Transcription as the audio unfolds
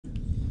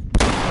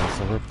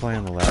So we're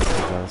playing The Last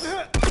of Us.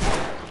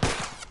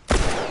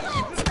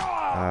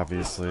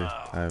 Obviously,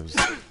 I was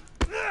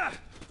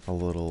a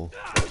little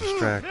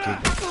distracted.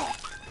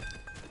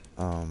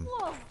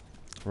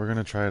 We're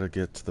gonna try to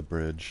get to the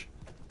bridge.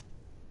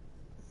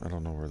 I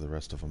don't know where the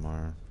rest of them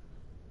are,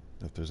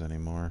 if there's any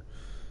more.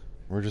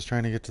 We're just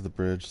trying to get to the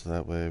bridge so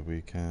that way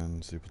we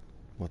can see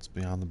what's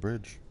beyond the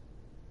bridge.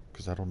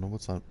 Because I don't know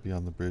what's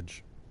beyond the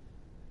bridge.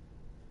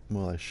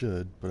 Well, I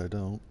should, but I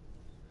don't.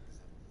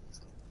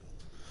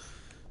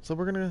 So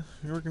we're gonna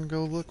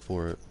go look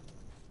for it.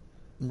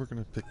 We're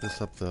gonna pick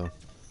this up though,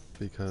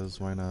 because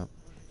why not?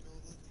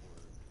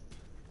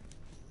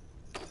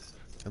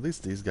 At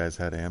least these guys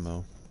had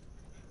ammo.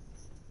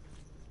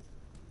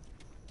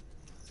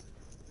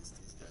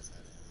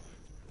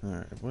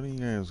 Alright, what do you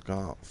guys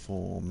got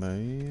for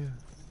me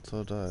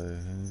today?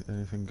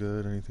 Anything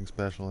good? Anything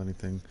special?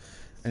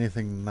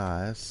 Anything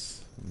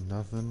nice?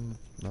 Nothing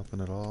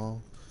at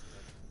all?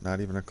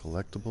 Not even a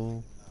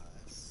collectible?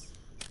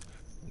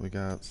 We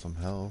got some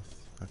health.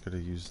 I could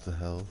have used the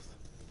health.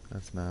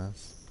 That's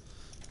nice.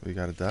 We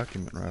got a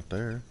document right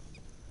there.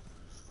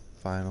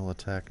 Final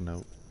attack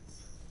note.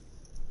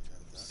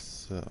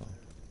 So,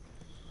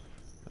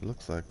 it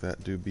looks like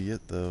that do be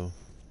it though.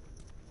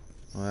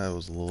 Well, that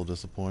was a little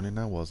disappointing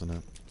now, wasn't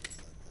it?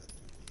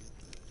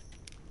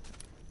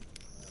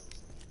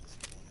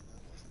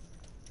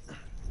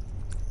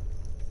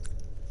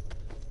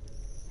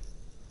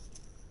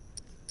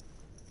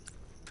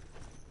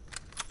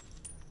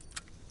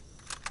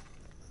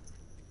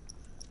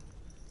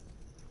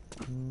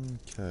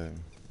 Okay.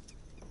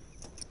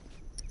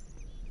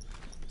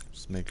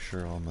 Just make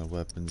sure all my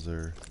weapons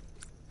are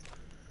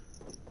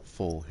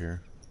full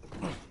here.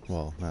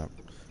 Well,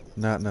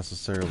 not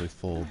necessarily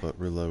full, but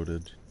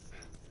reloaded.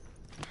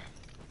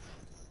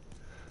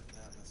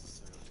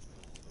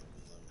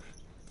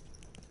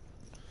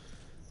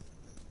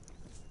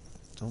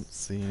 Don't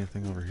see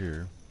anything over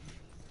here.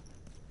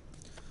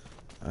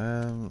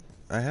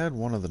 I had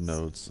one of the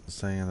notes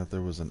saying that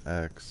there was an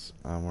X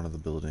on one of the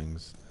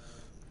buildings.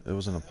 It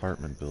was an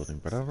apartment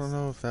building, but I don't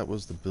know if that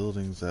was the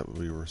buildings that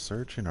we were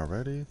searching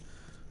already,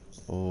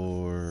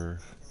 or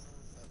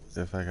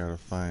if I gotta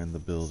find the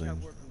building.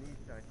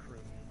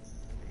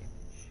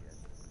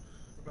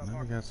 Now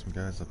we got some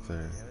guys up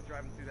there.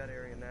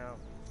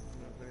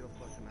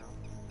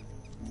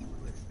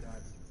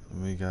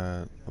 And we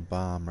got a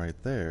bomb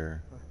right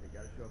there.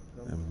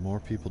 And more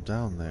people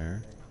down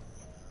there.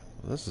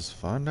 Well, this is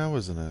fun now,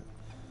 isn't it?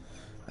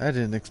 I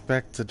didn't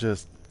expect to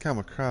just come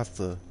across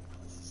the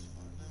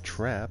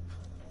trap.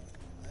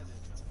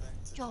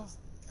 Joel,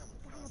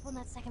 the guy up on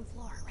that second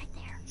floor, right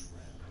there.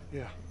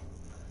 Yeah,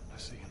 I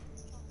see him.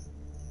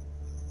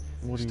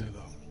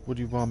 What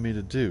do you want me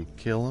to do?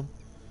 Kill him?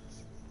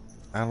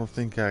 I don't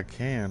think I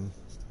can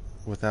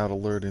without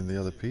alerting the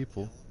other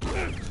people.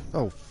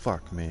 Oh,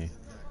 fuck me.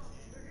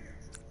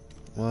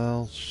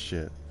 Well,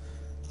 shit.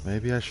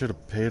 Maybe I should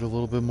have paid a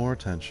little bit more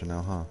attention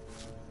now, huh?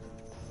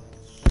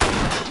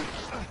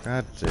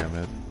 God damn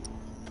it.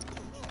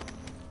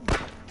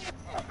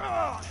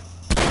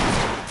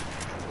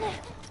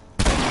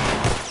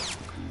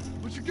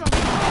 What you got?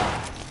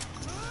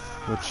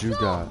 What you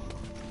got?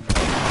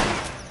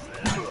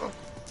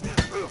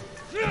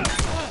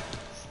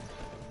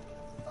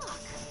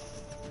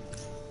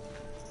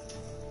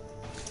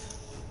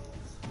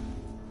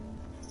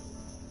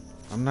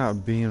 I'm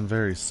not being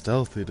very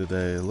stealthy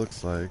today, it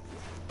looks like.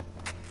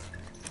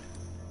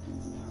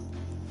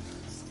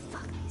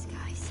 Fuck these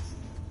guys.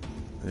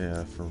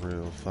 Yeah, for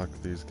real. Fuck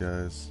these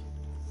guys.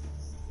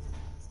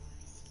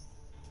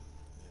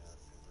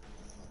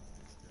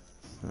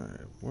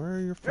 Alright, where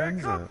are your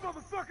friends at?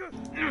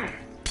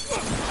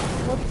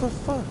 What the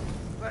fuck?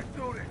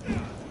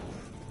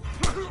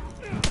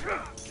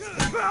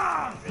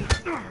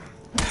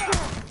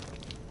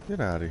 Get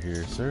out of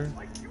here, sir.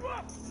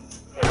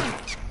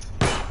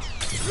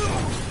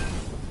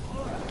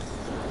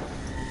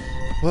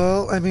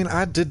 Well, I mean,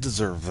 I did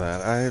deserve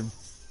that. I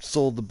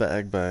sold the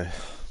bag by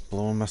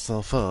blowing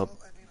myself up.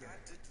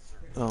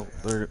 Oh,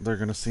 they're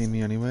gonna see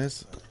me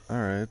anyways?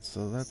 Alright,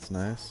 so that's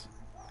nice.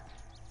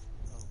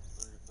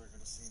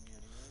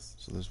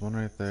 So there's one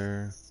right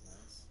there.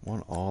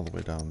 One all the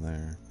way down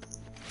there.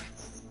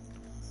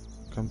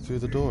 Come through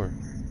the door.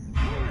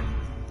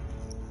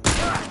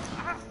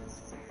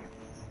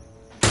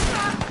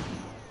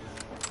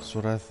 That's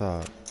what I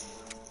thought.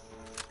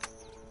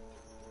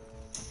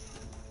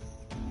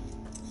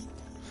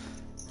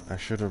 I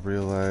should have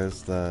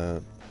realized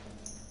that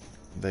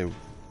they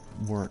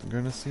weren't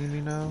gonna see me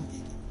now.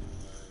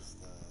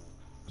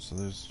 So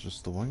there's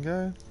just the one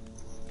guy?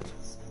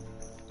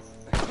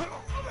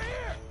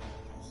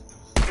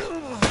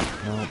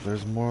 No,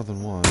 there's more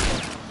than one.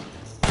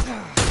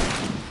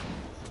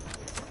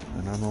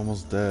 And I'm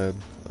almost dead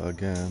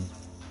again.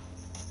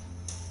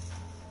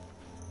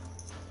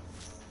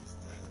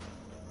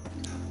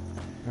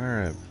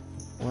 Alright,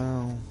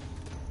 well,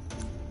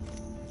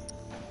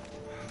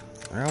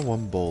 I got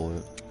one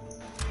bullet.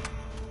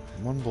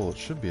 One bullet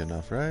should be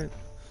enough, right?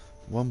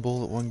 One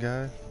bullet, one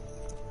guy?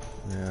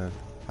 Yeah,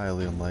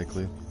 highly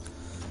unlikely.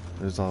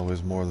 There's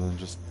always more than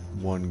just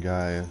one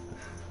guy.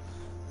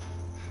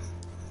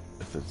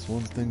 If it's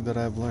one thing that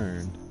I've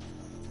learned,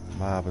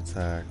 mob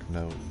attack,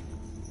 no.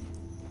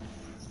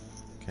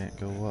 Can't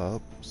go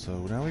up. So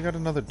now we got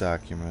another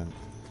document.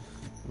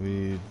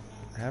 We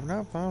have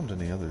not found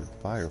any other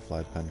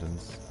Firefly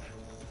pendants.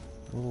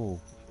 A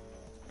little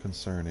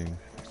concerning.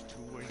 There's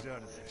two ways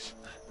out of this.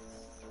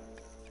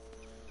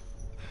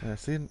 Yeah,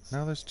 see,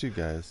 now there's two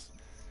guys.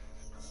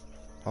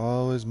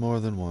 Always more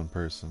than one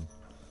person.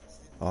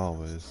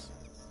 Always.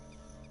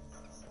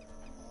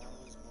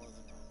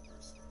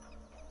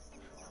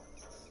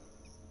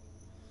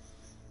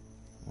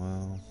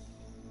 Well,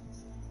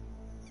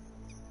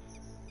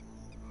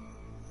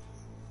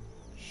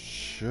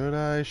 should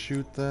I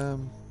shoot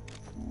them?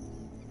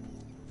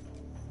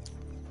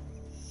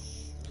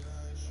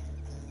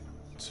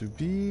 To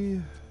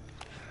be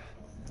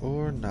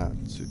or not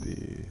to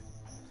be?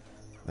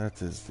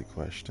 That is the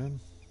question.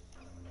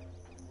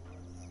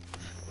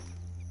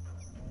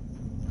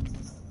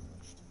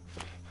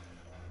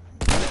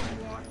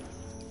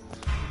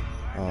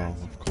 Oh,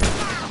 of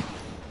course.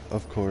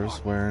 Of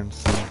course,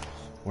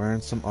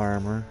 wearing some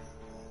armor.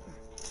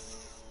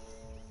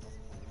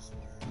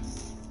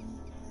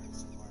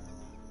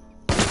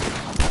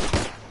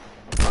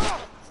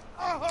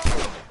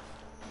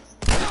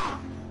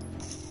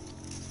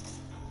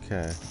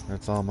 Okay,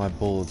 that's all my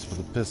bullets for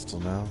the pistol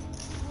now.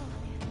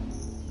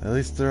 At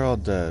least they're all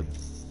dead,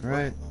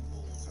 right?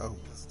 Oh,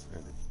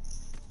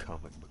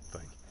 comic book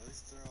thing.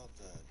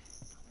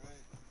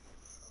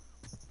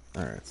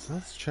 Alright, so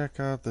let's check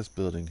out this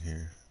building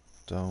here.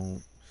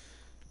 Don't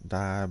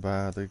die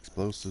by the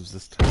explosives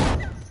this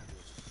time.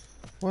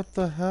 What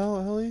the hell,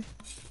 Ellie?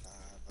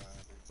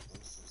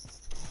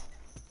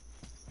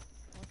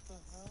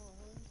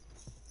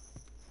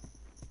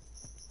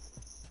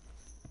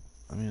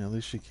 I mean, at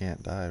least she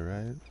can't die,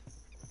 right?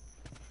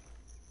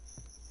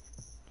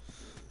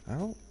 I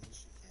don't...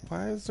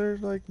 Why is there,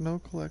 like, no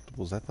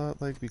collectibles? I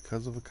thought, like,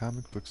 because of a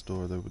comic book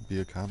store, there would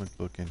be a comic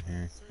book in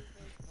here.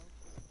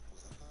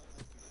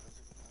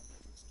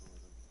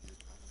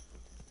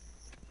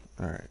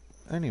 Alright,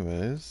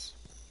 anyways.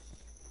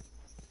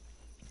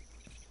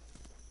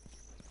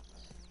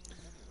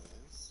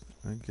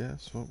 I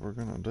guess what we're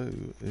gonna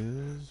do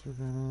is we're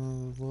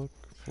gonna look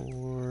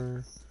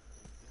for...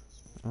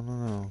 I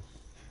don't know.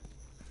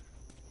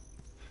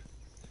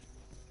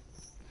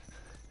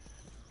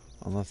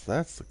 Unless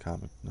that's the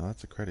comic. No,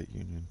 that's a credit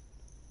union.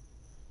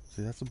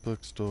 See, that's a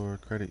bookstore,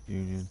 credit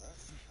union.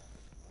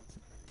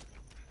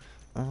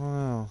 I don't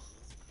know.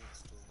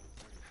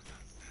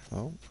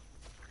 Oh.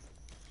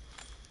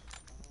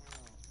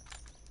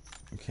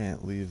 We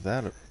can't leave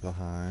that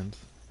behind.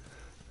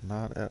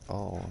 Not at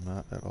all,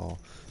 not at all.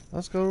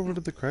 Let's go over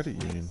to the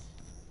credit union.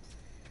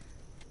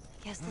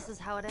 Guess this is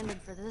how it ended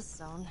for this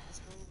zone.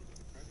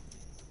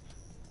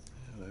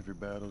 Well, every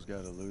battle's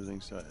got a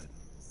losing side.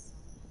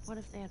 What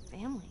if they had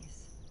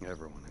families?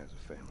 Everyone has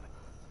a family.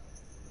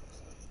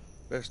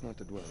 Best not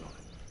to dwell on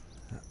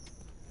it.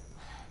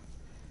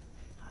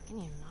 How can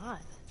you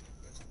not?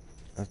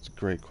 That's a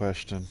great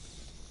question.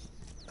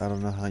 I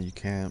don't know how you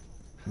can't.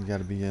 You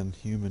gotta be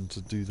inhuman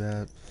to do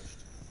that.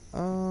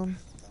 Oh,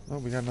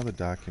 we got another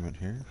document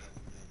here.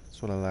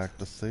 That's what I like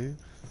to see.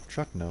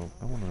 Truck note.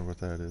 I wonder what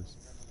that is.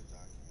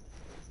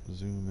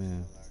 Zoom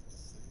in.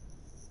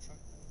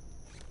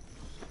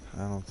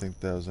 I don't think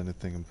that was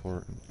anything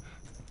important.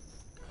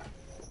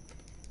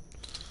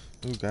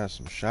 Ooh, got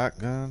some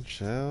shotgun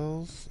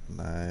shells.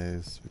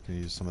 Nice. We can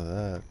use some of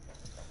that.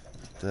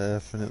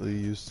 Definitely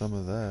use some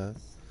of that.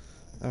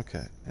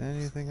 Okay.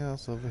 Anything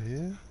else over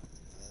here?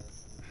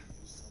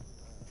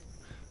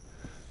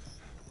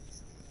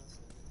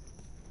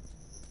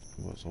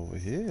 What's over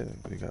here?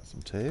 We got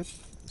some tape,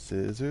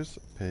 scissors,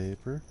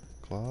 paper,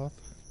 cloth.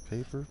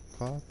 I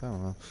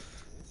don't know.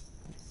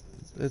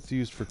 It's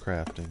used for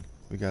crafting.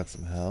 We got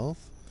some health.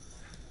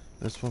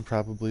 This one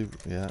probably,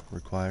 yeah,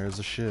 requires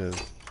a shiv.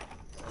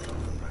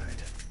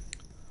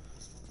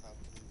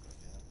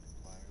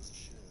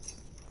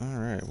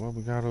 Alright, what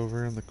we got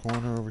over in the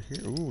corner over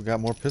here? Ooh, we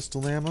got more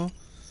pistol ammo.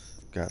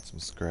 Got some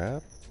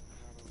scrap.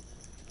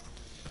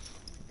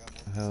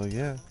 Hell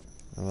yeah.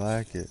 I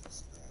like it.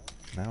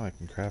 Now I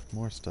can craft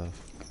more stuff.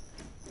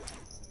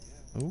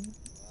 Ooh.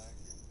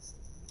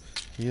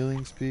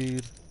 Healing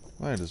speed.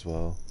 Might as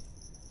well.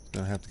 It's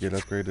gonna have to get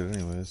upgraded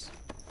anyways.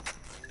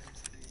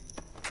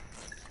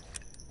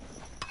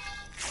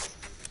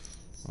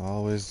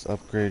 Always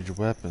upgrade your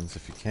weapons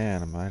if you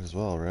can. I might as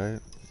well, right?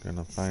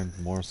 Gonna find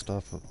more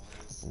stuff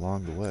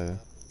along the way.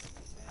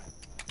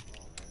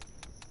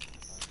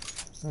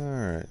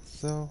 Alright,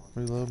 so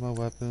reload my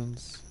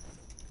weapons.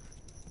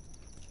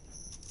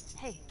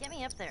 Hey, get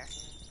me up there.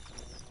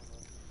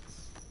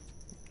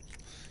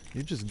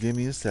 You just give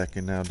me a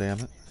second now, damn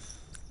it.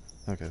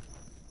 Okay.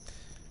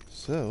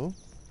 So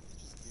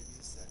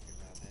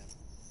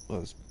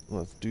let's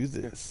do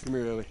this. Come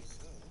here, Ellie.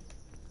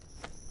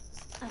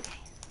 Okay.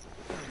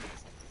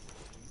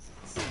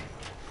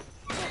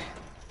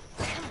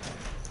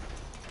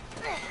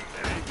 There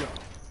you go.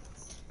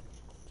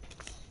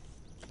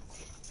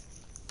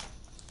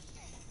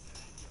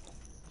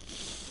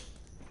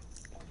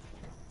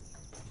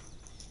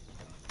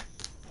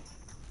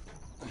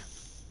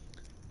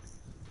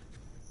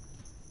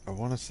 I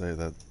want to say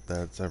that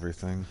that's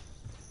everything.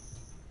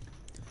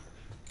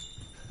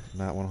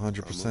 Not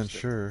 100%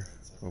 sure,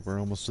 but we're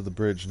almost to the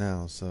bridge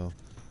now, so...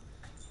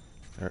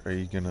 Are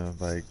you gonna,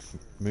 like,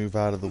 move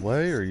out of the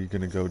way, or are you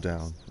gonna go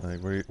down?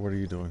 Like, what are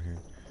you doing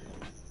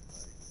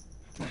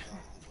here?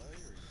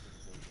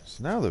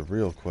 So now the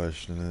real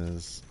question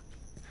is,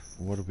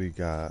 what do we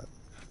got?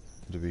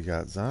 Do we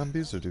got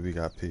zombies, or do we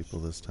got people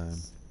this time?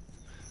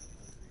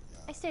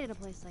 I stayed at a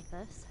place like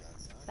this,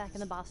 back in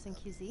the Boston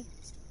QZ.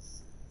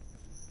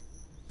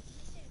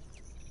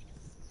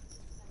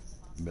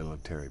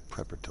 Military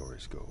preparatory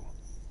school.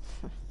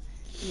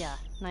 Yeah,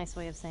 nice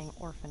way of saying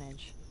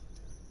orphanage.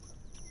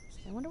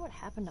 I wonder what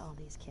happened to all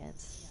these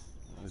kids.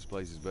 This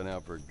place has been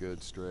out for a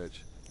good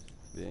stretch.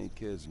 They ain't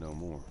kids no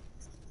more.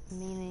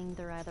 Meaning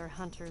they're either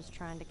hunters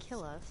trying to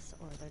kill us,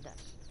 or they're dead.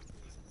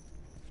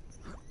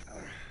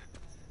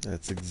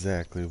 That's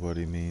exactly what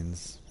he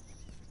means.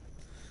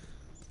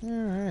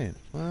 Alright,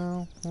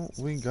 well, what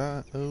we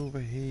got over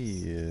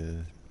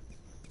here?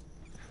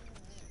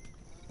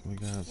 We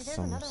got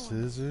some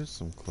scissors,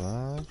 some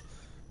cloth,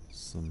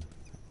 some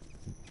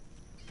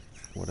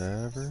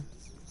whatever.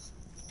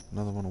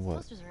 Another one of what?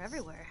 Posters are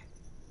everywhere.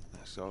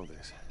 I saw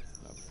this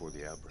before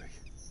the outbreak.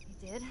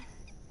 You did?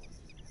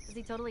 Is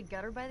he totally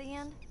gutted by the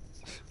end?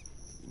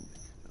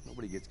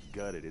 Nobody gets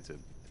gutted. It's a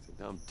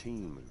dumb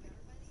teen movie.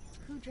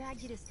 Who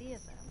dragged you to see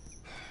it, then?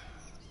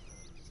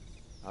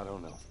 I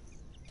don't know.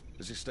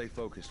 Let's just stay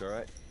focused, all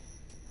right?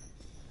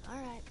 All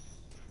right.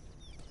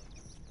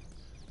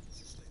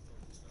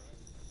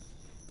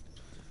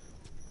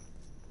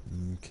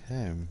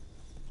 Okay.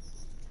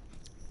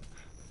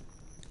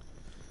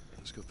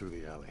 Let's go through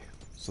the alley.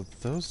 So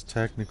those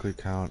technically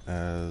count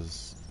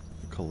as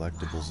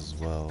collectibles as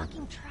well.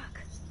 Fucking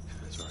truck.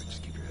 That's all right.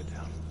 Just keep your head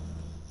down.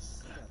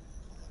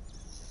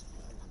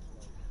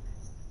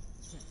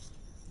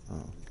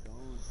 Oh.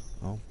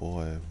 Oh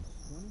boy.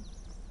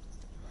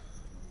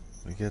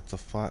 We get to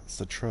fight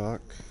the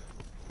truck.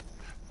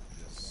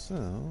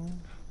 So...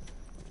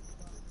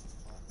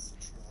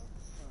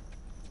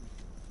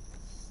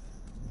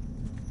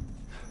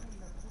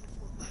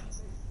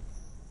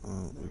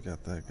 Oh, we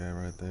got that guy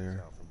right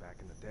there.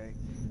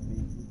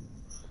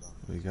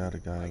 We got a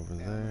guy over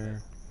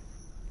there.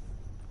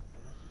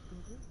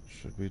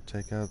 Should we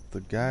take out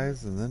the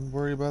guys and then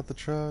worry about the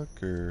truck?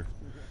 Or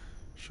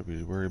should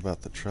we worry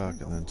about the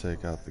truck and then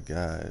take out the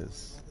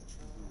guys?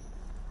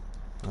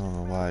 I don't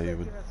know why you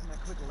would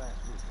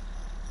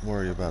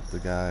worry about the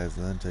guys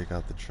and then take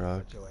out the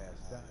truck.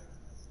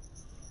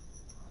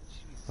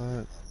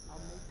 But,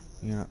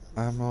 you know,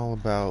 I'm all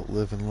about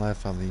living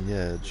life on the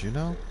edge, you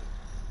know?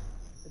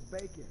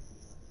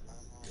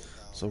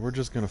 So we're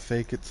just gonna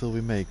fake it till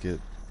we make it.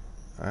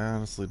 I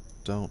honestly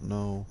don't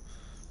know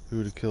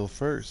who to kill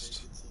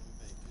first.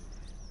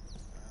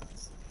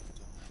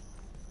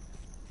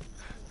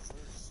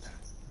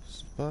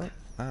 But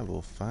I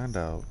will find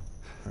out.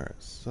 Alright,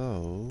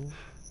 so...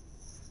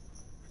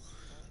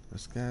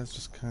 this guy's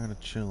just kind of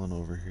chilling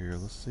over here.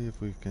 Let's see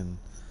if we can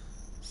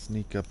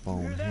sneak up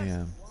on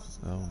him.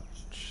 Oh,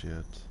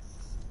 shit.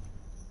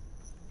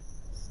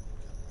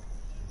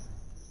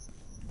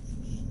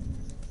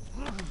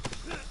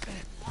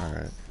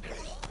 Alright,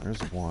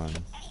 there's one.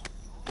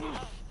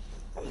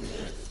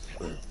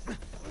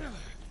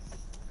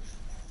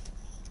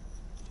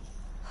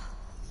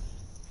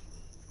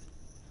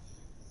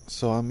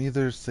 So I'm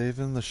either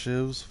saving the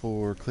shivs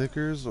for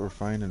clickers or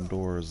finding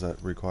doors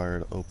that require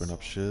to open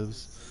up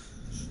shivs.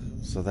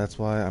 So that's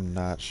why I'm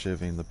not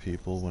shivving the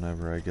people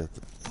whenever I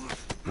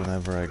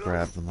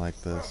grab them like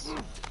this.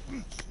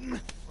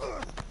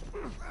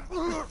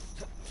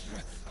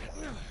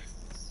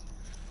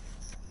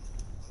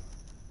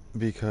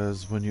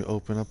 Because when you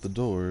open up the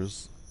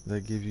doors, they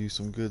give you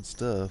some good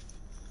stuff.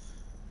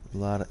 A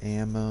lot of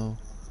ammo,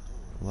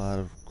 a lot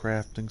of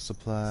crafting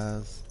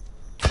supplies.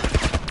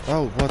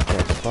 Oh, what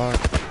the fuck?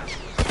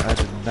 I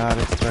did not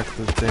expect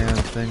this damn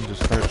thing to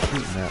start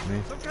shooting at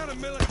me. Some kind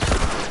of military.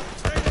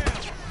 Stay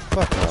down.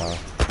 Fuck off.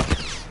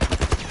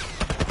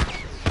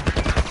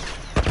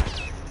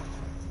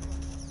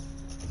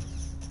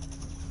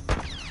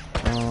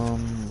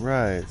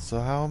 Right. So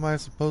how am I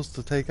supposed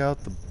to take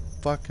out the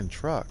fucking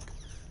truck?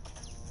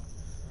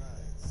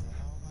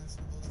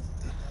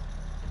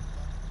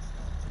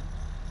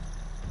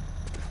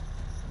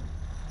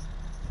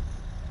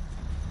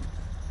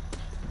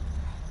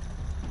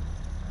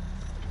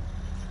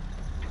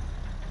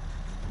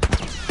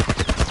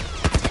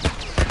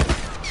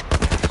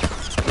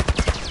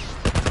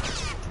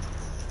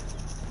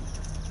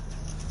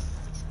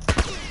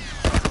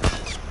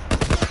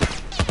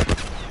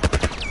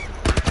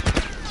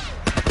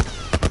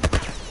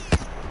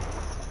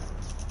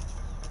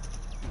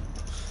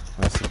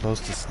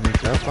 Supposed to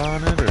sneak up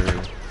on it,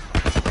 or?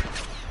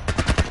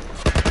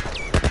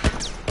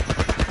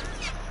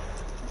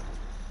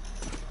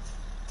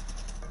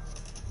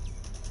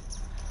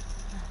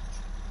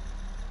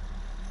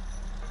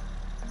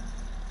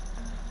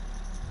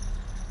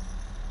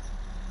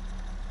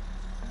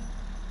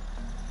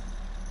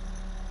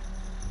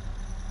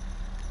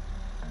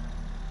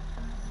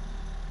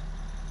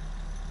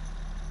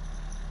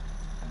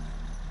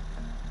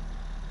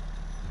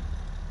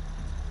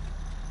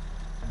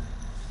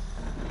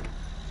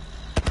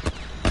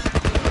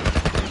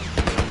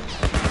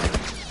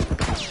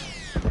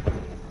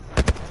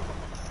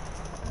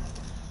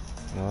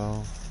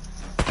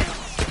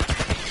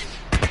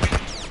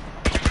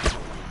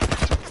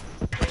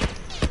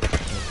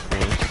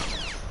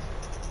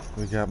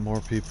 We got more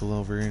people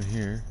over in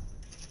here.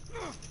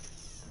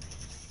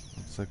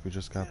 Looks like we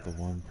just got the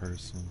one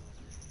person.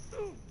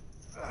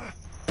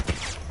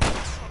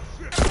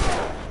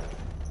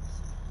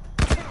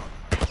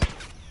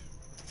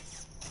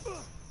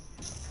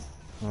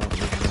 Oh,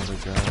 there's another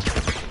guy.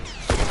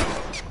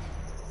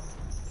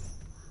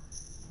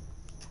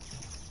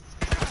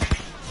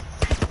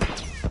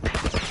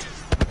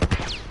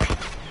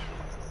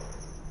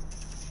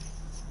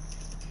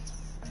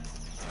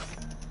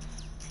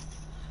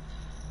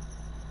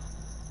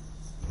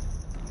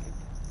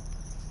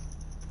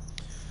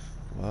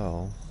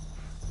 Well,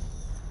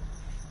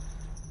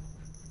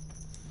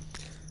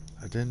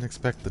 I didn't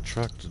expect the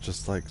truck to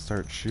just like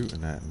start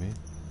shooting at me,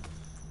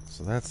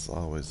 so that's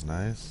always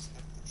nice.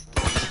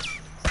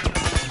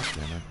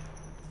 Damn it.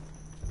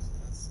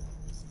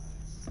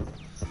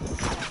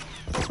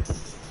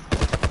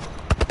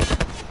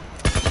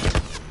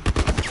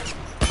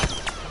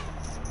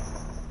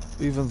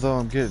 Even though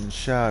I'm getting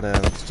shot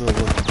at, I'm still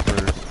looking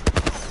for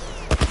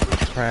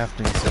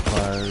crafting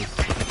supplies.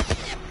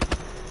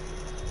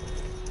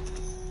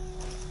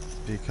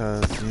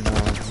 Because, you know,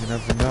 you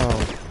never know.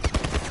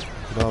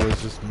 You could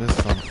always just miss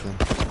something.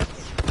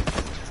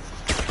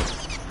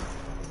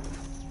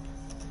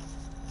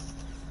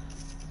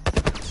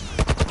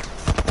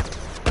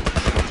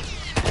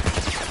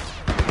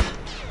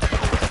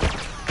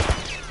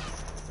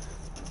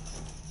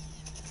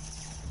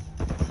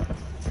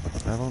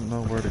 I don't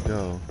know where to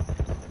go.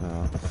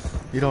 No.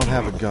 You don't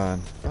have a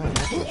gun. Oh, what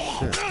the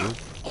shit, dude?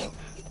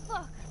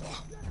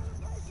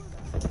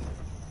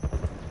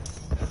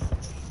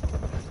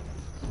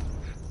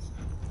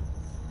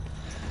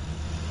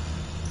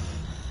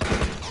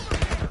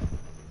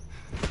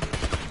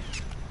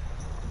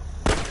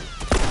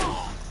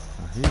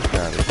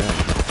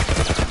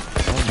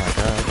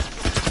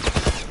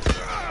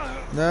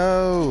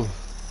 No!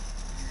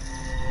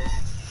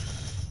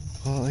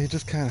 Well, he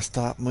just kind of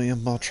stopped me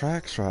in my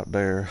tracks right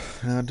there,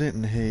 now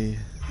didn't he?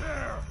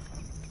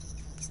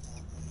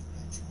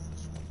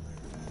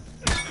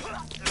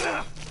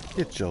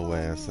 Get your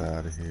ass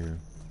out of here.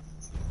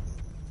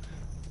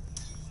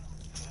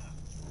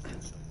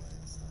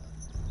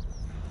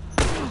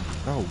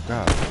 Oh,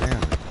 god damn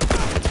it.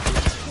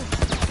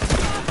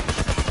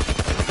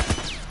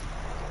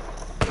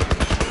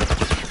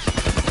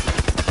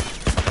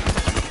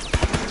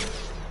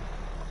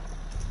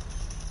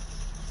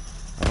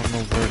 I don't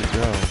know where to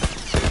go.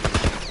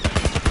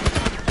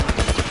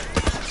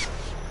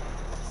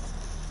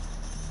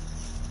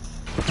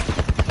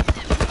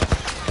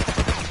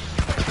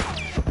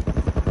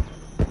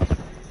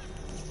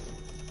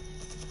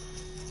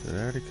 Did I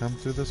already come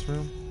through this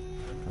room?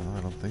 Oh,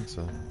 I don't think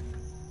so.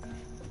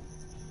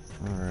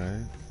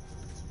 Alright.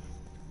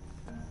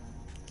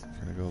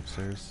 Can I go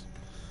upstairs?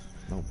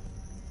 Nope.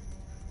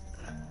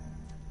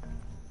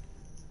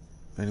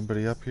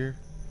 Anybody up here?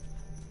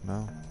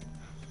 No?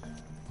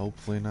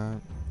 Hopefully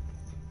not.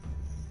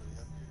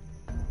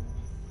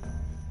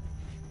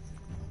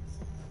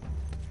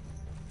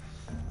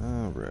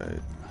 Alright.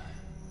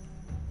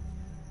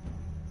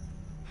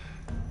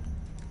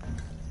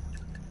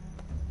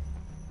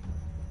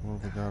 What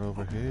have we got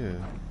over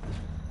here?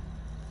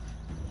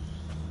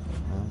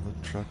 Well,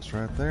 the truck's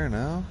right there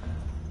now.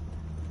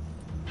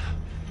 I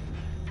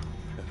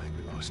think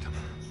we lost him.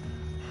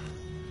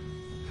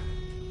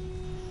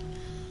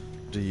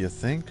 Do you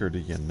think or do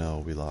you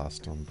know we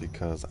lost them?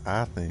 Because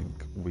I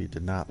think we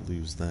did not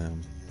lose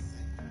them.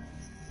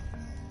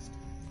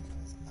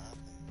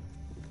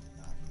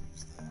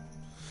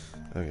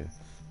 Okay,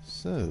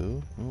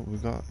 so what we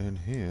got in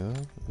here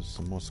is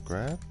some more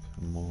scrap,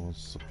 more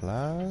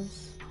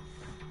supplies,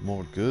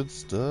 more good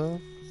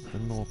stuff,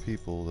 and more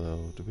people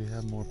though. Do we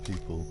have more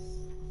people?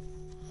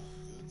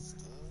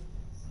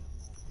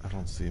 I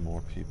don't see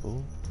more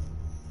people.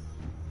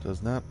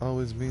 Does not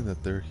always mean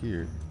that they're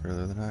here, or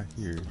they're not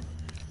here.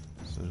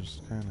 So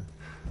just kind of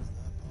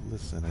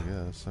listen, I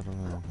guess. I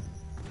don't know.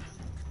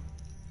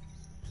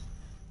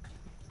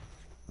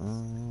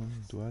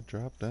 Do I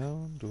drop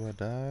down? Do I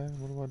die?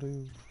 What do I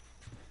do?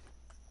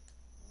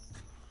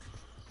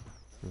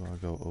 Do I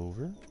go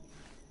over?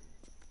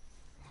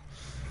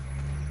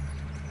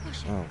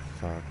 Oh,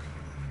 fuck.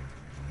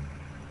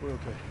 We're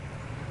okay.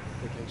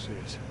 They can't see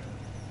us.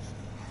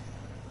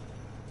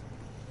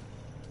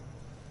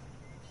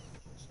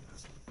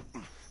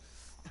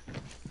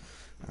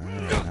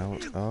 Alright, now.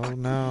 Oh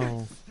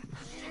no.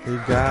 He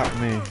got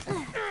me.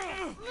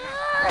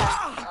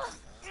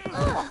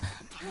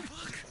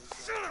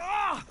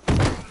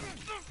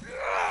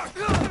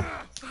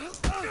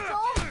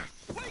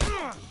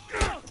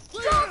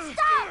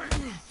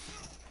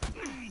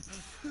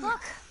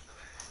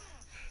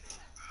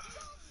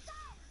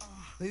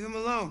 Leave him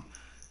alone.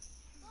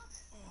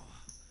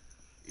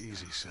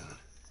 Easy, son.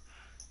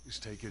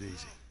 Just take it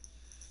easy.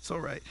 It's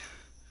all right.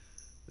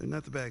 They're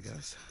not the bad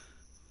guys.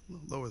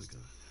 Lower the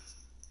gun.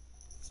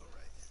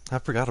 I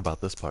forgot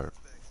about this part.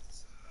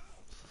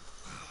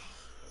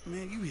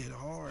 Man, you hit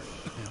hard.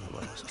 I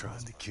was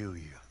trying to kill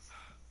you.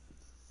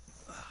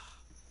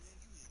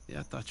 Yeah,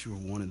 I thought you were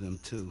one of them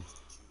too.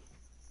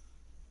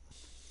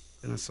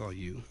 Then I saw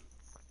you.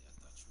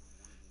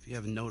 If you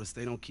haven't noticed,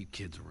 they don't keep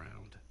kids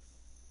around.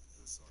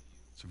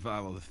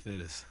 Survival of the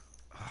fittest.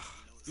 Ugh.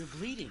 You're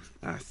bleeding.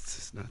 It's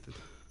just nothing.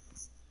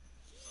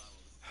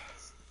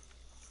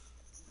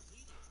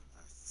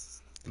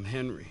 I'm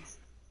Henry.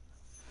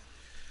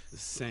 This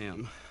is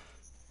Sam.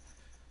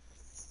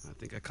 I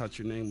think I caught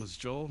your name was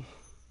Joel.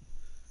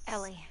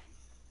 Ellie.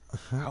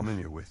 How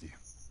many are with you?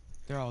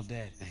 They're all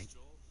dead. Hey,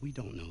 we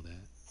don't know that.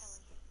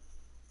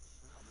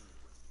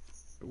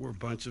 There were a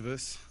bunch of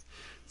us.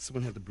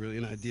 Someone had the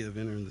brilliant idea of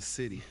entering the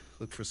city,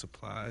 look for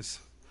supplies.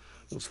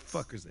 Those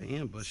fuckers, they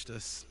ambushed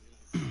us,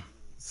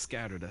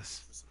 scattered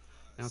us.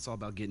 Now it's all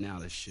about getting out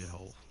of this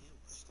shithole.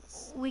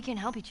 We can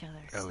help each other.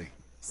 Ellie.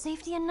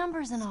 Safety in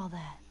numbers and all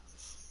that.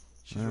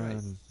 She's right.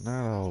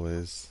 Not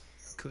always.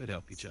 Could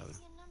help each other.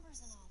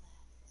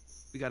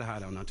 We got a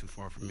hideout not too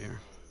far from here.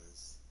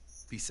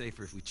 Be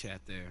safer if we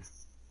chat there.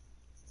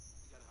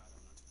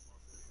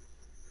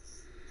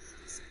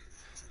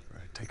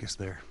 Right, take us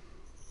there.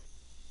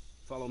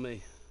 Follow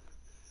me.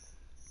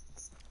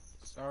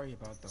 Sorry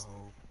about the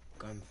whole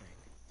gun thing.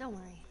 Don't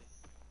worry.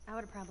 I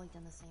would have probably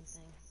done the same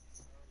thing.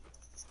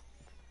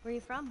 Where are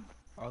you from?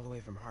 All the way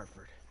from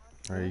Hartford.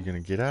 Are you gonna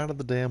get out of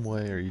the damn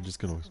way, or are you just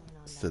gonna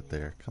sit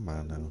there? Come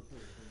on now.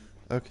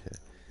 Okay.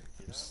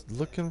 I'm just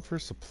looking for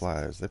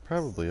supplies. They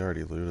probably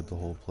already looted the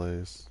whole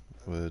place,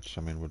 which,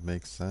 I mean, would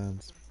make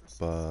sense,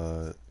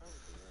 but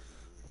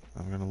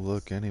I'm gonna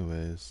look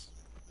anyways.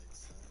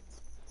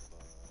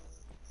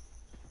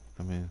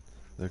 I mean,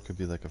 there could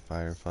be like a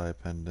Firefly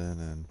pendant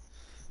and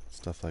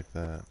stuff like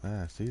that.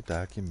 Ah, see,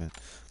 document.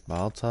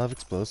 Molotov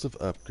explosive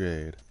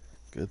upgrade.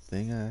 Good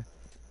thing it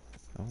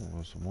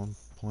was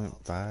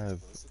 1.5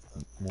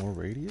 more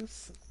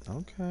radius?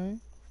 Okay.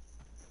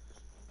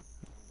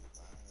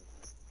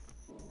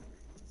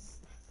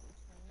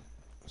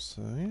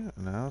 So yeah,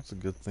 now it's a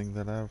good thing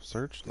that I've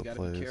searched the We gotta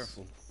place. be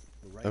careful.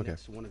 We're right Okay.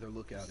 next to one of their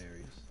lookout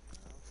areas.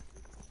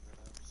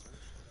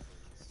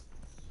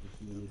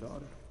 You and your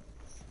daughter?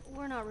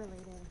 We're not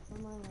related. We're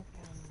more like,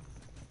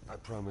 I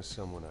promised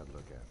someone I'd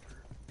look after.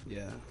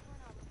 Yeah.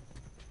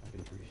 I can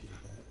appreciate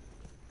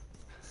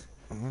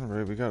that.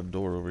 Alright, we got a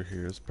door over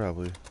here. It's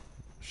probably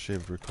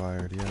shiv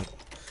required, yeah.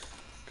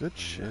 Good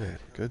shit,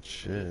 good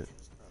shit.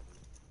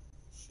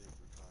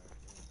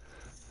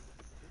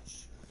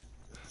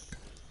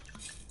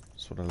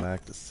 That's what I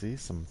like to see.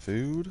 Some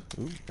food.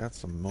 Ooh, got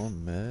some more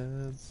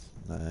meds.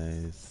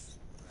 Nice.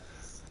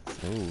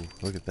 Oh,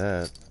 look at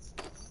that.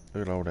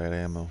 Look at all that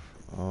ammo.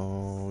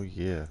 Oh,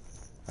 yeah.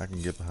 I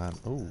can get behind.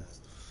 Oh.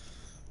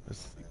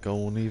 Let's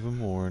go on even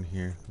more in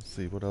here. Let's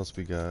see what else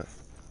we got.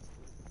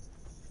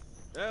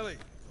 Ellie,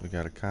 We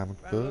got a comic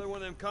found another book.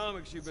 one of them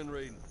comics you've been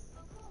reading.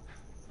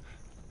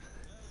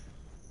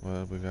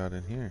 What we got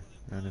in here?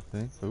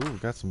 Anything? Ooh, we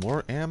got some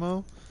more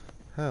ammo?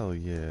 Hell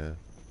yeah.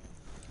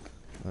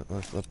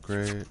 Let's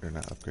upgrade, or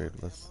not upgrade,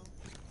 let's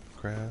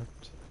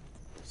craft.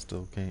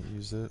 Still can't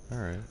use it.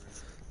 Alright.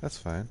 That's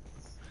fine.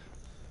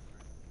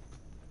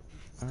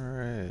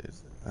 Alright.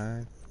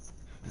 I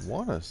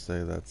want to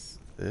say that's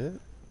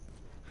it.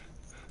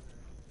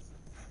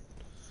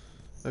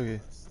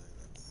 Okay.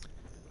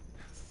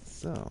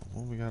 So,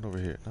 what we got over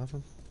here?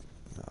 Nothing?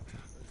 Nothing.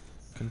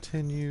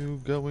 Continue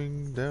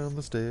going down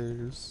the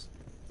stairs.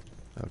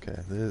 Okay,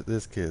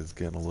 this kid's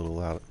getting a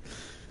little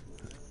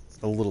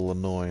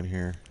annoying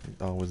here.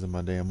 Always in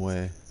my damn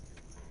way.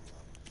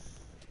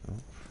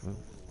 Oh,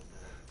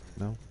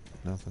 no,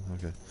 nothing.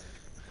 Okay.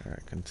 All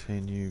right,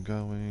 continue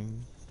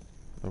going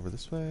over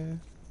this way.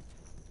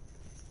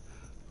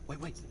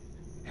 Wait.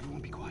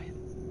 Everyone be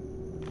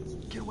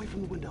quiet. Get away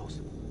from the windows.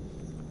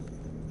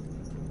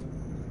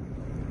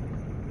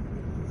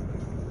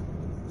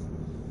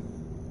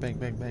 Bang,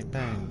 bang, bang,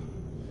 bang.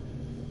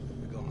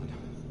 They're gone.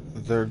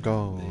 They're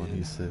gone, Man,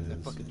 he says.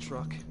 that fucking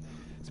truck.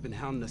 It's been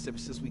hounding us ever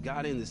since we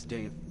got in this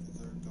damn...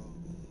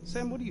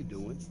 Sam, what are you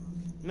doing?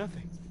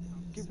 Nothing.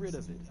 Get rid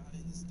of it.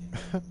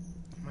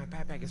 My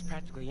backpack is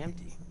practically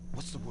empty.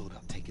 What's the rule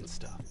about taking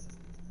stuff?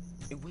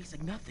 It weighs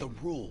like The nothing.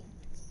 rule.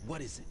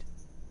 What is it?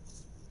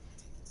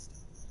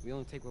 We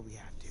only take what we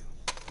have to.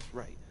 That's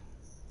right.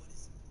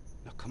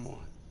 Now come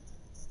on.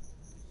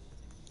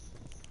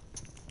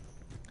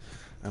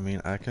 I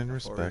mean, I can Or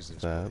is respect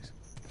this that, place?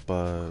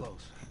 but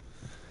Close.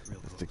 Real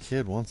if the close.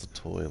 kid wants a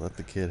toy, let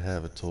the kid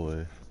have a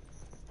toy.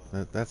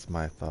 That's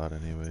my thought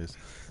anyways.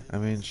 I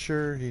mean,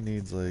 sure, he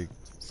needs, like,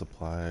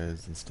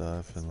 supplies and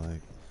stuff and,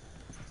 like,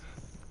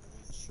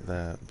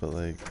 that, but,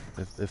 like,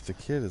 if the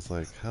kid is,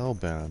 like,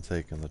 hell-bent on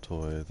taking the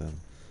toy, then,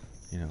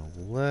 you know,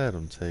 let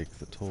him take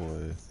the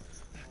toy.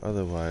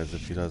 Otherwise,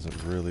 if he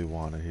doesn't really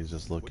want it, he's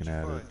just looking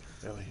at it,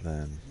 Ellie,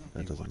 then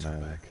that you doesn't watch our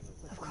matter. back.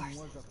 of course.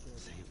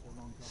 Sam,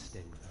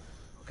 steady.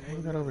 What do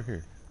we got over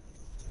here?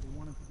 They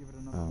wanted to give it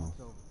another Oh. once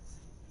over.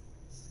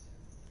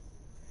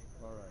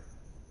 All right.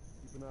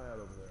 Keep an eye out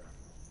over there.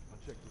 I'll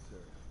check this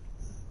area.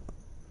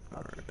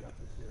 Alright. Check out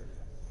this area.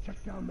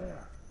 Check down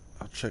there.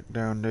 I'll check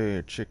down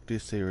there, check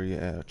this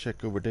area out,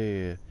 check over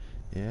there.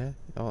 Yeah?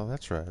 Oh,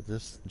 that's right.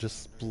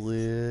 Just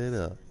split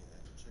up.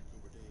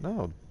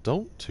 No,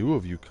 don't two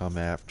of you come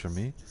after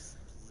me.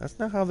 That's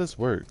not how this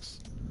works.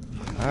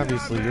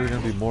 Obviously, you're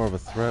gonna be more of a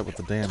threat with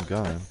the damn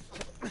gun.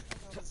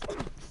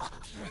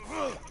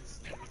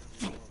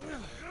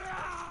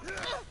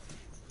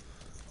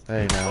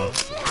 Hey, now.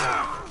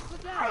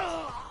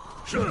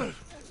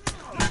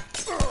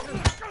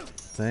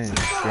 Dang,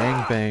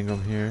 gangbang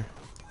them here.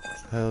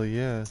 Hell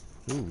yeah.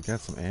 Ooh, we got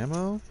some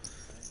ammo?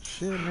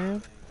 Shit,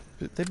 man.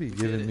 They be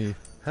giving me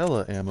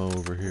hella ammo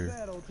over here.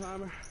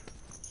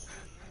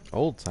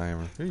 Old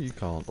timer? Who you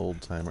calling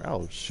old timer?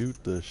 I'll shoot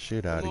the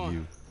shit out of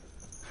you.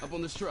 Up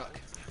on this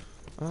truck.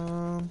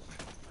 No,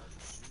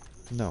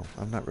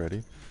 I'm not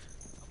ready.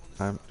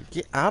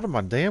 Get out of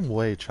my damn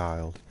way,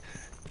 child.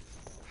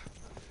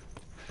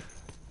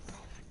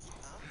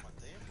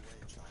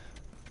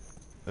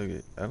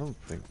 Okay, I don't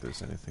think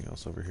there's anything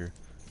else over here.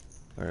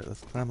 Alright,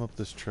 let's climb up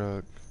this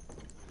truck.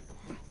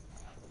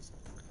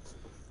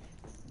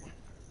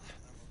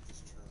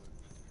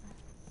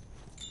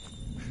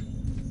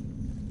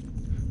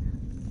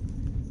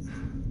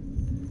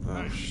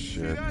 Oh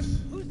shit.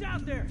 Who's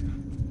out there?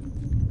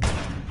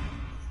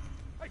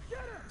 I get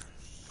her!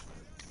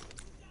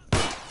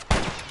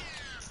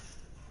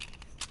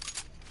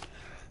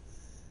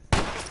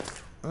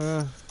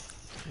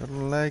 I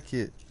don't like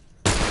it.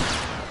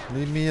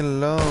 Leave me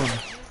alone.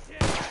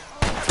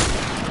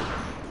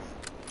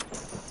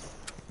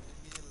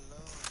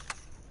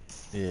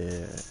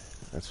 Yeah,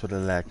 that's what I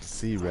like to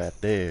see right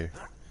there.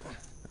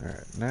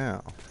 Alright,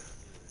 now.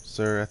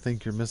 Sir, I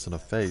think you're missing a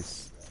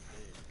face.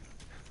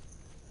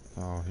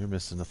 Oh, you're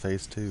missing a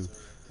face too.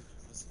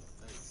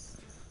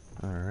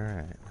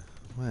 Alright.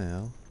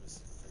 Well.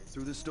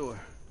 Through this door.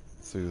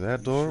 Through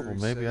that door? Well,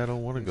 maybe I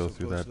don't want to go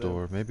through that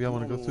door. Maybe I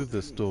want to go through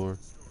this door.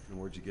 And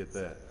where'd you get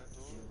that?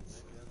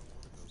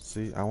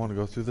 See, I want to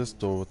go through this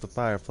door with the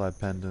firefly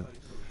pendant.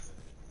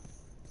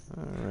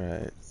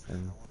 Alright.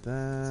 And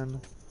then...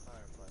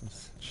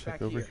 let's check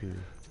Back over here.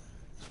 here.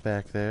 It's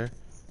back there.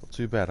 Well,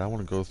 too bad. I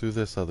want to go through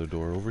this other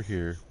door over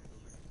here.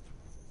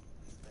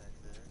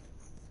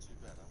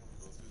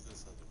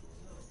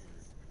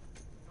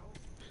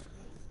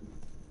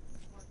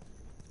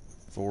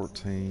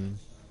 14.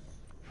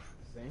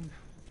 Same.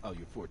 Oh,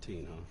 you're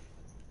 14,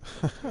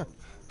 huh?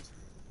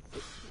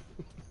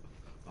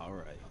 All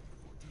right.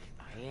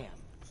 I am.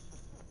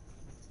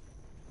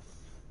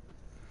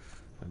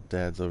 My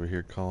dad's over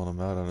here calling him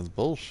out on his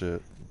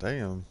bullshit.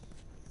 Damn.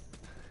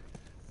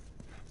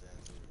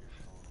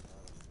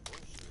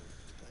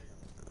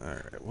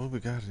 Alright, what we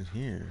got in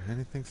here?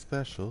 Anything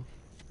special?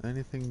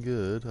 Anything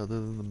good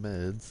other than the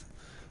meds?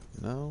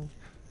 No?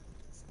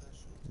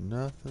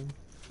 Nothing?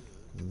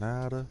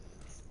 Nada?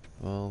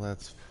 Well,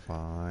 that's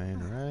fine,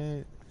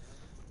 right?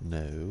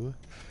 No.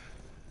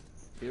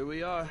 Here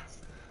we are.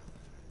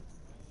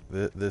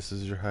 This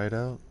is your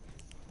hideout?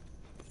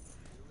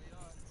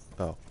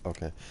 Oh,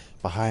 okay.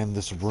 Behind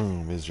this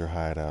room is your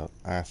hideout.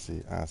 I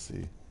see, I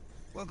see.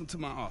 Welcome to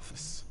my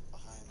office.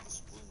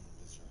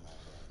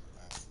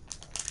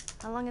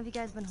 How long have you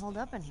guys been holed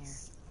up in here?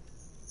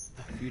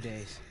 A few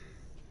days.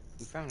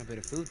 We found a bit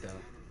of food, though.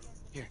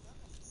 Here.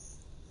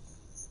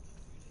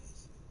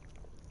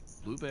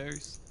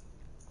 Blueberries.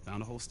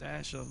 Found a whole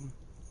stash of them.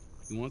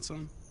 You want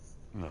some?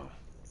 No.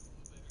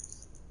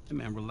 Hey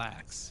man,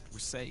 relax. We're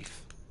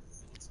safe.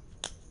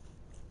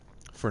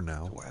 For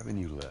now. So why haven't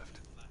you left?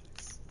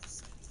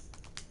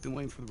 Been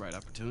waiting for the right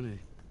opportunity.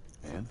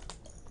 And?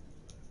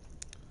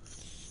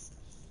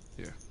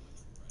 Here.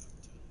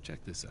 Check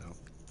this out.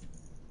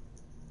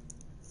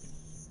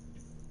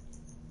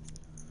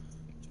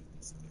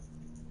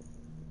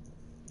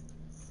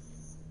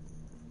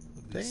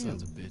 Look at these Damn.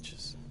 sons of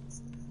bitches.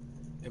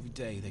 Every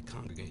day they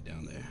congregate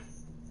down there,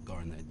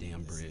 guarding that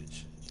damn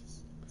bridge.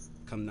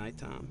 Come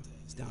nighttime,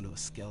 it's down to a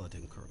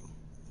skeleton crew.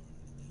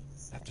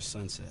 After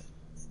sunset,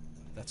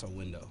 that's our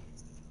window.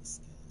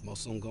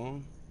 Most of them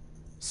gone,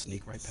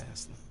 sneak right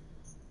past them.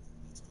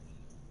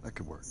 That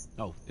could work.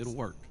 Oh, it'll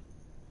work.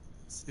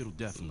 It'll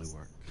definitely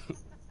work.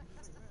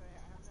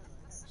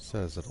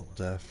 Says it'll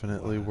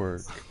definitely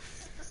work.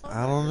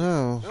 I don't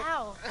know.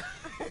 Ow!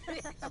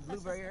 A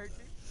blueberry hurt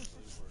you?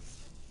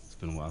 It's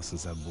been a while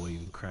since that boy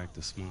even cracked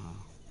a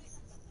smile.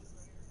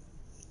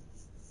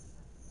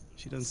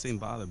 She doesn't seem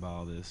bothered by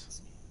all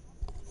this.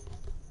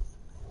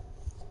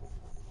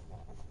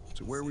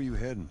 So where were you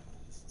heading?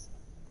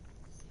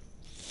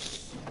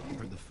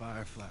 Heard the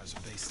Fireflies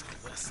are based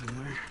out west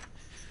somewhere.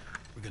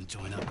 We're gonna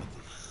join up with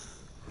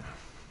them.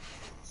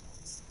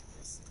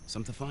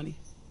 Something funny?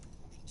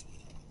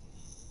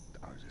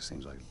 Oh, it just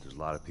seems like there's a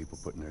lot of people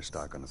putting their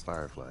stock on the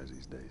Fireflies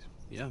these days.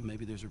 Yeah,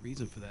 maybe there's a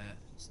reason for that.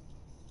 So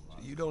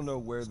you don't know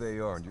where they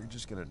are, and you're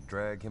just gonna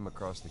drag him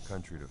across the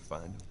country to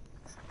find them?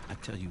 I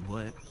tell you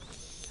what,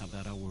 how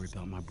about I worry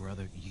about my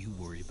brother, you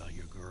worry about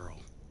your girl.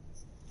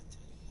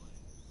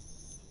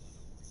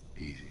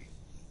 Easy.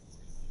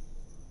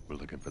 We're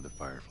looking for the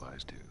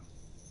Fireflies, too.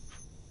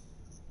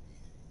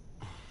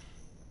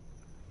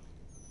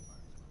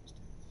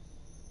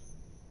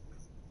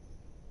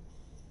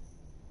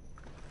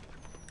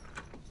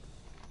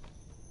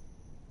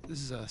 This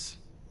is us.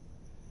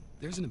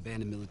 There's an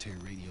abandoned military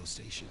radio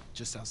station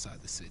just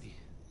outside the city.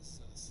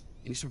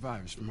 Any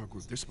survivors from our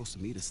group, they're supposed to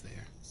meet us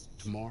there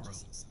tomorrow.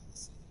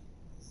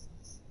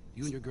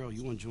 You and your girl,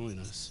 you want to join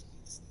us?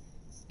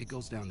 It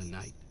goes down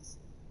tonight.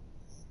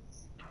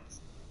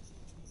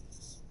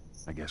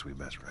 I guess we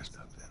best rest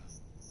up then.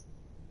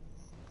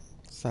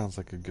 Sounds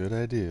like a good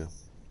idea.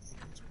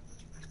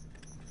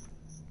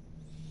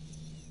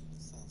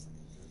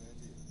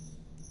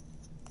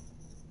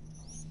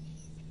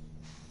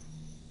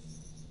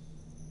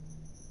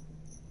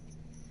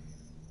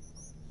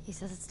 He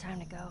says it's time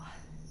to go.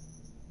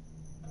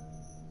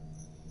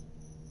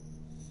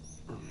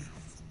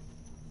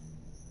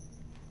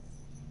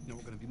 No,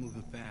 we're gonna be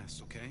moving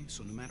fast, okay?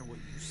 So no matter what,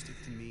 you stick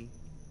to me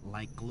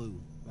like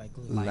glue. Like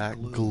glue. Like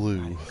glue.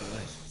 Got it.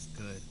 Good.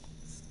 Good.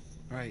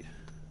 All right.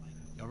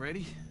 Y'all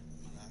ready?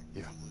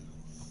 Yeah.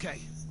 Okay.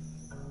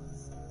 All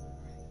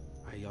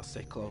right, y'all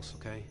stay close,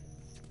 okay?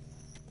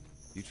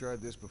 You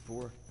tried this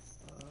before?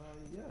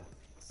 Yeah.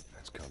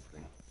 That's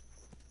comforting.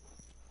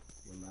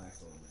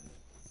 Relax, old man.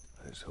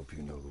 I just hope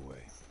you know the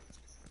way.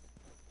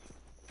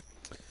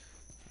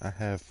 I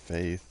have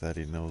faith that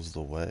he knows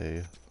the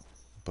way,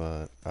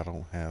 but I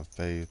don't have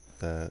faith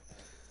that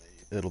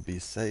it'll be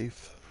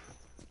safe.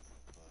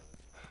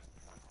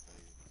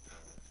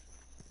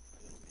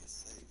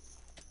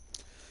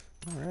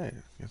 Alright,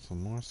 get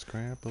some more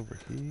scrap over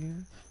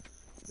here.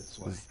 This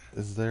way.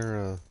 Is there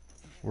a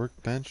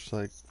workbench,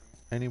 like,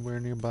 anywhere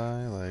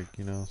nearby? Like,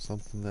 you know,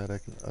 something that I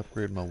can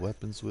upgrade my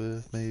weapons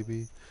with,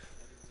 maybe?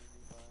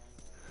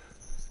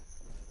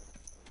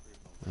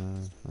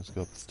 Let's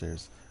go up the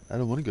stairs. I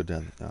don't want to go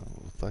down. No,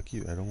 fuck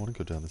you. I don't want to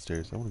go down the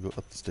stairs. I want to go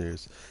up the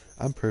stairs.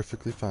 I'm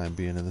perfectly fine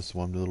being in this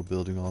one little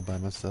building all by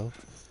myself.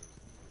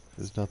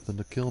 There's nothing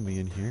to kill me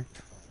in here.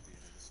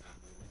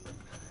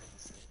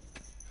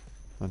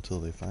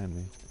 Until they find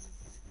me.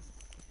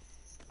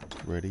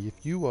 Ready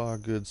if you are,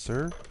 good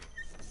sir.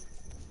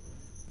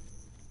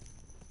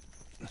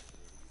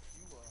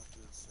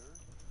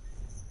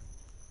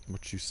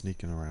 What you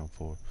sneaking around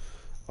for?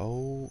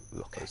 Oh,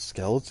 a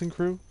skeleton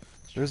crew?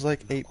 There's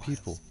like 8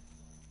 people.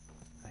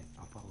 Hey,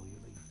 I'll follow you,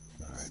 Lee.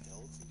 All right.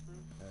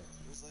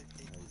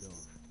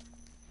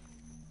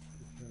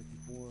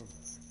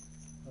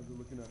 How's it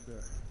looking up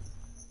there?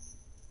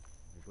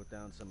 We put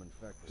down some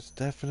infected. There's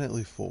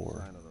definitely 4.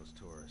 Sign of those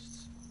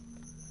tourists.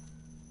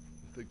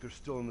 You think they're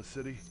still in the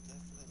city?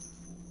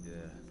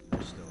 Yeah,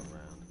 they're still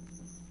around.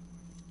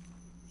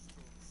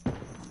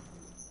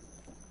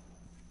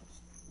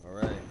 All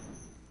right,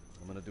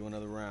 I'm gonna do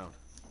another round.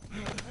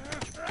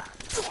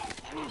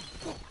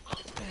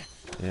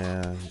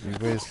 Yeah, you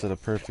wasted a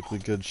perfectly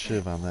good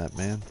shiv on that,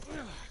 man.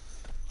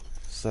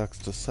 Sucks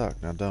to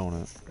suck, now don't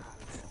it?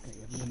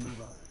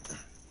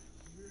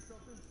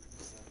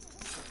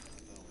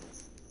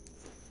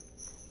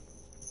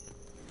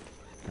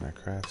 Can I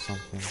craft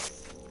something?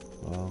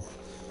 Well,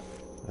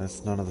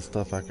 that's none of the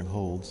stuff I can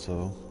hold,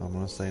 so I'm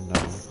gonna say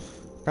no.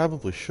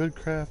 Probably should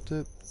craft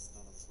it,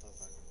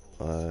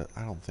 but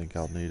I don't think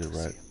I'll need it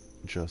right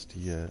just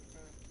yet.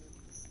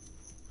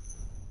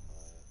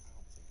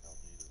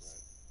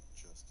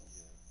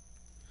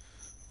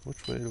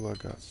 Which way do I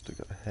got to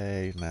go?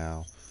 Hey,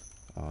 now.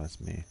 Oh,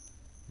 it's me.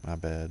 My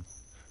bad.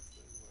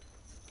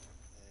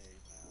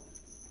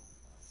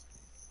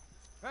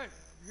 Hey,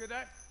 you hear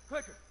that?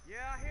 Clicker.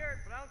 Yeah, I hear it,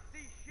 but I don't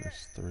see shit.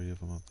 There's 3 of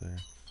them up there.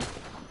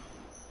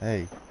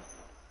 Hey.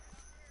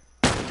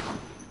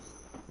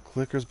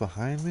 Clicker's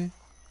behind me?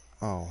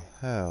 Oh,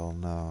 hell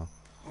no.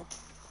 Oh,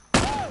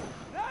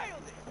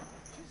 nailed it!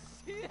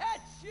 You see that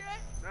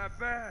shit? Not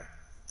bad.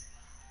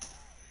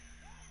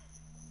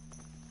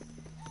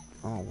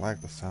 I don't like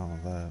the sound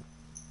of that.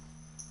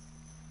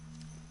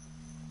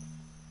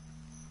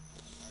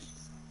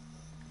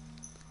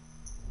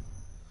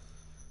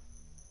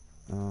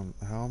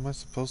 How am I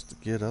supposed to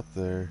get up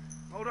there?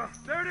 Hold on.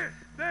 There it is.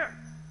 There.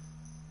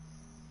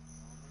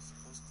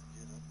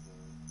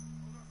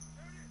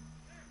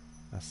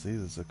 I see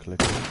there's a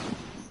clicker.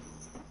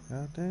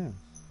 God damn.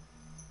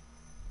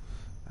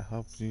 I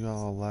hope you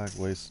all like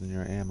wasting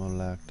your ammo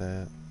like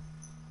that.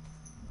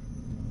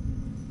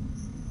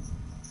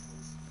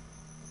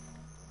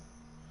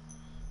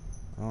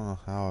 I don't know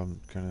how I'm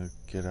gonna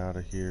get out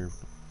of here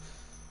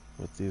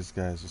with these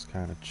guys just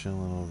kind of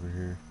chilling over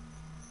here.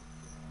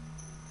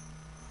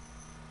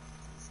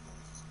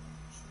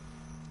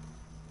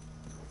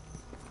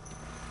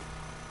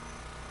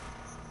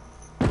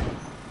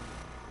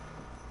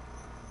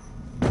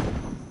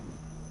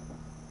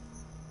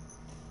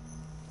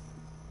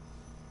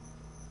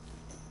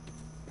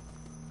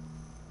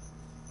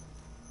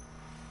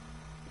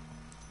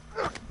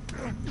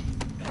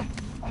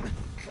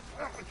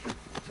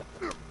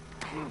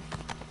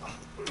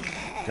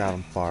 Got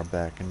him far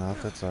back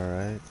enough, that's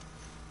alright.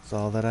 That's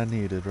all that I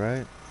needed,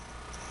 right?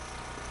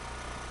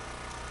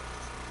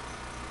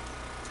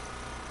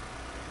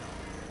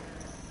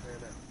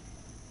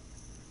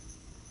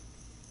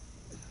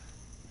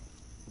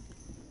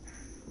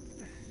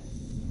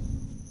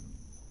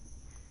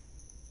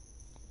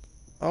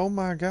 Oh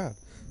my god.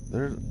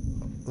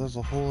 There's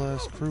a whole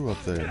ass crew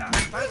up there.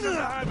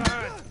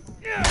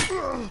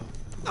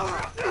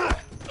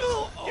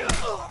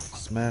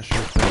 smash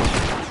your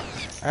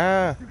face.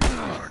 Ah!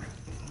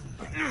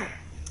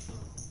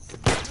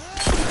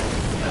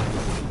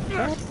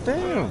 God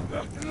damn!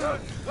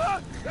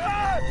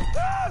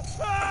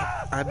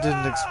 I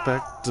didn't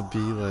expect to be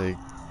like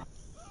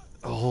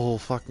a whole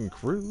fucking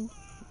crew.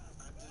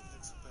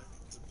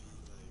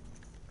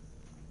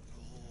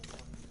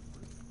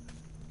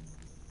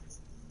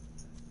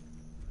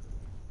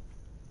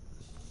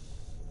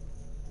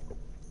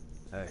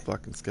 Hey.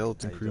 Fucking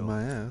skeleton How you crew doing?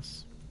 my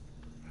ass.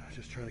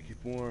 Just trying to keep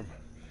warm.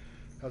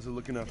 How's it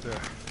looking out there?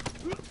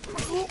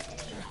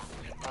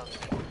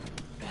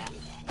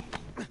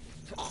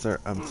 Sir,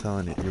 I'm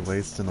telling you, you're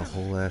wasting a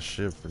whole ass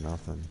ship for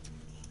nothing.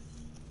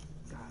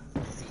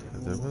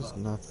 There was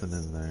nothing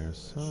in there,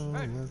 so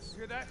let's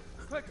Hear that?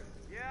 Clicker.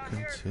 Yeah, I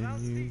hear it. I don't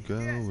continue see shit.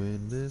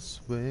 going this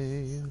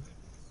way.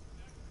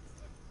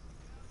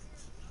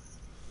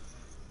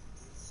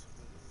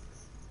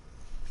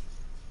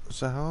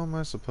 So how am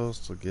I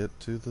supposed to get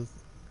to the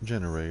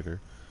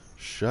generator,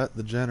 shut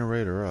the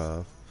generator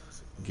off,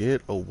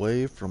 get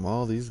away from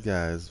all these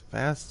guys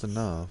fast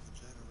enough,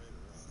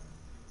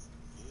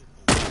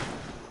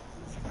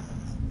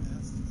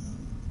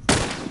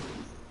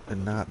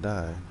 and not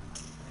die?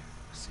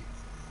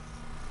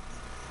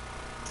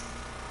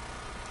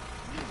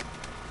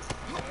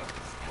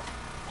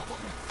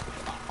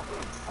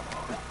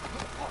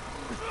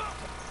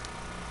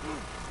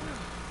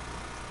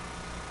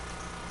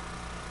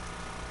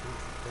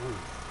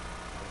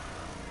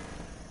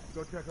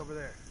 Go check over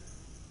there.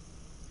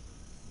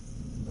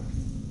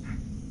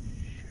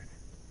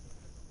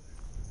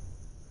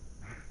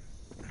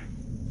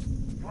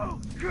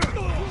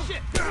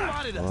 Shit!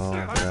 Spotted us. Well,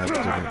 that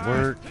didn't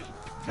work.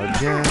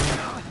 Again.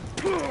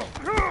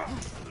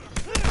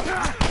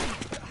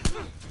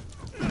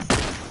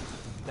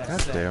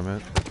 God damn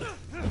it.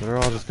 They're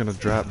all just gonna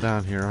drop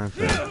down here, aren't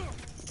they?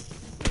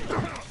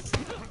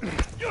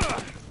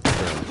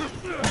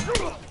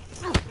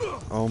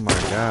 Oh my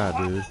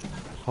god, dude.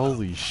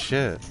 Holy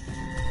shit.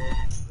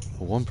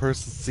 One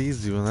person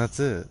sees you and that's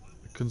it.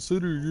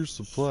 Consider your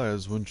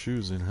supplies when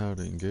choosing how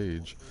to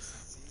engage.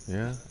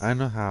 Yeah, I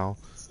know how.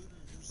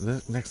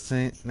 The next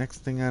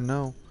thing I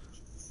know,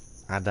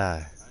 I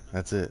die.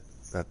 That's it.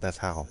 That's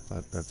how.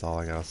 That's all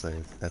I gotta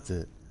say. That's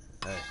it.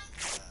 Hey,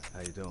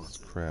 how you doing? Let's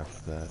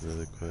craft that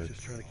really quick.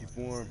 Just trying to keep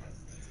warm.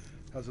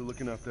 How's it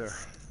looking out there?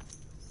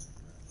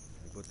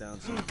 I put down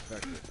some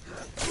effective.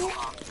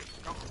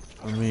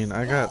 I mean,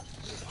 I got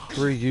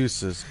 3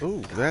 uses.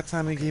 Ooh, that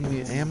time he gave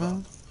me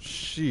ammo?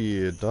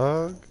 Shit,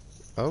 dog.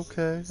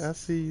 Okay, I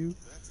see you.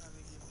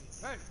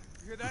 Hey,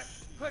 you hear that?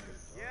 Clicker.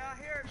 Yeah, I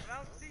hear it, but I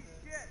don't see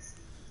shit.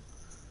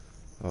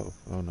 Oh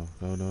no.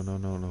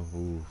 No.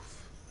 Oof.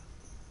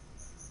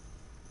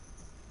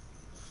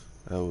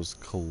 That was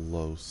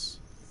close.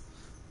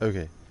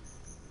 Okay,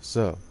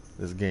 so,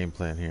 this game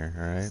plan here,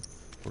 alright?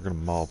 We're gonna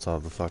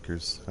Molotov the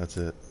fuckers. That's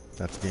it.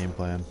 That's the game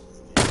plan.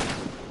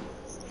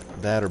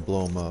 That or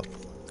blow them up.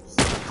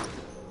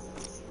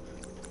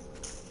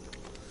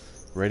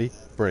 Ready?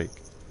 Break.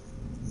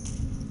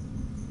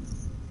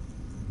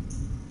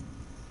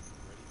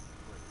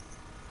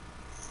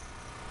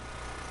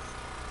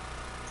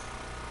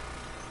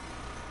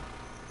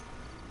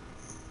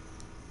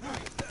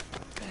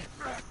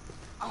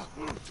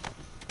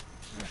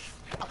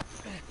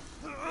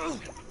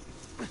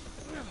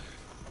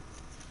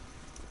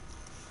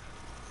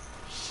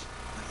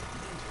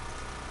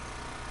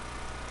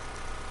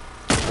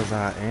 Because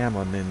I am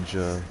a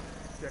ninja.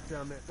 Check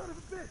down there. Son of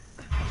a bitch!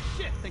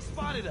 Shit! They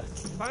spotted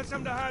us. Find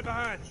something to hide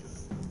behind.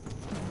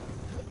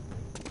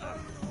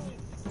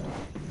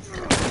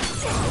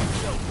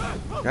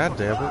 God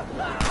damn it.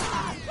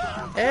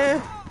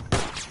 Eh.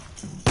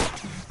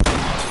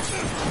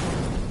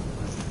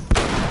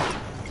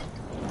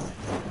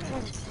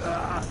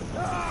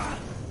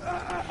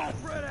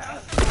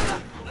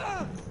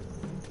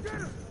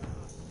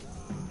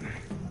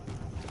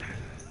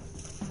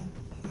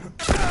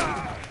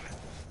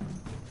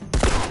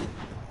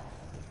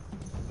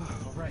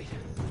 All right,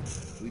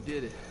 we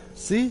did it.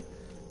 See?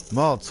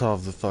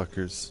 Molotov the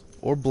fuckers.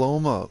 Or blow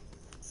them up.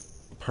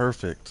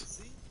 Perfect.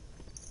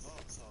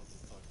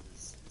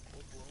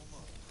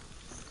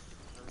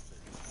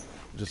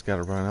 Just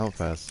gotta run out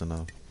fast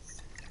enough.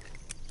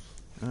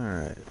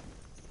 Alright.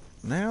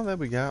 Now that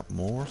we got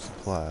more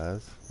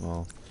supplies.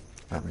 Well,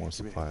 not more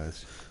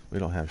supplies. We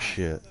don't have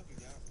shit.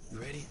 You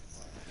ready?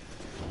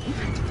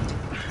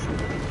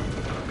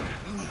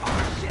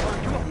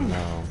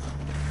 No.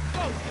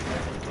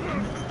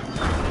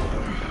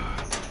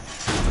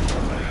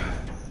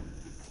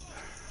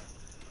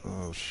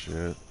 Oh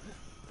shit.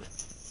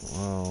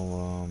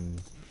 Well,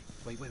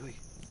 Wait.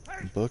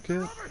 book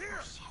it?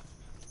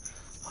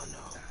 Oh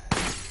no.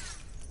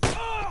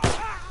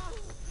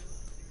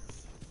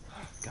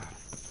 Got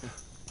it.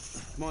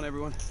 Come on,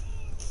 everyone.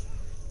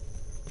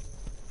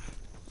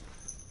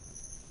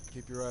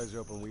 Keep your eyes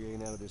open. We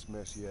ain't out of this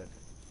mess yet.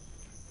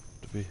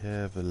 Do we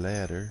have a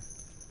ladder?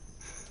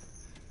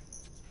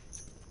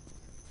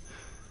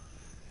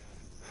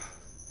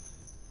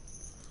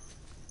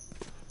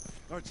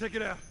 All right, check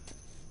it out.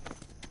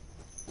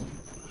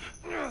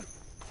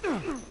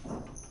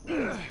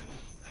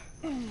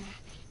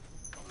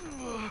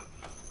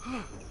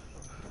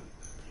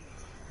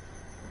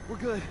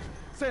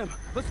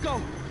 Let's go.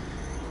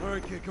 All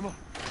right, kid, come on.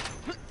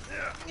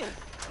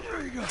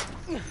 There you go.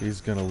 He's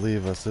gonna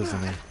leave us,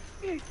 isn't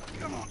he?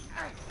 Come on.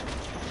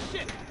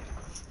 Shit.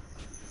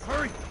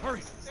 Hurry,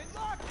 hurry. They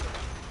locked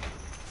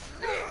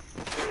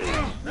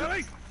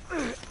Ellie!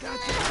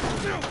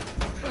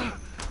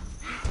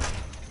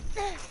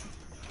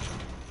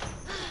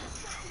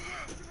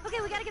 Okay,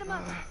 we gotta get him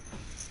up.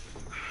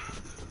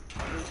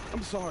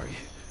 I'm sorry.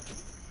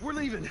 We're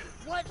leaving.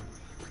 What?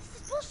 What's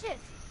this bullshit?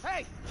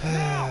 Hey!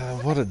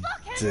 What a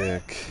fuck, Henry?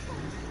 dick.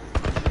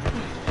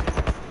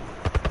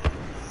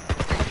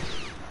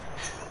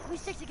 We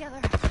stick together.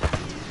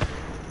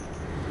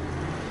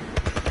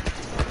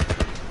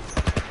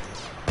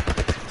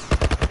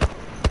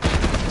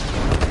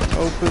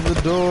 Open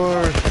the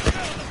door.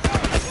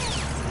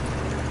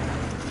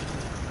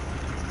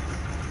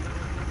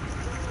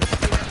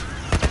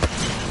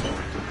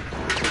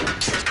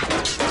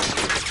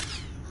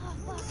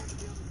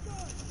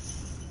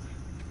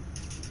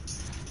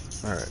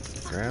 Alright,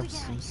 grab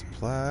some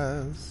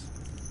supplies.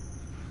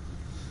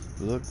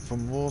 Look for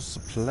more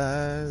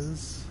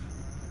supplies.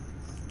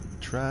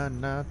 Try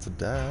not to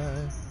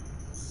die.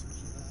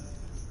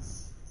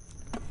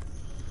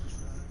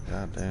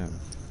 God damn.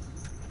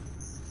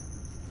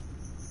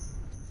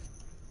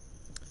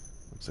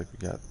 Looks like we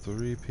got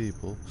 3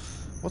 people.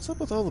 What's up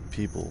with all the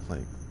people?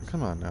 Like,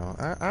 come on now.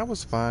 I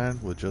was fine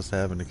with just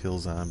having to kill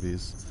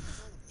zombies.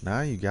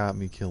 Now you got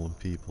me killing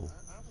people.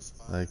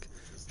 Like,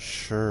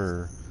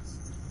 sure,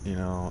 you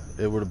know,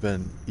 it would have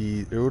been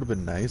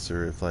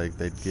nicer if like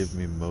they'd give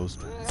me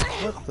most.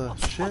 What the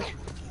shit?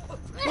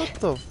 What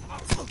the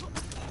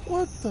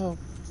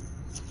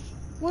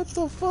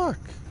fuck?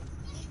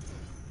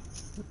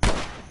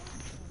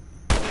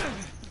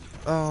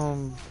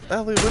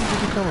 Ellie, when did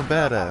you become a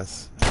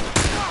badass?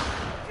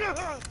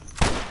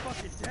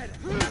 Fucking dead.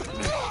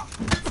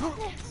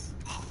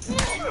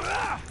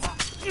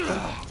 Fucking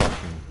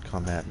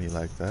come at me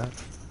like that.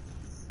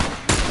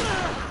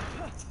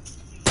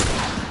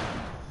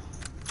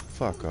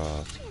 Fuck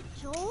off.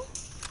 Joel?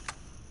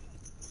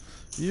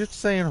 You're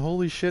saying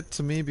holy shit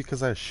to me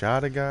because I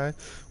shot a guy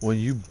when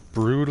you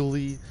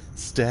brutally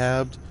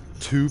stabbed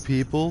 2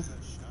 people?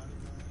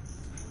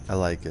 I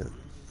like it.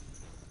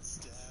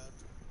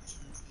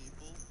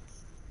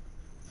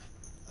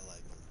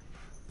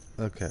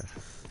 Okay.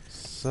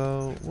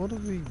 So, what do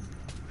we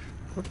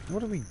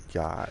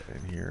got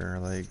in here?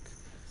 Like,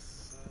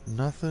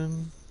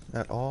 nothing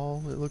at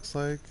all, it looks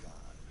like.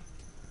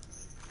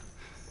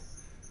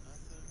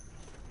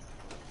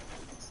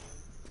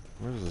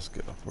 Where does this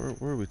go?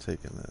 Where are we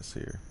taking this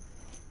here?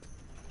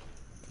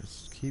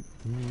 Just keep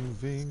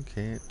moving,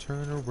 can't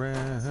turn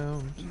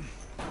around.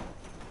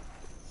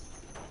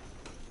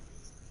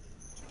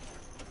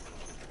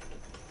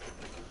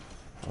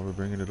 Are we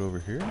bringing it over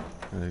here?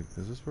 Like,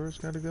 is this where it's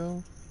got to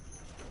go?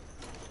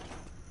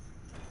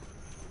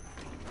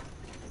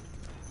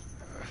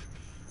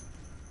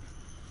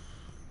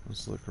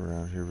 Let's look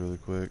around here really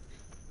quick.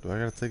 Do I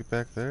gotta take it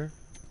back there?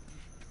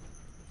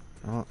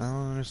 I don't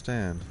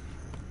understand.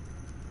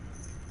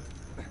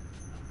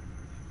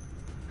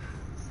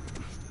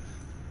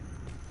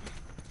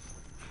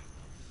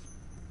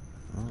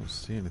 I don't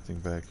see anything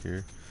back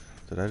here.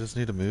 Did I just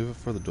need to move it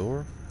for the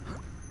door?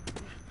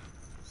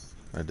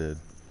 I did.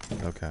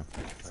 Okay.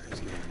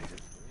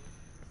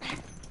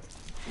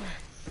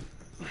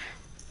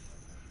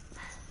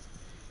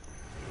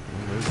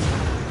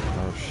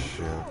 Oh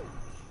shit.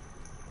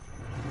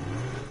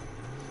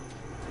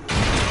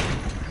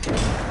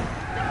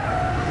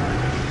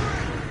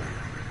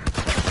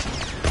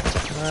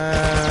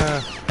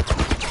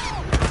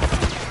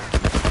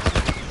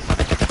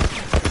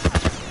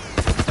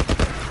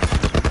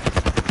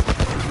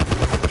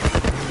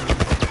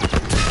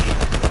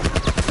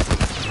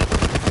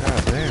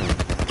 God damn.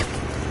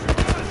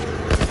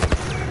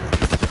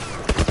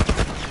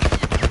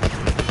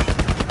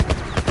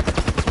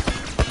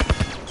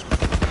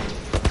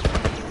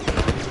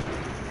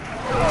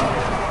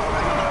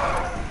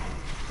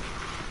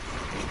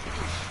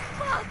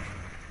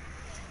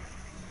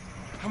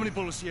 How many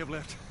bullets do you have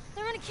left?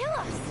 They're gonna kill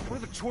us. What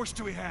other choice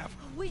do we have?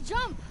 We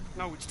jump.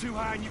 No, it's too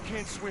high and you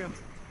can't swim.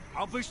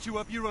 I'll boost you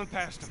up, you run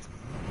past them.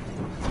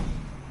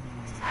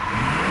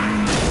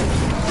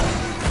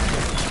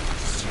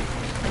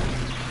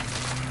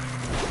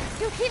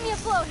 You keep me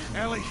afloat.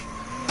 Ellie!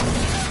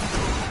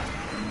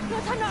 No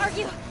time to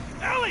argue.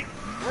 Ellie!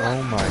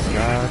 Oh my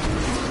god.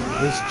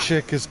 This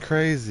chick is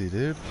crazy,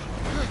 dude.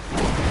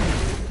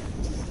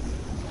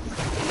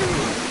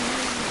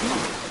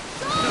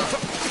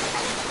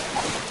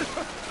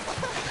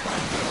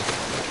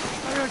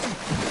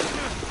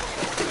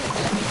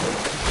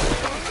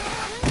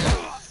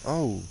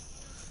 Oh.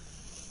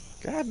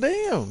 God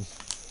damn.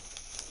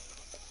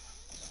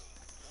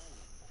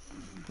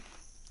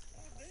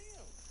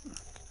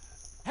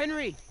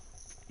 Henry!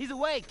 He's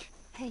awake!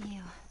 Hey,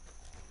 you.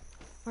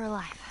 We're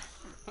alive.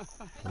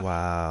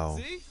 Wow.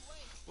 See?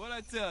 What'd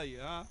I tell you,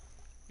 huh?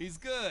 He's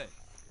good.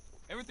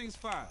 Everything's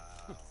fine.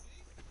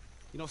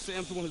 You know,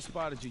 Sam's the one who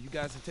spotted you. You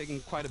guys are taking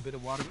quite a bit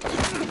of water.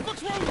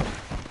 What's wrong?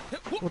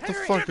 What the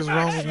fuck is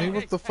wrong with me?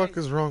 What the fuck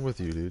is wrong with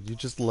you, dude? You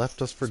just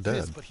left us for He's dead.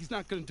 pissed, but he's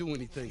not gonna do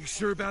anything. You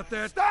sure about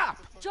that? Stop!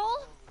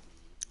 Joel?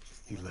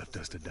 He left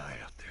us to die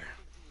out there.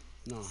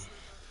 No,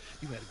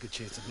 you had a good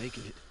chance of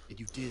making it, and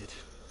you did.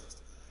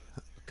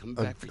 Coming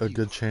A, back for a you,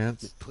 good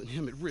chance? putting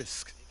him at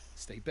risk.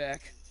 Stay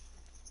back.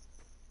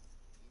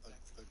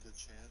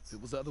 If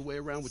it was the other way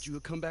around, would you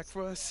have come back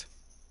for us?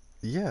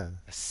 Yeah.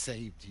 I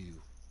saved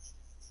you.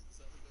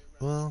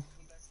 Well,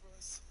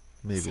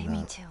 maybe Save not.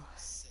 me too.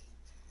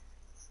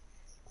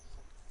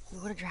 We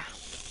would have drowned.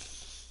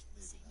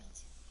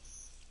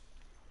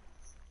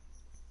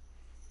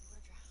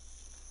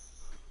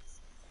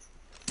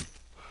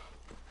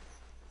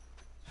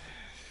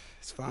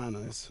 It's fine,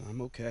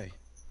 I'm okay.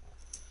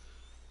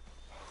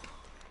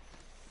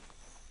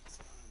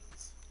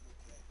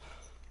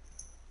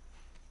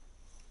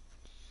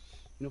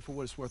 You know, for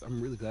what it's worth,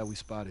 I'm really glad we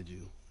spotted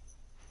you.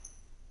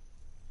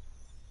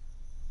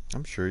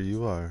 I'm sure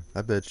you are.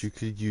 I bet you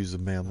could use a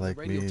man like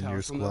me Radio in your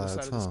tower's on the other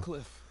squads, side of this huh?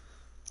 cliff.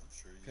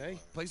 Okay,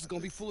 place is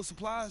gonna be full of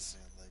supplies.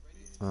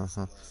 Uh-huh.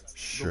 You'll be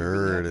Sure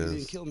really it happy you didn't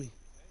is. kill me.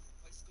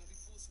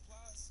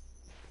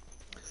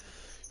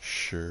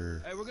 Sure.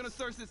 Hey, we're gonna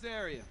search this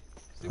area.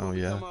 See Oh what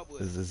we yeah? come up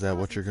with. Is that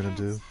what you're gonna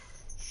do?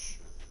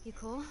 You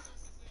cool?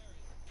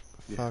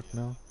 Yeah. Fuck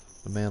no.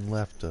 The man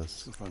left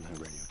us. Let's find that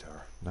radio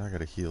tower. Now I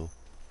gotta heal.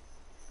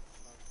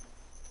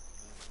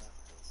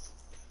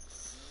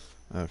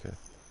 Okay.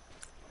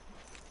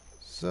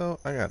 So,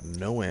 I got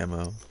no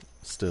ammo,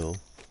 still.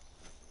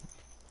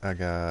 I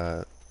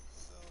got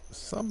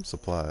some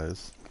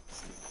supplies.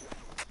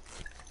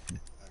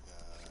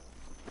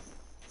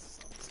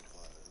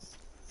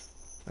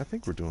 I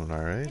think we're doing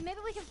alright. Hey, maybe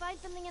we can find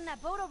something in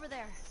that boat over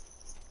there.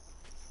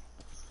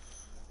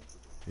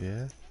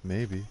 Yeah,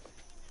 maybe.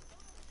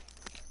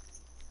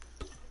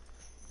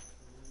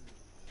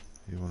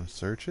 You wanna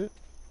search it?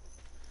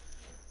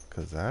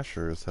 'Cause I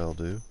sure as hell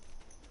do.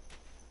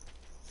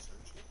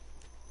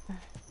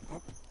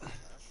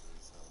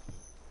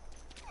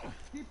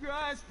 Keep your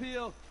eyes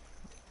peeled.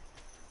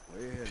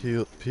 Way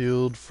ahead.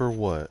 Peeled for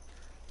what?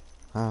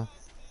 Huh?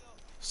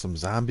 Some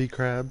zombie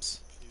crabs?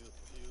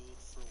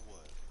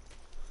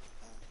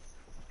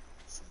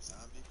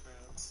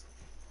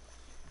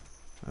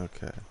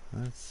 Okay,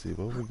 let's see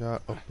what we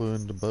got up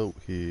in the boat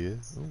here.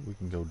 Oh, we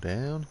can go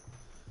down.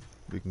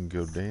 We can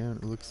go down,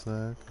 it looks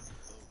like.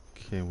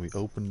 Can we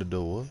open the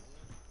door?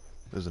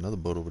 There's another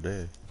boat over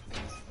there.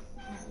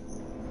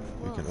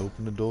 We can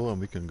open the door and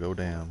we can go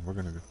down. We're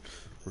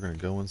gonna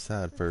go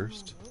inside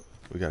first.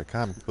 We got a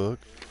comic book.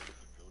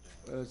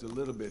 Well, it's a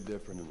little bit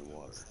different in the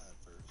water.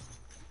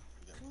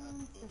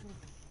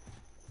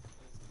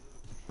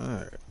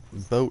 Alright.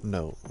 Boat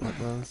note.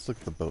 Let's look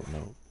at the boat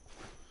note.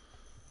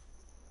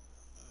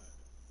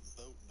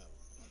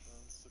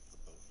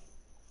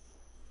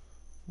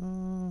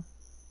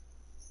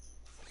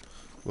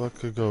 What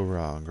could go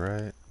wrong,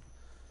 right?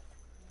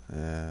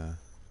 Yeah.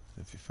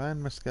 If you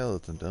find my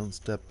skeleton, don't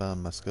step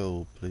on my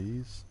skull,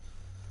 please.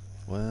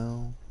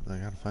 Well, I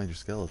gotta find your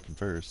skeleton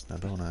first, now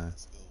don't I?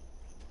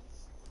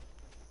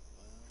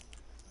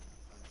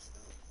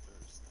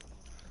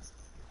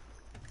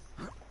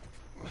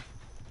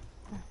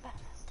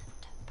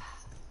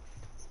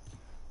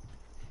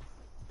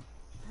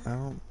 I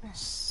don't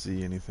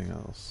see anything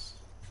else.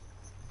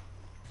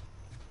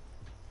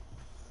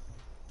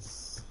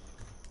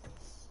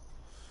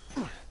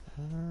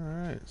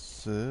 Alright,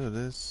 so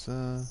this,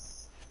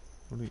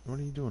 what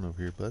are you doing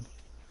over here, bud?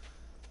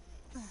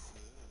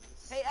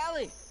 Hey,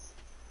 Ellie!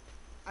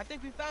 I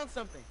think we found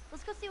something.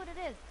 Let's go see what it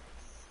is.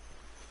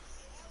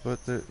 But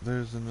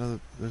there's another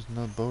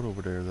boat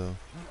over there, though.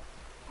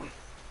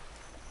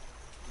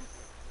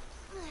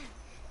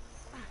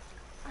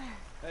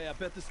 Hey, I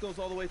bet this goes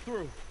all the way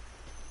through.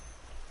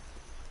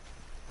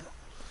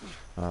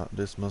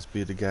 This must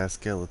be the guy's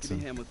Give me a skeleton.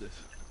 hand with this.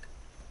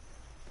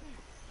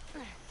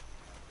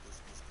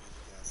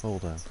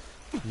 Hold on.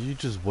 You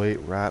just wait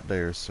right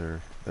there,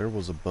 sir. There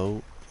was a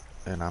boat,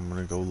 and I'm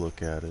gonna go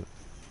look at it.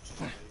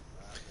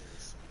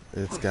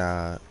 It's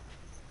got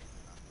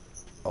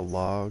a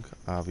log.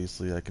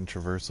 Obviously, I can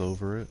traverse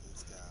over it.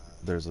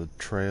 There's a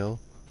trail.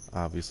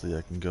 Obviously,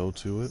 I can go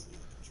to it.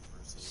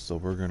 So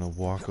we're gonna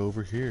walk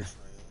over here.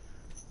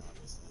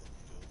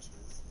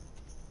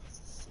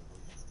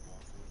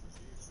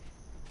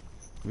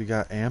 We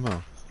got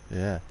ammo.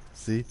 Yeah.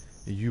 See?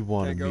 You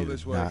wanted Can't go me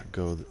this to way. not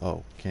go.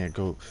 Oh, can't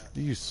go.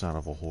 You son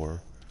of a whore.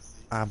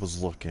 I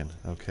was looking,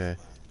 okay?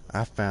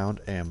 I found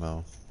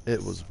ammo.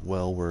 It was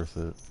well worth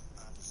it.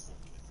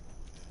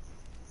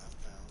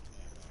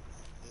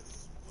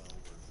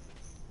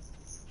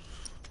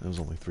 It was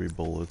only 3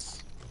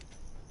 bullets.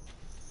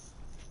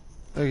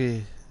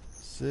 Okay,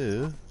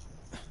 so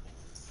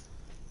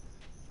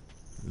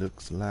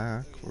looks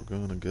like we're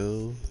gonna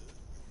go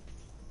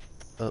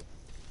up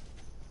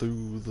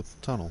through the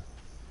tunnel.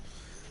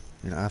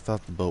 You know, I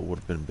thought the boat would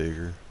have been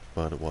bigger,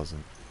 but it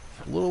wasn't.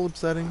 A little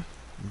upsetting,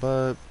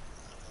 but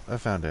I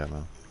found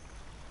ammo.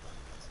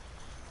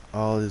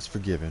 All is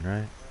forgiven,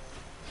 right?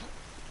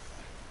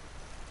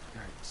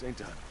 Alright, same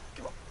time.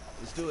 Come on.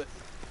 Let's do it.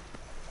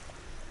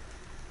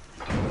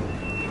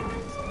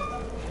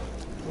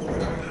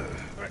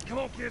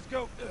 on, kids,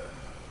 go.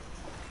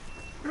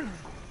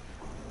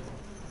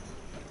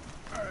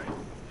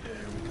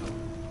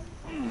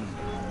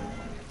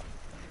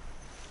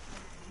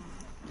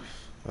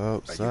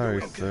 Oh,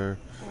 sorry, sir.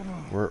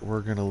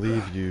 We're gonna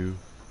leave you.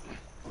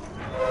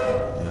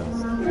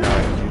 Yes,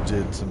 like you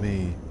did to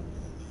me,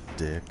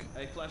 dick.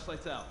 Hey,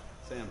 flashlight's out.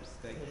 Sam,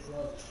 stay.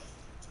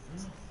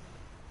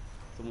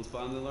 Someone's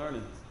finally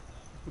learning.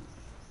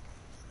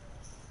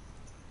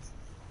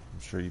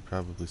 I'm sure you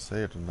probably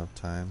say it enough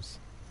times.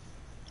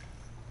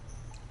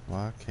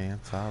 Why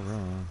can't I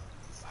run?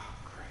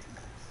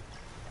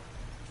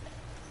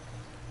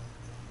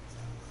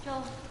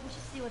 Joel, we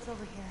should see what's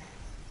over here.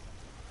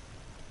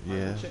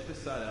 Yeah, Check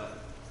this side out.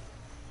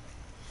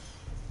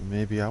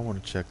 maybe I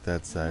want to check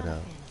that side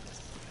out.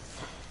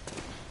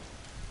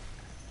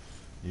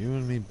 You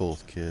and me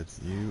both, kid.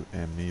 You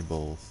and me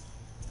both.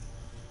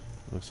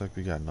 Looks like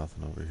we got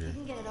nothing over If here. you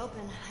can get it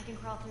open, I can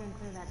crawl through and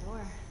clear that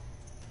door.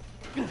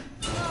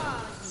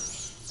 Oh,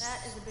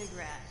 that is a big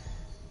rat.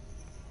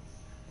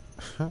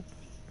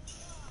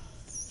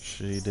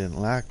 She didn't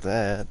like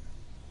that.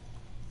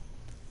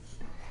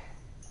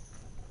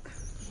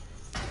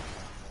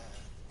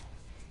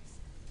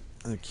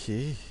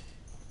 Okay.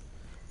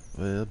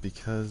 Well,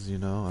 because, you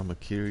know, I'm a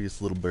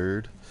curious little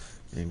bird,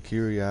 and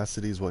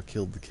curiosity is what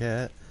killed the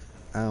cat,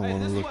 I Hey,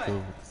 want to this look way.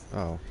 over...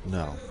 Oh,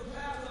 no.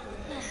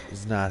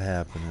 It's not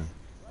happening.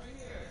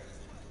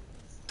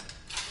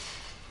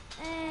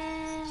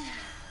 And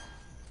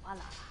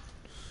voila.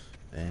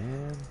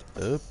 And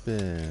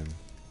open.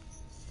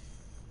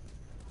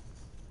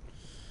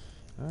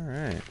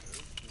 Alright.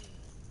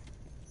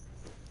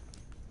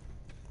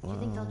 Do you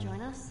think they'll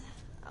join us?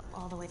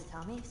 All the way to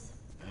Tommy's?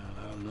 Well,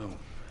 I don't know.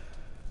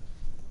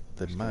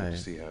 They Just gonna have might.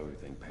 to see how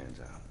everything pans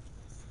out.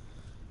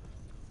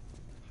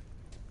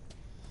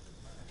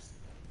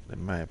 They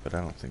might, but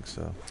I don't think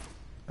so.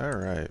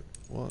 Alright.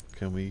 Well,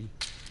 can we...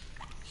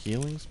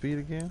 Healing speed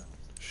again?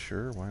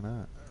 Sure, why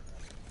not?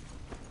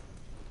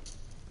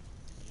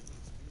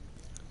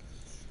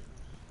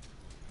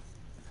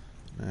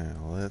 Now,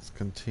 let's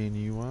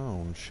continue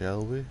on,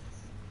 shall we?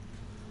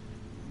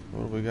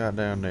 What do we got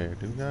down there?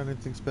 Do we got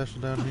anything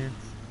special down here?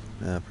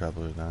 Nah,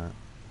 probably not.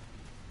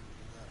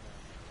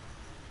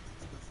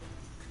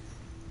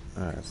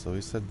 Alright, so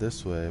he said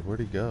this way. Where'd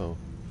he go?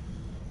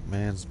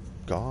 Man's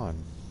gone.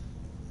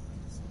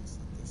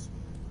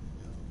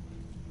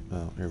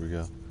 Oh, here we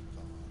go.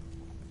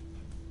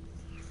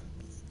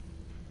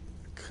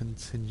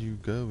 Continue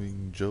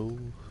going, Joel.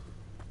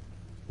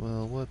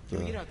 Well, what the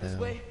Can we get out this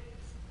hell? way?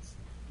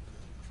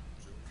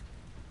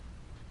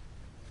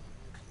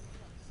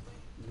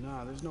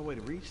 Nah, there's no way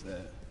to reach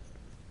that.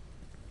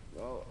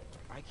 Well,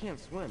 I can't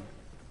swim.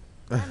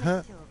 That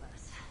makes two of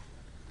us.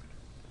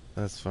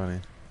 That's funny.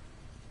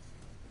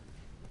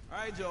 All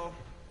right, Joel.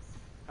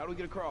 How do we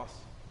get across?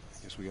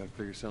 Guess we gotta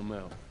figure something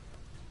out.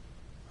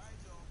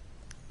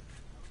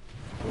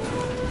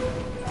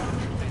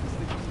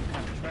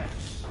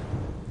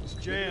 It's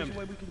jammed.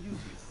 Way we can use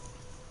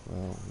it.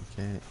 Well, we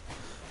can't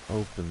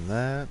open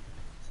that.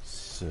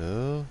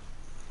 So,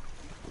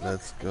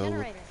 let's a go with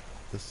generator.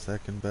 the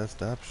second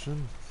best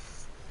option.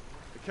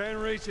 I can't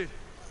reach it.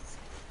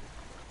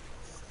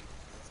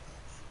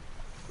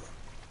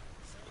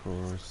 Of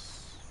course.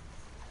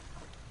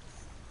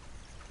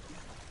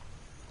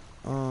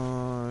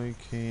 I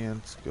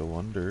can't go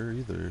under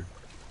either.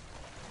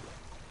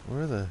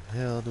 Where the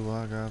hell do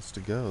I got to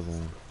go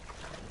then?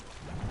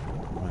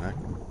 I mean, I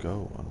can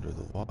go under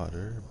the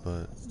water,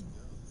 but...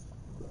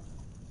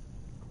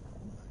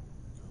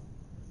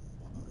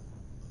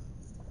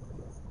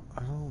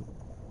 I don't...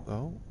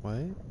 Oh,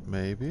 wait,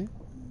 maybe?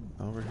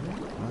 Over here?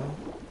 No?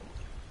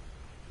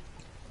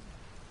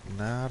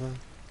 Nada.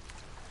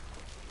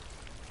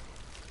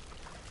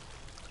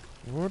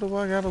 What do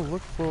I gotta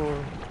look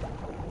for?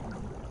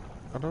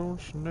 I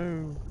don't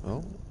know.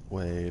 Oh,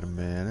 wait a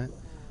minute.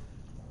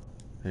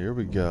 Here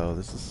we go.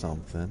 This is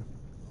something.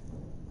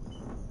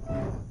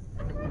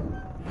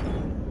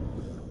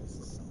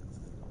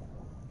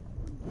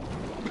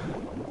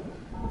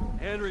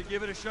 Henry,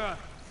 give it a shot.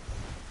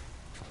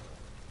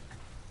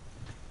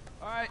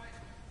 All right.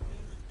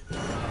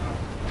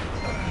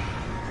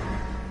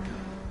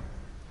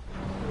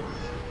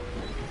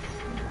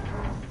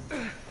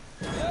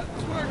 Yeah,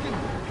 it's working.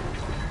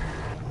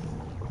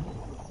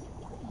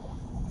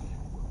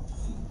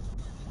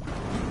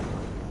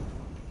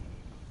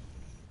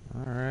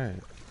 Alright.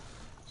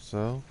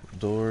 So,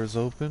 door is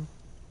open.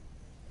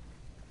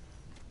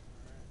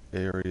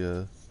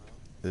 Area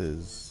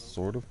is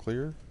sort of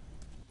clear.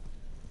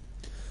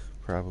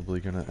 Probably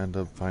gonna end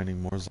up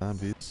finding more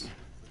zombies.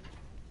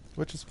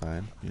 Which is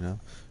fine, you know.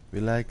 We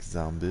like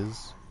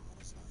zombies.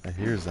 I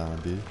hear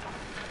zombie.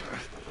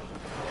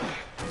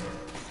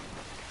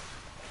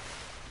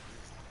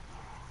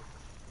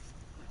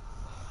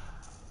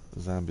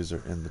 Zombies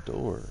are in the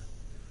door.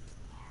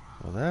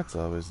 Well, that's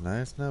always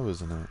nice now,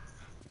 isn't it?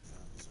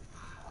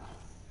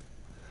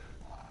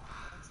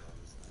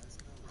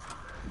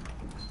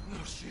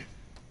 Oh, shit.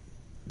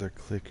 They're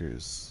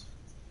clickers.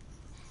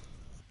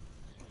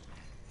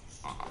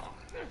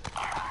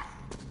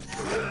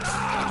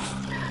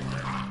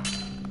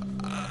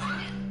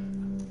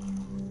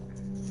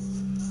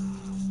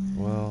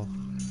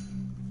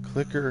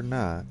 clicker or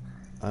not,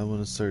 I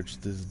want to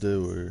search this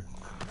door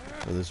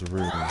or this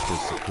room for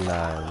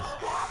supplies.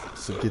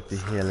 So get the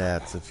hell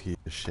out of here,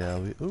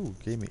 shall we? Ooh,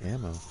 gave me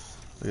ammo.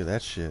 Look at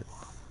that shit.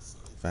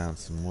 Found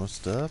some more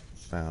stuff.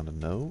 Found a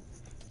note.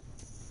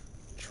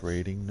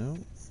 Trading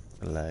note.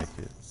 I like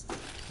it.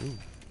 Ooh.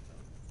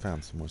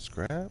 Found some more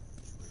scrap.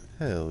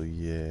 Hell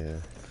yeah.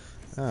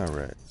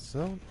 Alright,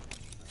 so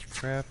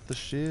craft the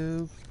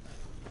shiv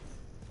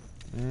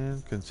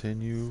and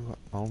continue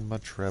on my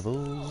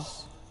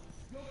travels.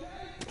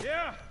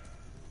 Yeah!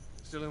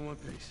 Still in one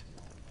piece.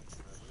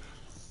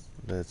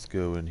 Let's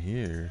go in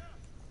here.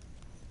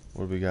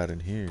 What do we got in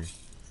here?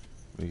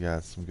 We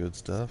got some good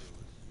stuff.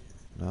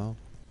 No?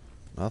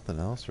 Nothing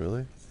else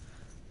really?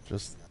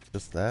 Just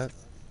that?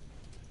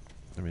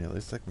 I mean, at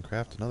least I can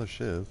craft another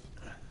shiv.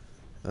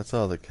 That's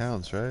all that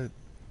counts, right?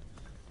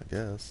 I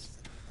guess.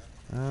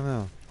 I don't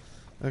know.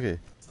 Okay,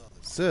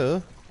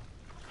 so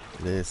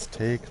let's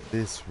take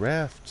this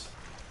raft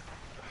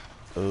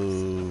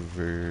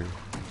over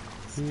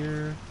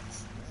here.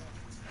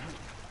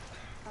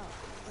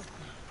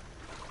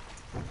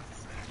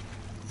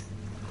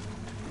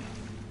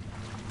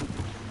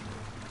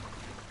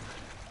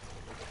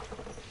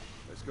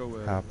 Let's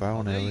go. Hop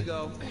on, There Ellie. you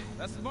go.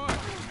 That's the mark. I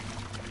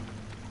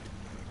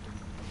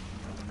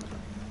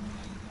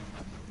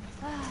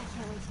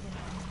can't wait to get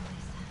out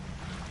of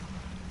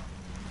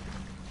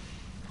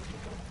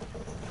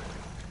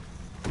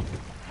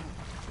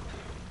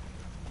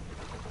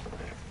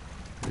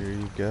this Here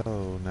you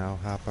go. Now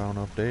hop on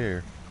up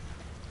there.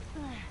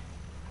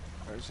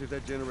 Alright, see if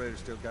that generator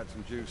still got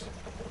some juice.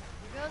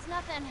 Here goes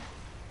nothing.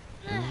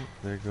 Oh,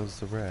 there goes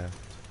the raft.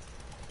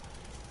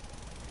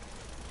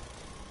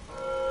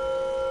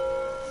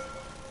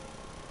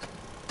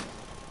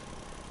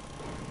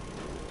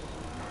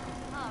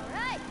 All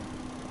right.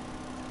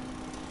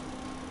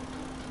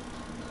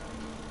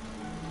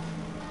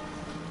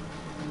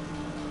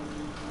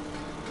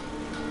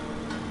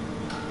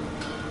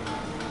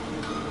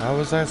 How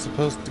was I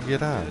supposed to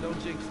get on?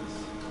 Don't jinx us.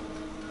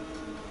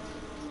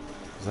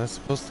 Was I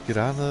supposed to get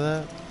onto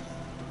that?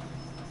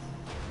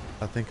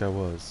 I think I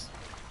was.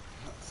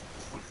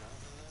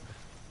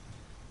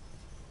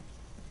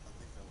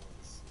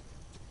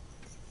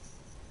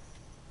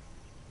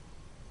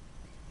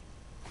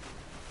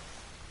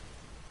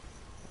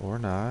 Or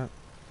not.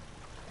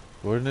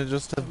 Wouldn't it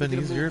just have been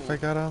easier if I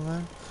got on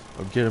there?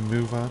 Or get a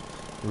move on?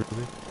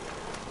 Really?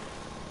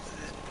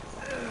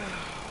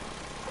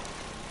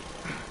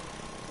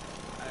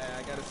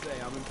 I gotta say,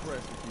 I'm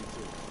impressed with you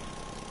two.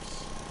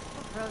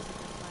 We're pros at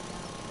this one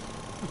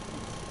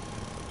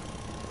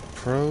now.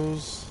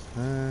 Pros?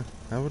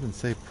 I wouldn't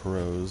say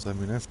pros. I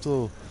mean, I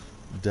still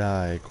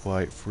die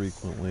quite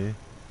frequently.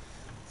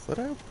 But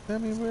I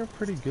mean, we're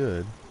pretty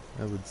good,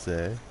 I would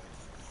say.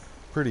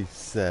 Pretty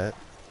set.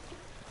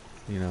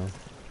 You know,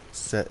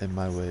 set in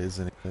my ways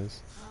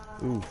anyways.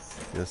 Ooh,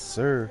 yes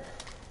sir.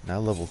 Now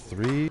level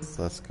 3,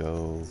 let's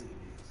go.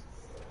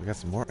 We got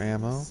some more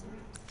ammo.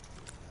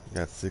 We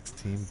got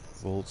 16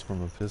 bolts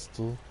from a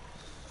pistol.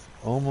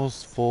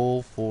 Almost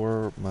full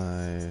for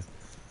my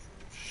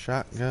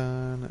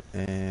shotgun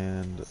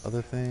and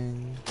other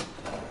thing.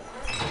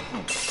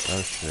 Oh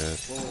shit.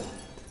 Whoa.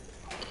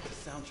 The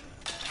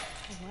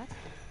soundtrack. What?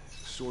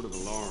 Sort of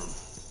alarm.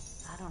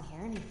 I don't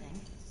hear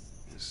anything.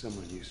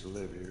 Someone used to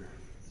live here.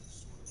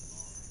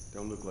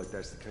 Don't look like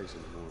that's the case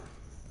anymore.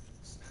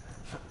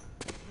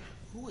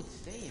 Who would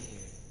stay in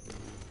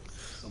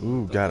here?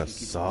 Ooh, got a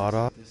sawed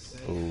off.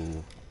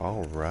 Ooh,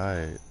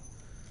 alright.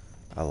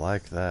 I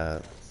like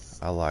that.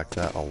 I like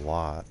that a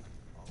lot.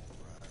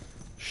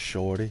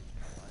 Shorty.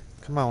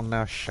 Come on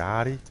now,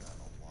 shotty.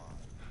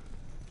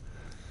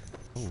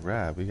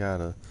 Alright, we got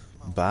a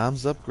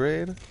bombs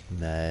upgrade.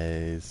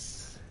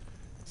 Nice.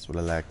 That's what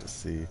I like to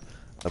see.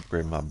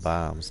 Upgrade my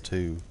bombs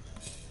too.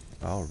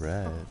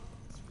 Alright.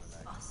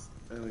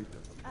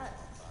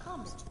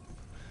 Combs.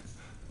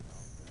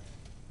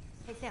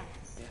 Hey, Sam.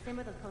 Same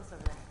with the post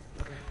over there.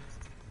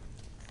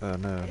 Oh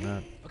no,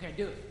 not. Okay,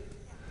 do it.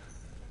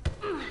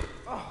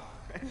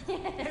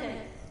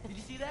 Did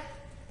you see that?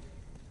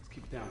 Let's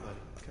keep it down, buddy.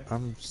 Okay.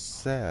 I'm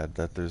sad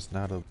that there's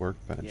not a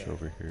workbench Yeah.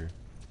 over here.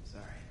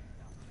 Sorry.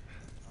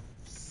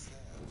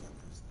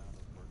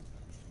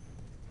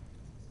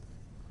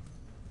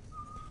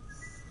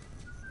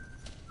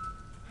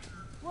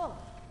 Whoa.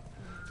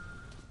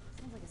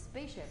 Sounds like a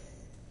spaceship.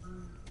 Or,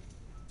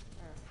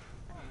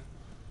 I don't know.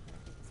 I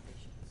think a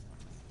spaceship.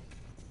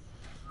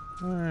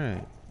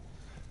 Alright.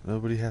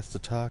 Nobody has to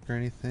talk or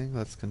anything.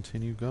 Let's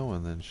continue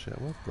going then.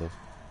 Shit, what the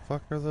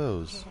fuck are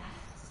those?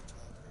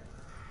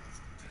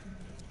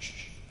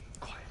 Shh.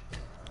 Quiet.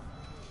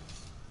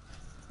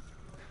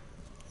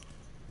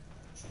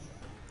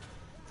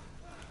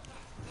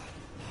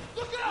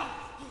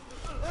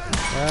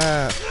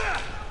 Ah!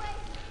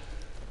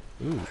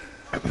 Ooh.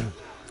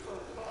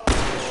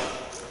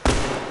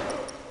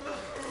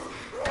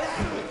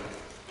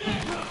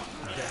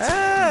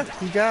 Ah!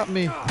 He got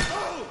me.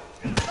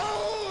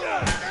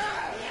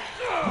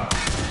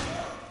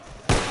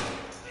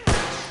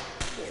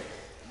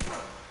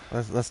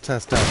 Let's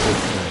test out this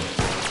thing.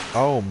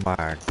 Oh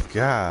my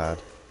god.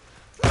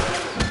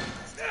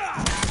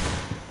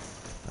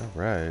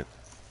 Alright.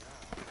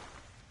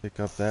 Pick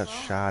up that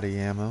shoddy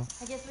ammo.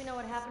 I guess we know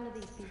what happened to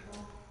these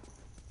people.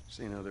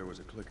 Seeing how there was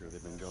a clicker,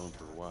 they've been going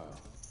for a while.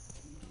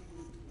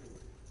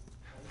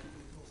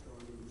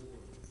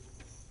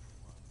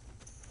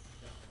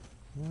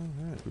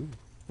 Alright,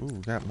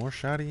 ooh, got more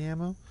shoddy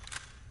ammo?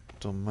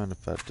 Don't mind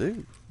if I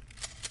do.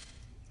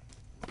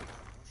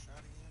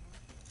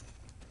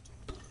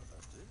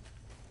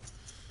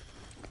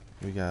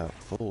 We got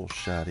full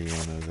shoddy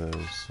ammo though,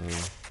 so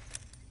I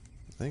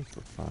think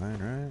we're fine,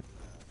 right?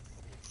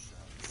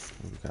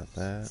 We got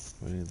that.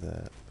 We need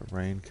that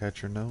rain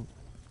catcher note.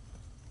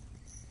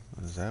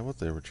 Is that what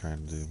they were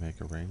trying to do? Make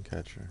a rain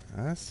catcher?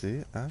 I see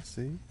it. I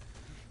see.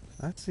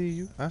 I see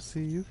you. I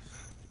see you.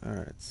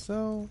 Alright,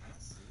 so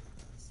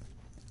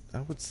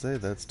I would say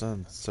that's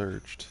done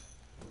searched.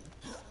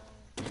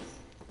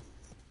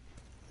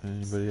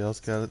 Anybody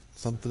else got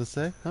something to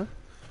say, huh?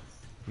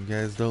 You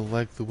guys don't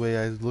like the way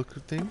I look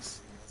at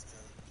things?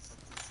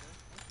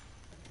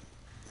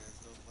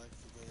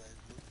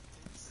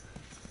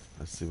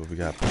 Let's see what we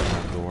got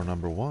on door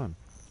number 1.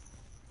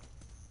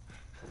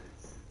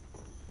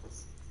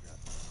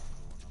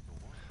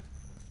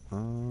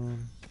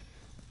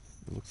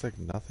 It looks like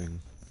nothing.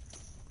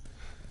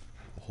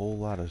 A whole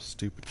lot of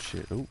stupid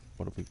shit. Oh,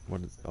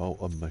 oh,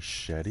 a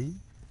machete?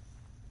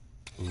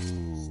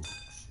 Ooh.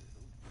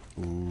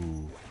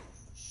 Ooh.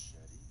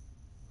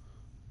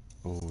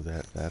 Oh,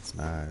 that's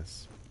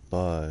nice.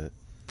 But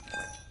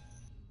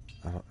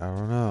I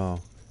don't know.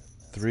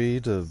 3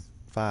 to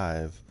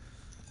 5.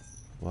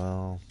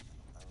 Well,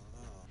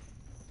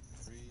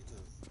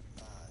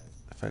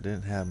 if I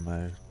didn't have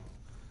my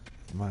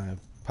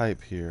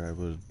pipe here, I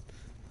would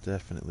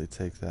definitely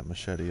take that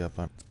machete up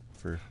on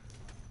for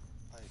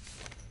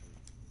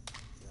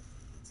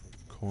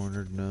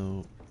cornered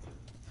note.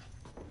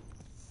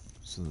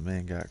 So the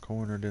man got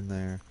cornered in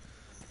there.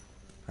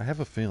 I have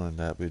a feeling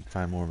that we'd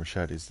find more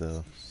machetes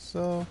though,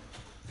 so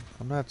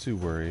I'm not too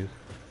worried.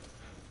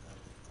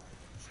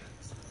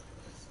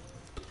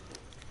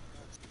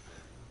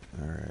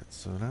 Alright,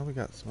 so now we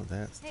got some of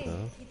that Hey,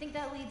 stuff. you think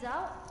that leads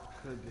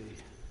out? Could be.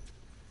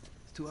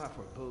 It's too hot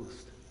for a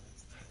boost.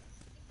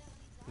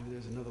 Maybe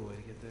there's another way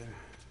to get there.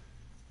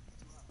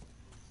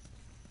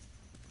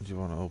 Do you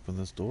want to open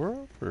this door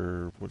up,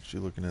 or what you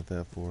looking at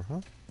that for,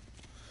 huh?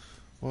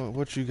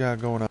 What you got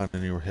going on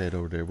in your head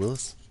over there,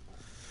 Willis?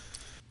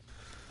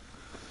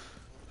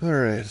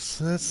 Alright,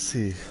 so let's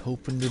see.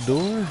 Open the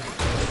door.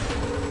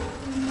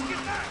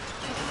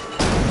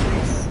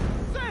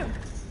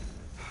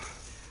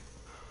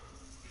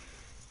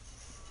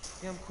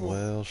 Yeah, I'm cool.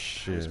 Well, It was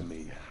shit.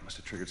 me. I must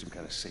have triggered some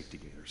kind of safety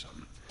gate or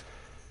something.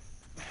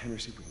 Henry,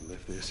 see if we can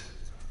lift this.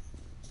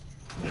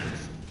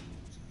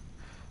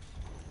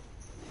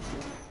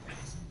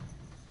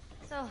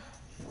 So,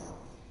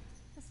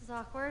 this is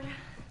awkward.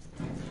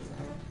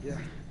 Yeah.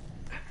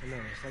 I know.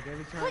 It's like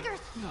every time. Clickers!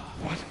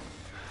 What?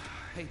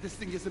 Hey, this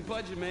thing isn't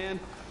budging, man.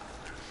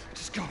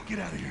 Just go. Get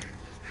out of here.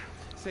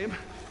 Sam,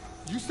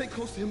 you stay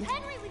close to him.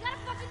 Henry, we gotta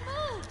fucking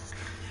move!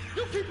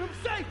 You keep him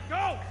safe.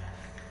 Go.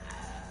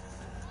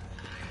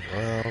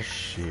 Well,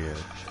 shit.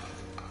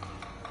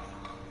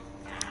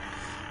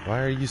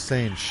 Why are you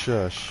saying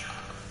shush?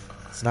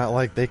 It's not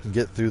like they can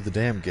get through the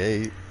damn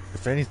gate.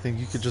 If anything,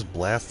 you could just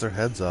blast their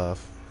heads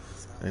off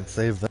and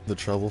save them the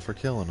trouble for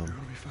killing them.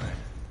 We'll be fine.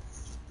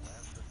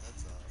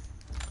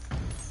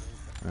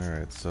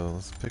 Alright, so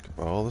let's pick up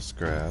all the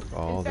scrap,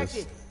 all this.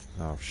 Infected.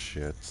 Oh,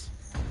 shit.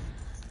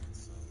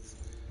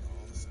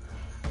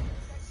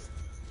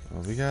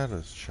 Well, we got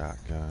a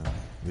shotgun.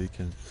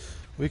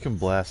 We can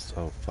blast.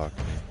 Oh, fuck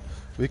me.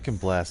 We can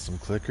blast some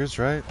clickers,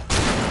 right?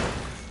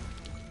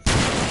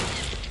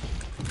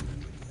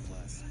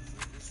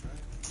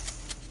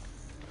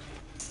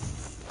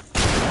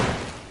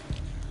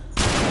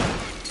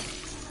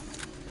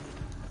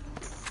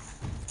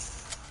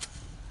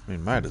 I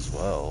mean, might as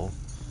well.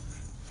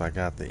 If I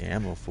got the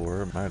ammo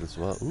for it, might as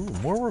well. Ooh,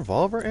 more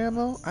revolver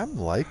ammo? I'm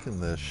liking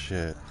this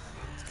shit.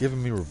 It's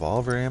giving me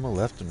revolver ammo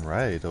left and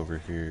right over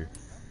here.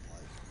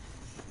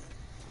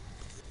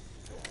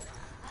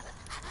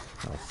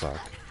 Oh, fuck.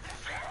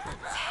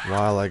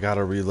 While I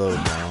gotta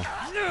reload now.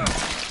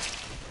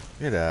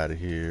 Get out of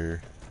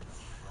here.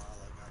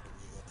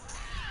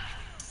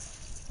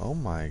 Oh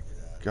my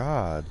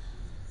god.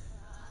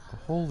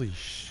 Holy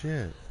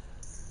shit.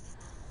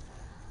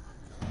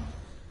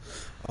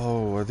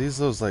 Oh, are these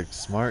those like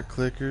smart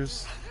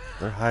clickers?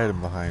 They're hiding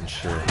behind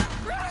shit.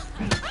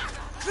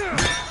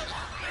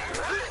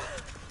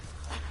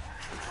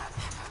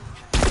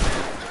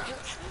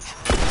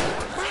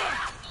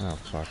 Oh,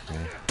 fuck me.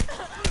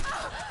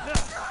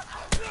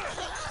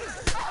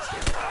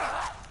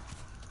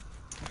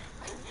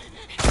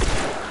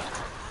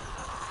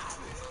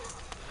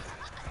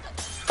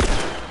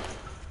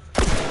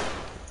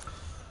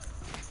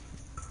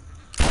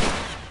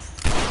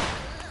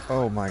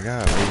 Oh my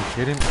god, are you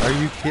kidding?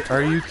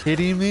 Are you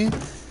kidding me?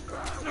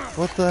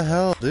 What the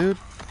hell, dude?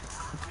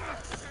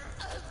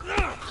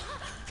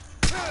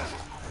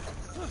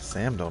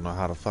 Sam don't know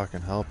how to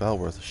fucking help out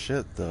worth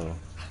shit though.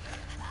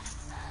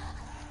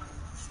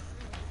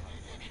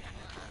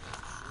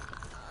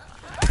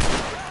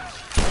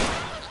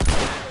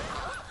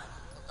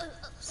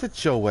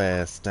 Sit your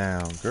ass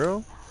down,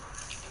 girl.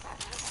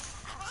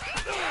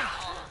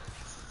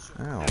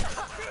 Ow.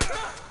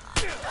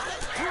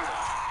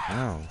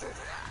 Ow.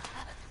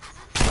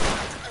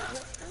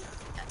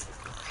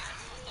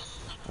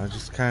 I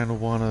just kind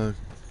of want to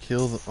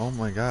kill the... Oh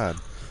my god.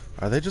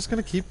 Are they just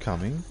going to keep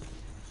coming?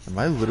 Am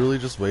I literally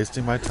just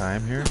wasting my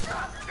time here?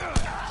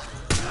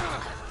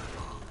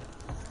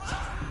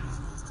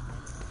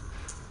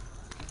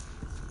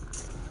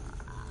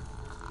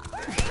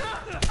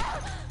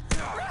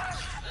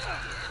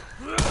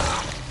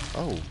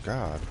 Oh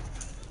god.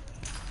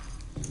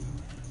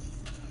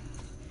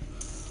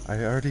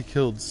 I already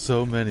killed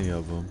so many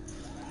of them.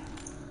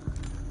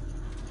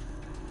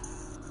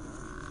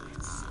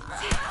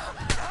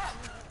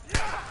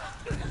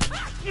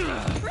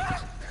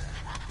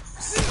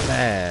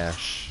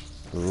 Smash!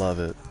 Love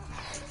it.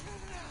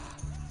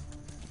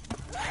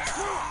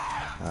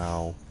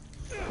 Ow.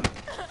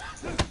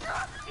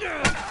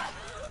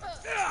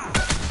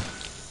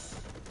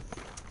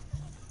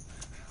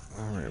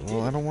 Alright,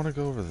 well, I don't want to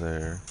go over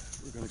there.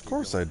 Of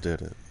course I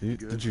did it.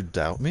 Did you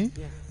doubt me?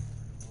 Yeah.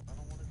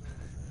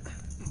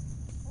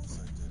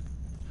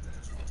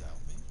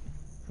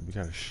 We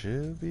got a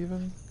shiv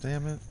even?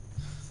 Damn it.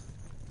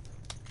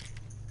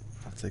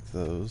 I'll take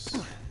those.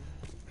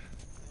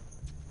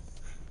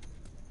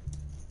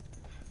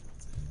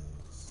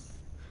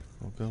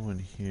 We'll go in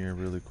here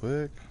really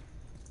quick.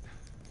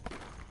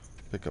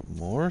 Pick up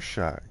more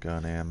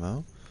shotgun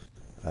ammo.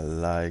 I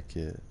like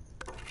it.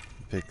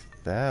 Pick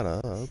that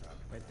up.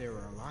 But there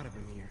were a lot of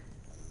them here.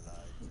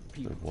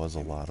 There was a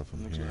lot of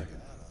them Looks here. like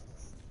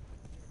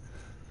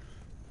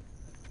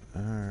it.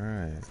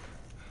 Alright.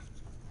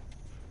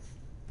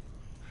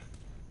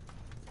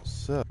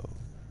 So.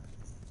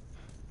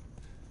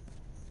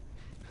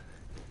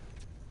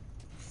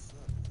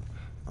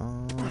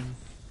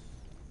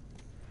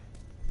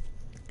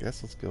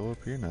 Guess let's go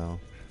up here now.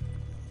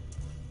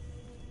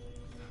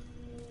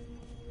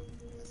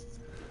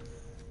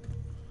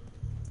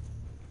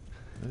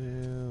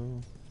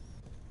 Ew.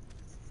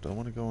 Don't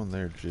want to go in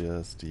there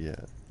just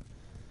yet.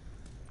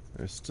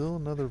 There's still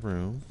another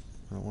room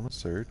I want to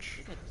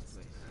search. Look at this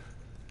place.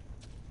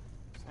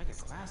 It's like a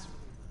classroom.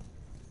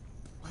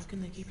 Why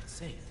couldn't they keep it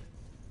safe?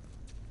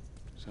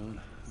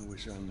 Son, I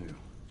wish I knew.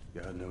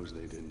 God knows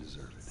they didn't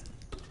deserve it.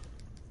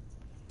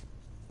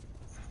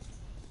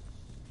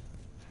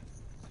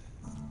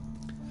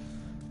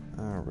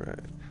 Alright.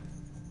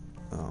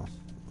 Oh,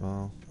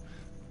 well,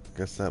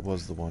 guess that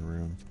was the one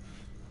room.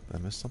 Did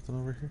I miss something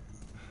over here?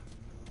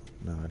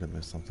 No, I didn't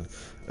miss something.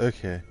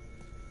 Okay.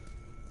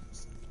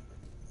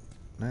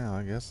 Now,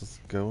 I guess let's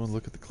go and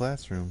look at the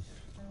classroom.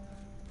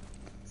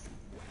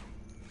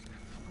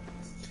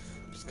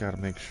 Just gotta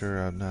make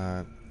sure I'm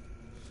not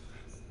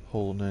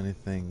holding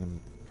anything in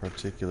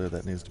particular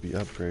that needs to be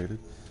upgraded.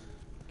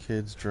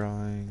 Kids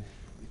drawing.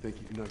 You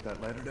think you can knock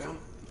that ladder down?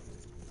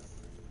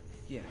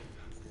 Yeah.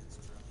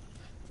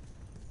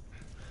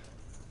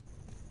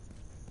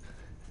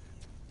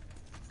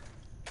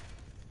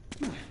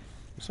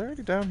 Was I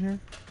already down here?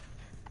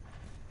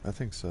 I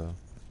think so.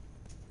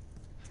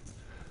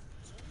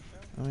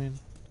 I mean,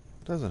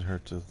 it doesn't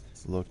hurt to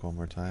look one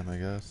more time, I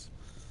guess.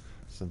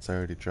 Since I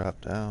already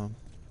dropped down.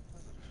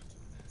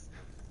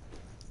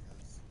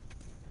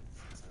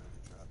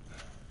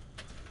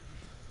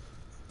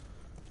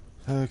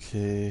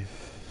 Okay.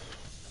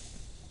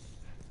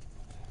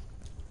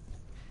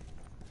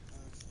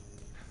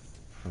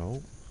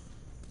 Oh.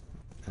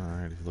 I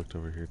already looked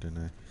over here,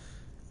 didn't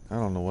I? I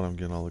don't know what I'm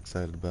getting all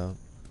excited about.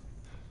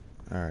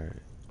 Alright.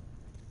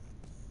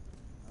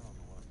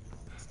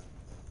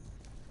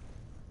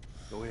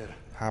 Go ahead.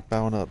 Hop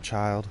on up,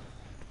 child.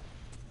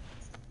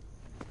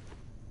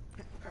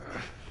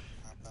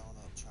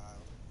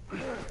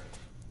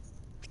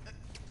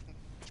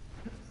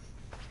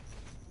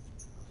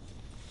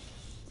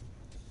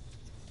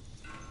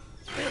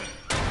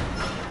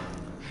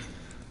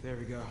 There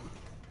we go.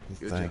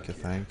 Thank you,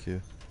 thank you.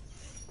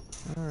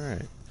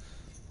 Alright.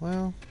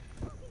 Well,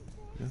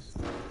 yes.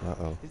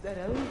 Uh-oh. Is that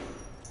Ellie?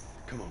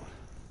 Come on.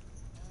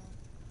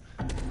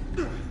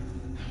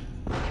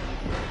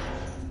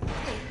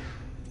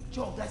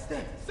 Joel, that's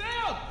them. Sam!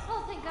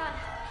 Oh, thank God.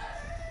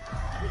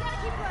 We gotta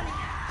keep running.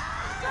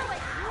 Joey!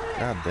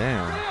 God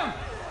damn. Sam!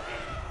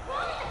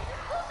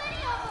 So many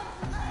of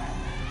them!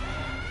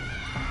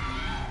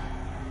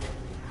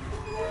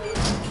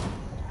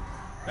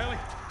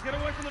 Ellie, get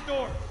away from the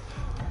door.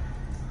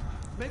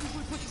 Maybe if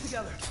we push it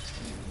together.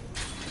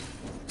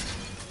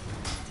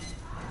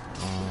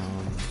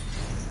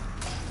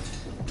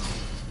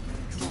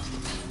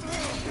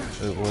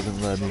 It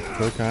wouldn't let me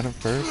click on it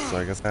first, so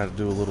I guess I had to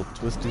do a little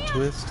twisty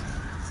twist.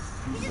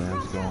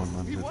 Sam's going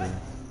under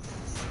there.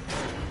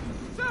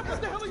 Sam,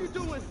 what the hell are you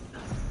doing?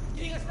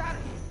 Getting us out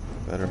of here.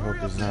 Better hope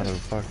there's not a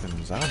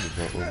fucking zombie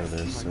over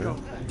there, sir.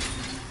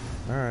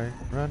 Alright,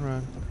 run,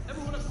 run.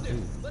 Everyone upstairs.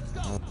 Let's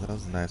go. Oh, that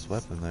was a nice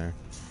weapon there.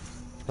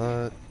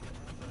 but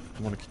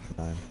I want to keep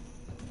 9.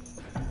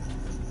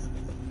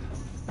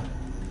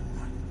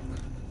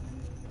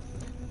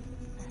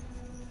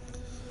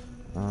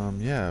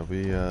 Yeah,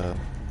 we, oh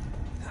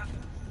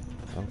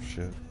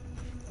shit.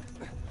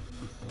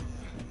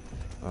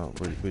 Oh,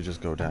 we just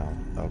go down.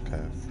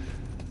 Okay.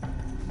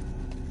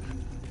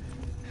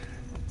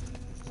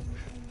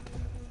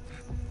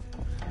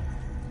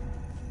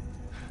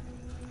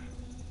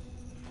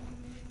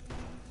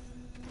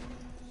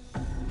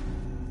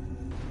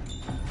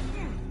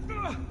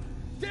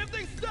 Damn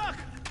thing's stuck!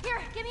 Here,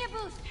 give me a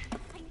boost.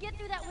 I can get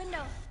through that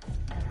window.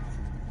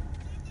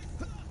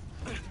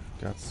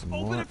 Got some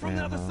Open more it from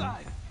the other ammo.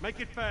 side. Make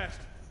it fast.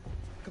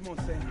 Come on,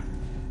 Sam.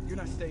 You're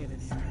not staying in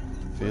here.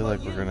 I feel like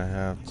we're gonna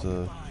have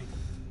to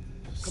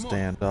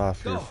stand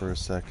off here for a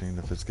second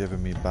if it's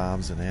giving me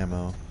bombs and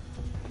ammo.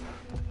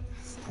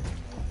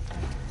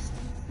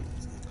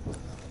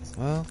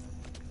 Well,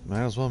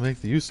 might as well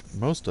make the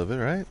most of it,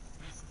 right?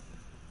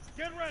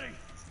 Get ready.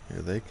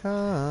 Here they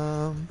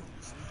come.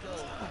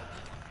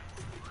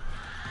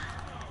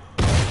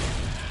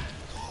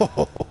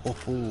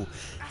 Oh,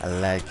 I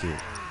like it.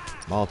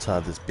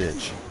 Molotov this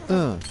bitch.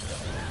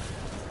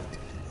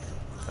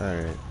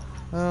 Alright.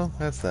 Well,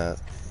 that's that.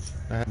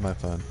 I had my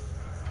fun.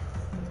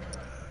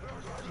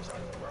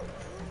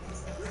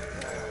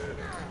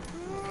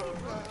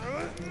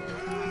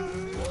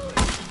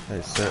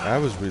 Hey, sir, I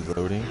was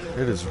reloading.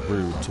 It is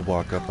rude to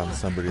walk up on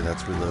somebody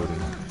that's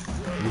reloading.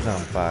 He's on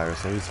fire,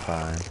 so he's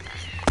fine.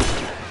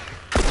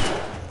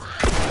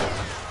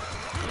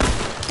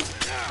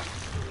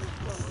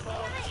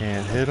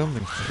 Can't hit him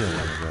and kill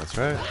him, I guess,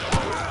 right?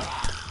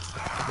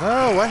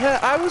 No,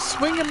 I was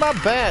swinging my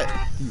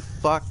bat, you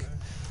fuck.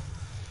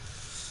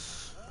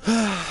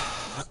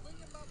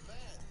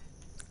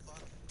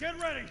 Get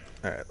ready.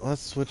 Alright,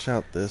 let's switch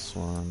out this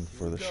one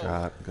for the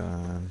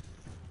shotgun.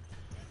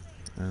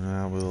 And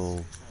now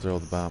we'll throw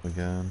the bomb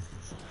again.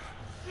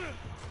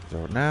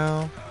 Throw it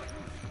now.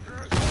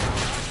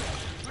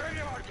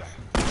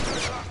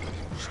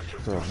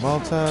 Throw a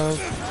Molotov.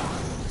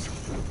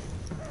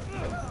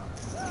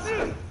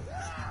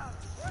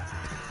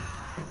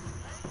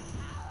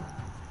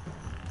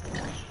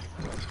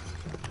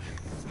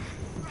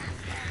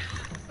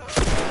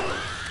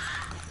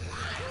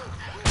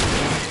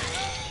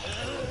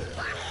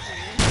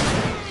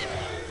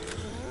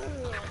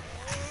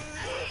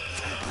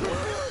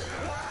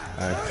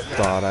 I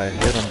thought I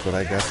hit him, but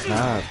I guess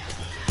not.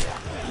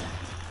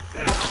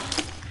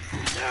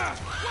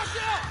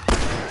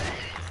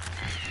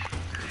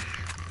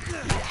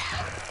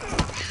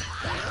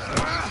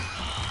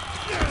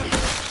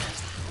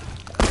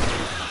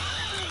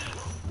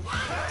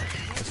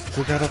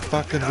 Still gotta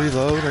fucking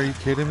reload, are you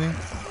kidding me?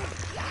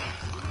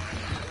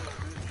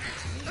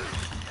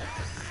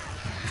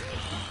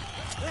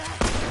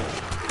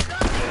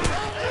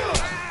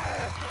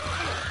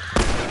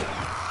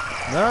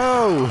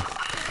 No!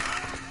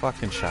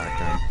 Fucking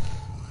shotgun.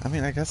 I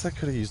mean, I guess I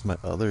could have used my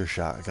other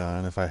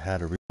shotgun if I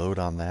had a reload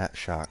on that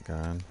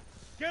shotgun.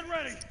 Get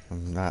ready.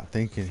 I'm not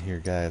thinking here,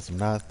 guys. I'm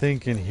not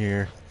thinking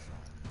here.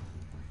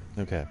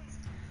 Okay.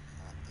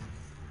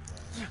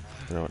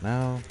 Throw it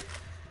now.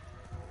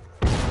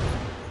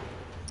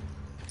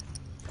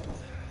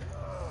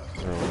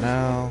 Throw it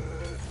now.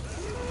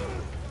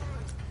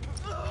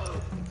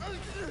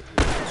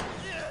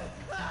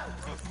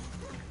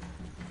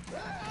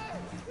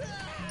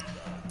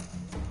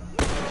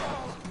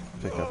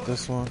 Pick up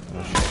this one.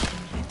 Oh, shit.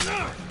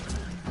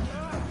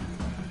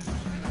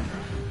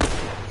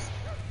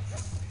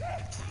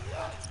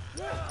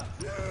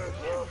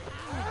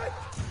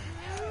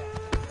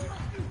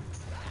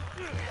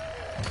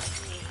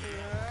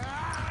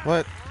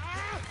 What?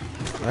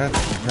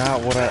 That's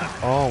not what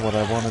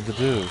I wanted to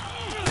do.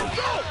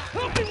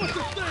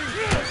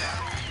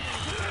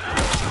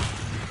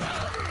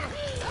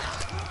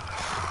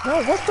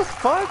 No, what the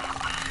fuck?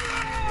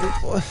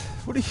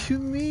 What do you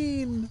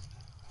mean?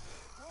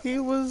 He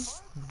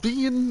was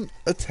being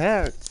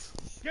attacked.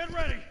 Get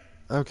ready.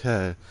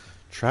 Okay,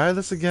 try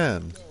this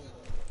again.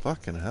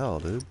 Fucking hell,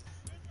 dude.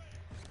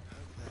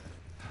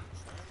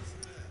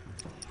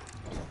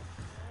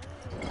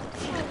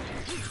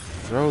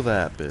 Throw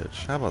that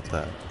bitch. How about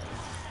that?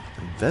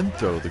 And then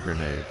throw the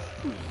grenade.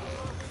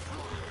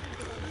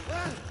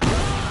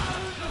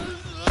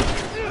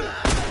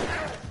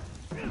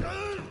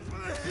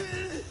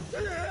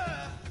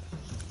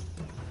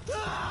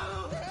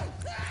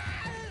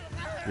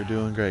 You're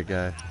doing great,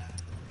 guy.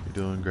 You're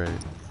doing great.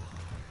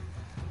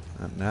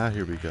 Now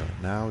here we go.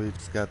 Now we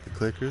just got the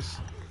clickers.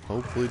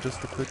 Hopefully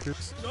just the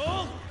clickers.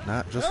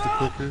 Not just the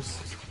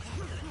clickers.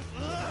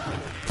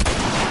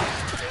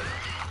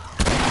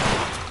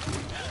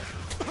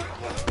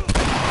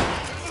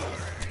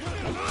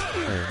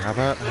 Hey, how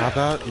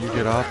about you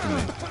get off of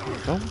me?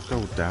 Don't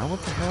go down,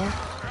 what the hell?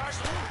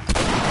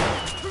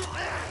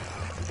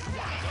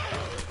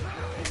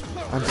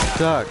 I'm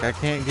stuck, I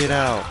can't get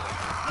out.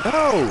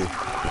 No!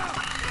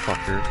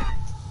 Fucker.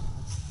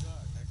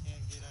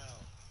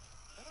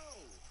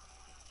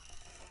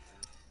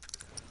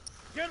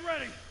 Get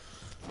ready.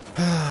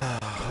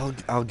 I'll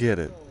I'll get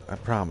it. I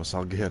promise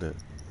I'll get it.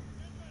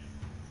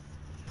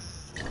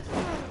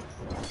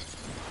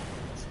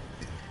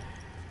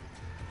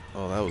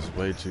 Oh, that was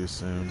way too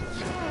soon.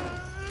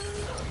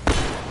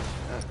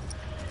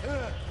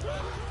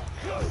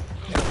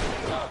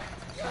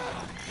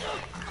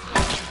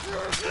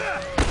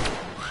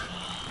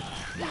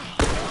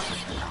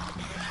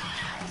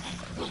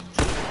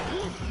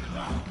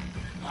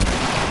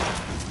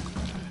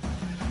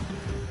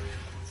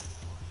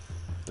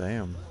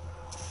 Damn.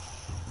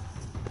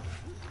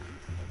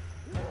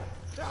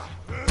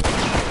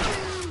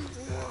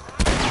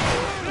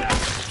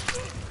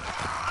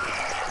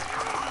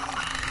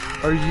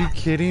 Are you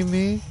kidding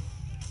me?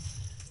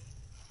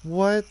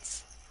 What?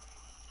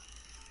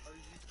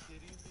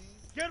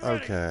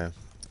 Okay.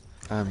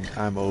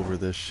 I'm over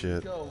this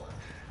shit.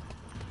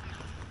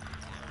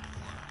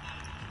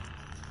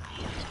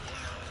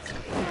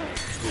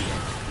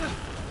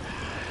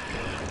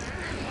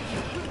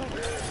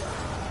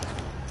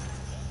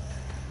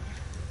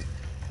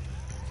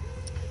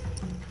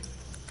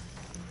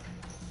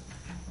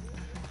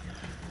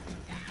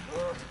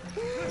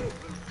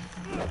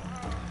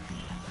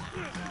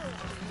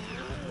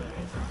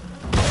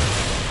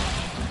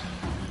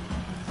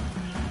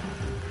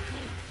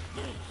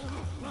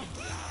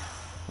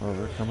 Oh,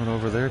 they're coming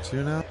over there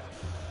too now?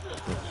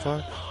 The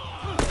fuck?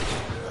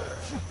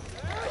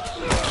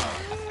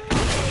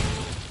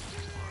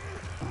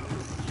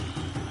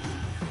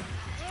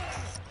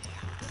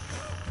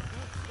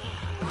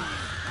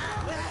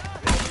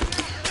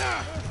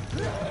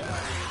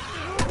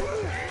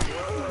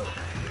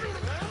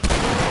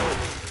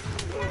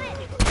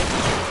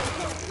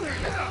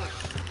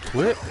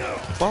 Quit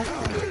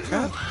fucking.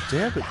 God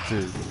damn it,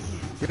 dude.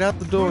 Get out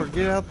the door.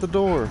 Get out the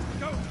door.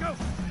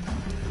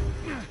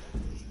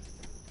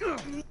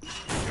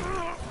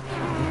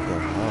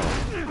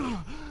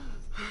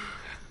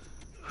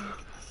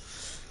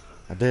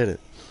 I did it.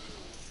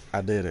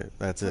 I did it.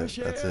 That's it.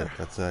 That's it.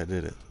 That's it. I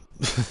did it.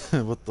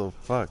 What the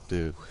fuck,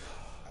 dude?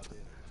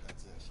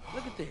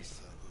 Look at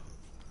this.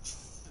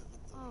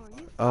 Oh, are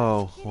you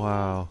Oh, kidding me?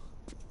 wow.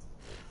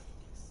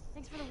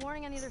 Thanks for the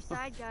warning on the other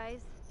side, guys.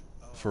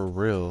 For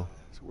real.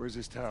 So where's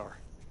this tower?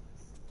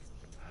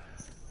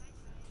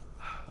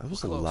 That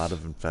was a Close. lot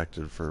of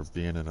infected for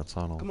being in a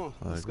tunnel. Come on,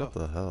 let's Like, what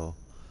go. the hell?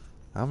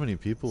 How many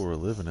people were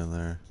living in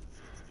there?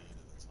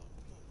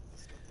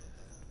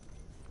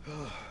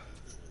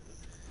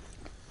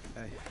 Hey, I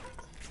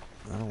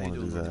don't How you want to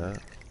do doing, man?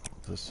 that.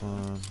 This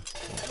one.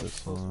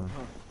 This one.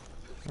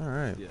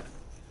 Alright. yeah,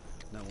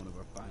 not one of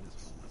our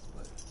finest moments,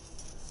 but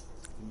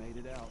we made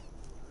it out.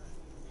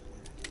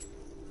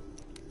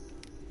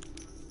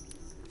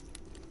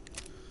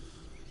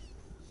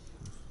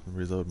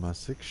 Reload my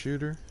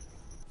 6-shooter.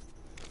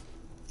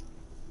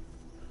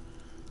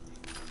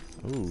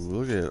 Ooh,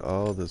 look at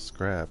all this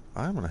scrap.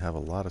 I'm gonna have a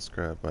lot of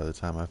scrap by the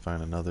time I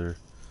find another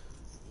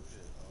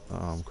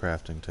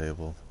crafting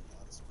table.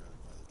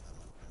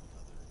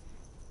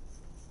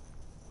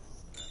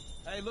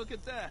 Hey, look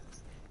at that.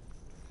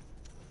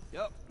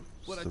 Yep.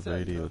 What I It's the tell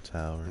you, radio huh?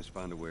 tower. Let's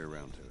find a way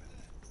around to it.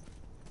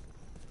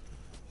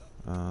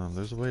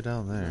 There's a way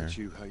down there. Not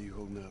you. How you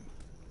holding up?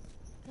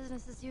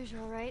 Business as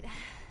usual, right?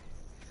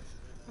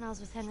 When I was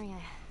with Henry,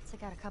 I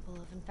took out a couple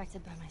of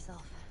infected by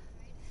myself.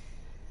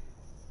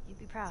 You'd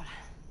be proud.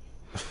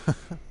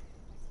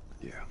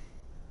 Yeah.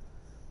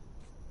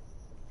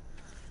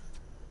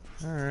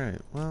 Alright,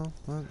 well,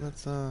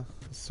 let's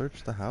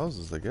search the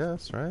houses, I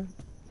guess, right?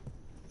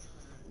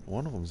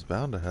 One of them's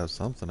bound to have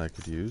something I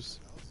could use.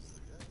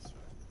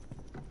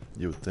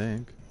 You would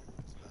think.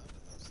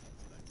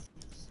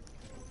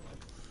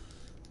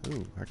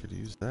 Ooh, I could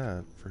use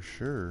that for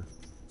sure.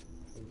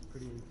 It's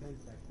pretty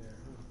intense back there,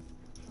 huh?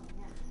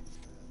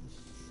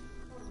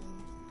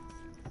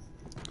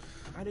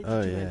 How did Oh,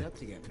 you two yeah. end up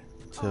together?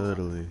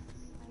 Totally.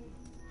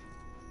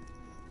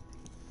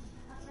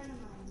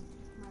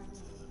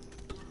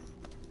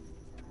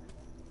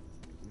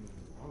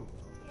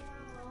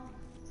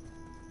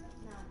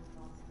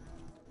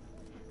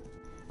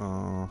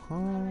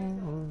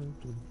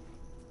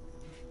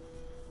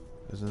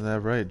 Isn't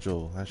that right,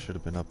 Joel? I should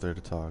have been up there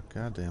to talk.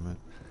 God damn it.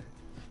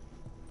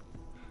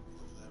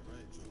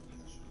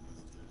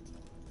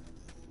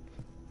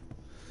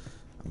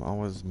 I'm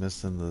always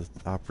missing the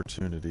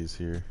opportunities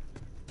here.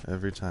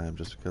 Every time,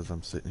 just because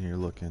I'm sitting here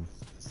looking.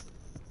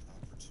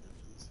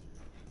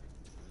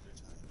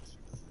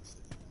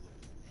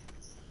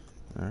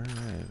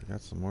 Alright,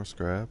 got some more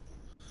scrap.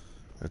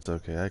 It's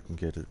okay, I can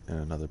get it in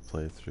another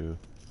playthrough.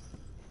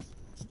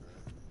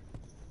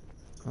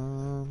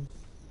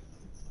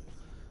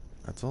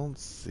 I don't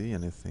see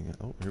anything.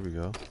 Oh, here we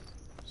go.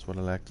 That's what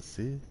I like to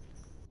see.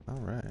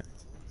 Alright.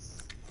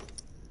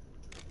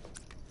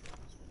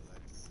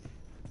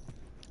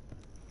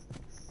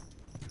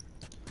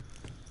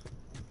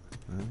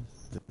 Well,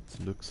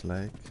 it looks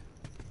like...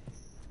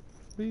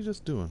 What are you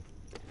just doing?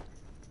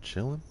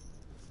 Chilling?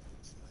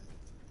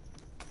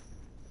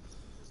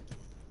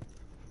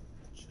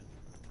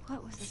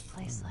 What was this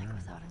place like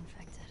without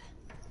infected?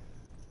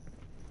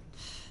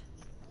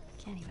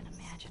 Can't even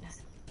imagine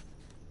it.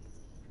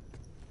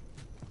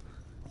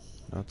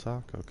 No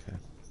talk? Okay.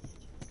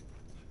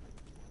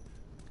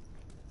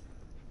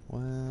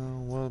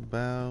 Well, what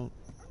about...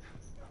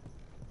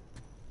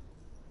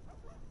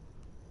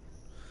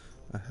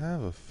 I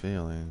have a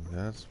feeling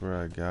that's where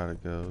I gotta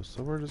go,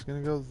 so we're just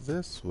gonna go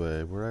this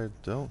way, where I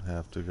don't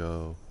have to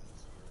go.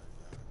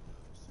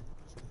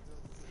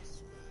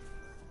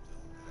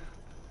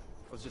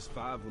 I was just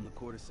 5 when the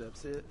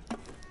cordyceps hit.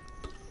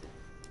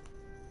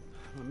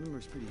 My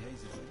memory's pretty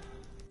hazy,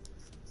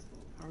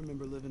 but I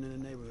remember living in a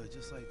neighborhood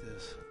just like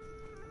this.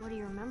 What do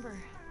you remember?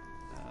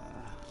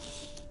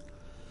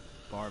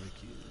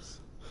 Barbecues.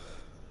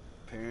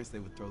 Parents, they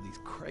would throw these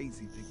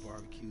crazy big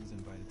barbecues,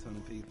 invite a ton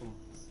of people.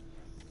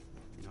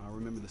 You know, I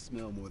remember the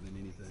smell more than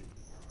anything.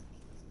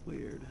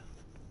 Weird.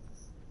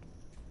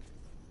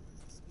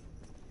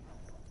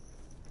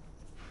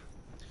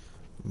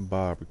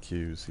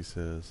 Barbecues, he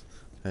says.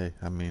 Hey,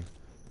 I mean,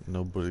 I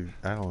don't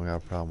got a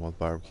problem with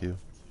barbecue.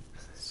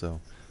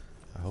 So,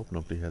 I hope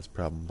nobody has a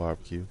problem with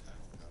barbecue.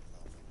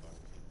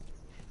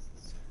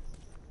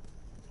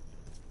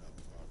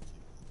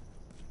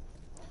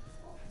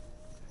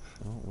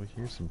 Oh, we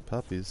hear some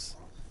puppies.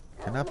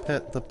 Can I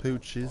pet the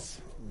poochies?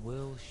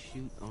 We'll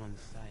shoot on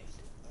sight.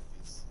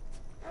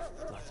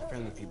 Lots of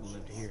friendly people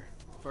lived here.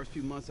 First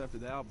few months after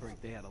the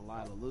outbreak, they had a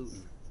lot of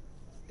looting.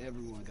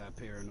 Everyone got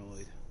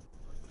paranoid.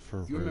 For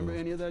You real. remember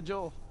any of that,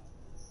 Joel?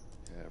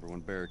 Yeah, everyone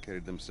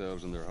barricaded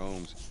themselves in their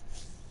homes.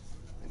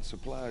 And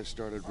supplies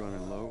started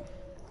running low.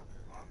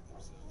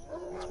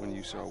 That's when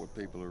you saw what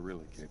people are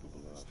really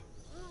capable of.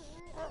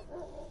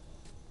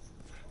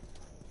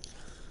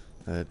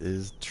 That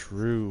is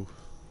true.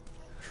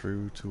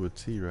 True to a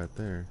T right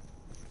there.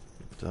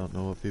 You don't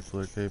know what people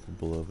are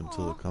capable of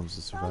until it comes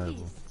to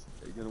survival.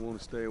 You're gonna want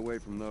to stay away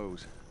from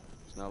those.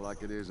 It's not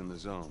like it is in the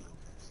zone.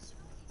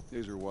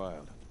 These are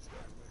wild.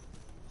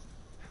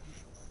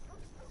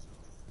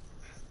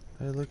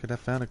 Hey, look, I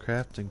found a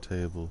crafting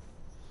table.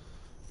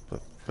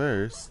 But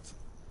first,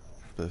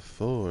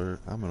 before,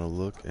 I'm gonna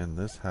look in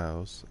this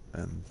house,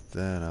 and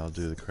then I'll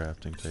do the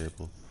crafting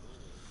table.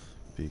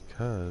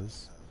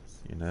 Because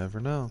you never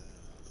know.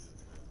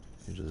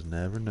 You just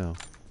never know.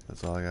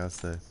 That's all I gotta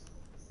say.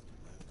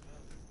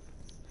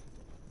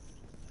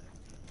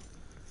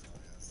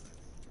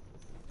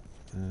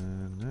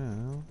 And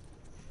now,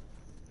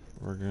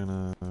 we're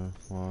gonna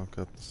walk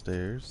up the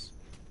stairs.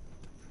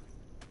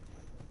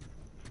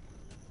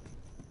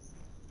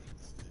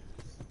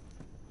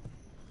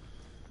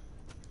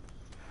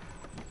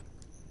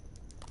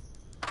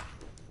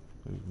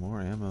 Ooh,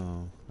 more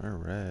ammo.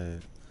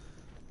 Alright.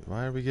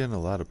 Why are we getting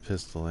a lot of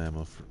pistol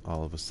ammo for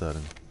all of a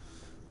sudden?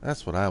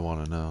 That's what I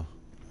want to know.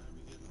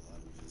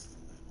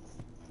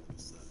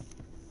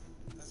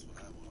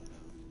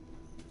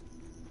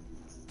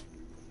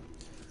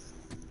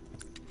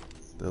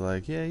 They're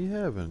like, yeah, you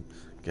haven't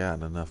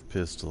gotten enough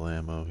pistol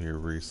ammo here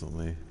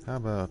recently. How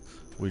about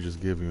we just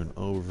give you an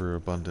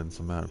overabundance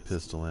amount of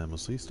pistol ammo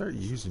so you start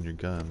using your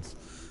guns?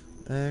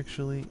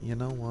 Actually, you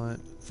know what?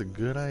 It's a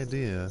good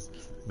idea.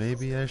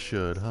 Maybe I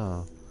should,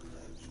 huh?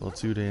 Well,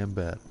 too damn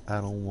bad.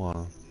 I don't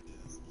wanna.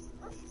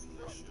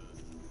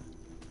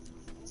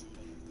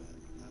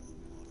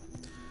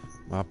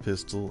 My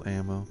pistol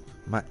ammo,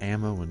 my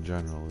ammo in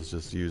general is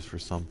just used for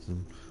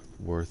something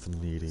worth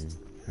needing,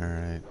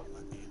 alright?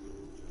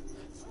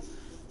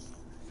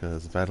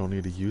 Because if I don't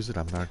need to use it,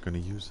 I'm not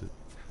going to use it.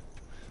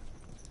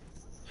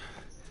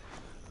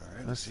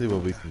 Alright, Let's see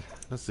what we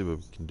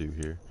can do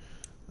here.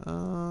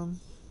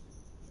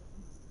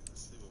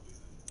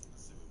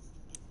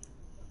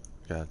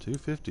 Got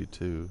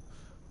 252.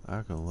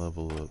 I can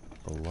level up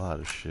a lot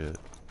of shit.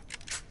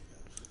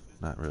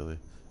 Not really.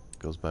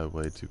 Goes by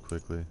way too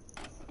quickly.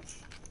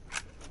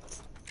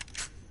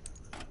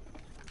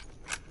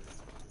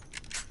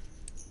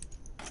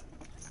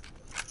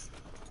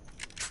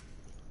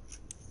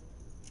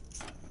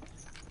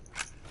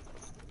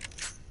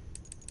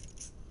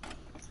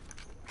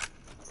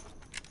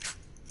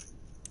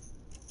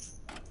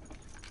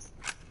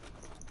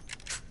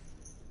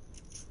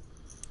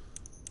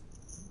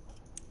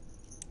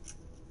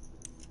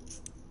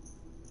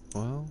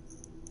 Well,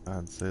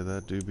 I'd say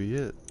that do be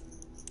it.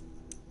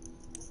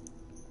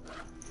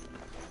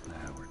 Now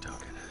we're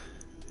talking.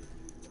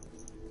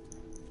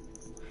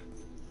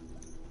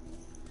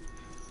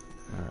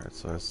 Alright,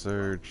 so I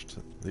searched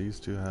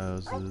these two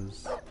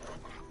houses.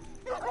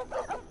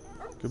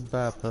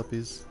 Goodbye,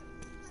 puppies.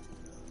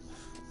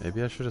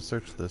 Maybe I should have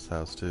searched this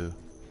house too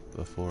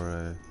before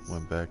I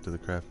went back to the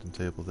crafting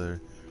table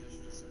there.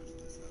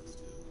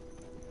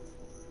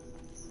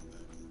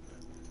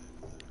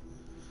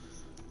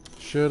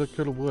 Shoulda,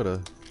 coulda,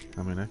 woulda.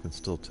 I mean, I can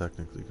still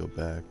technically go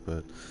back,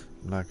 but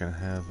I'm not gonna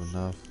have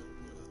enough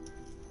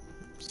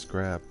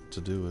scrap to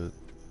do it.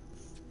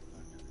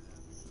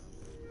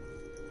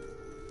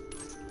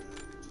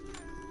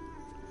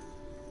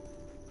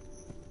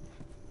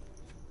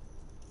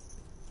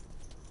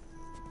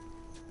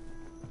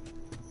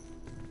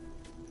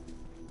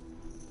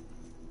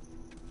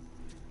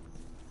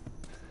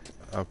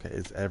 Okay,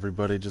 is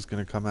everybody just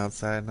gonna come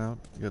outside now?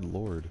 Good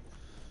lord.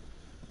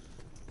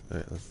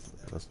 Alright,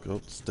 let's go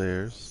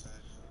upstairs.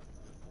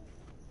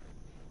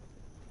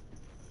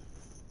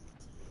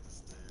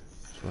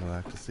 That's what I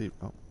like to see.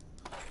 Oh,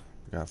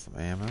 we got some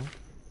ammo.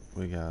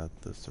 We got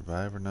the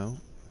survivor note.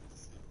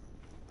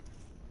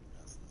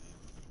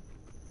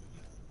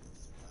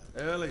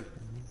 Ellie, I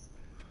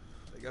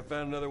think I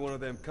found another one of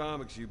them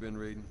comics you've been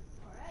reading.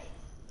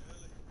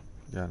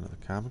 Got another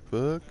comic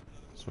book.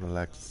 That's what I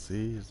like to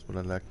see. That's what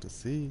I like to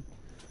see.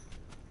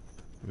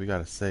 We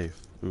got a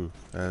safe. Ooh,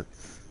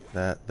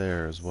 that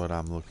there is what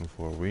I'm looking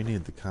for. We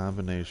need the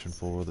combination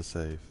for the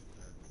safe.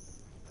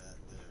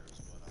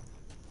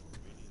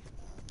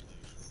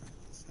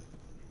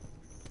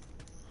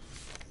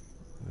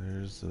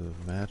 There's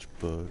a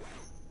matchbook.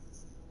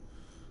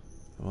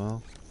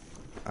 Well,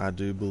 I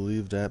do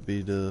believe that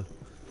be the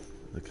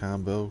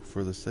combo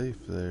for the safe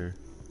there.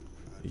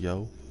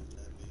 Yo.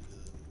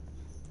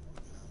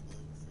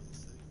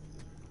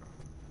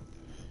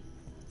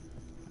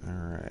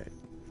 Alright.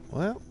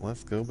 Well,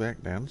 let's go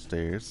back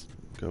downstairs.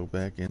 Go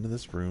back into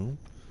this room.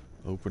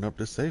 Open up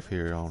the safe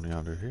here on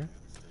yonder here.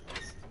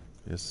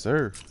 Yes,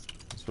 sir.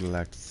 That's what I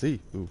like to see.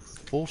 Ooh,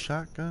 full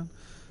shotgun?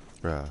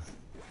 Bruh.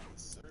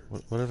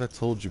 What have I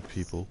told you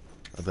people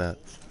about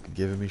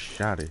giving me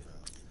shotty?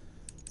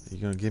 You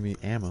gonna give me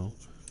ammo?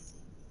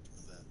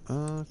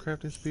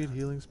 Crafting speed,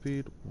 healing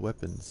speed,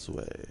 weapon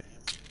sway.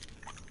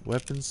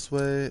 Weapon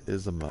sway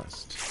is a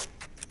must.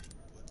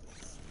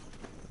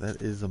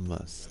 That is a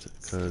must,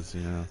 because,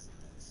 you know,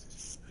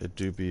 it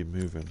do be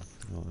moving.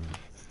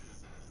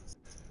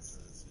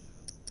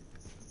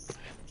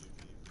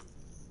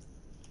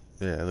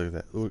 Yeah, look at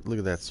that. Look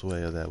at that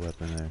sway of that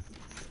weapon there.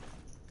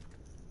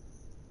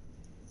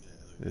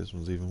 This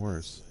one's even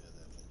worse.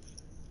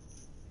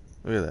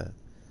 Look at that.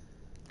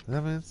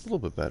 I mean, it's a little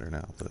bit better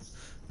now, but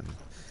I mean,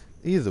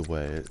 either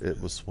way, it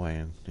was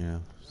swaying, you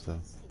know. So,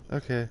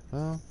 okay,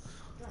 well,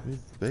 we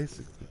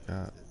basically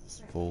got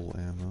full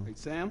ammo. Hey,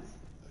 Sam?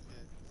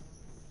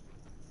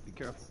 Be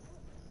careful.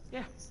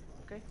 Yeah,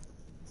 okay.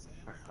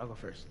 Alright, I'll go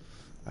first.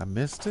 I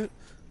missed it?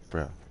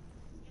 Bro.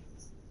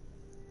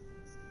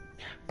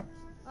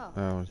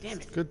 Oh, damn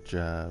it. Good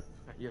job.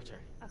 Alright, your turn.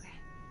 Okay.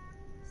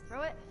 Let's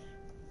throw it.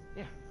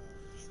 Yeah.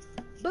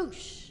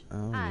 Boosh!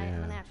 Oh, I am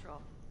yeah. a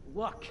natural.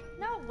 Luck.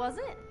 No, it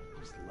wasn't.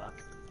 Just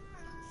luck.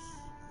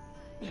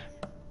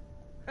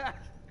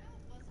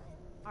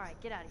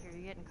 Alright, get out of here.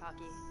 You're getting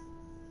cocky.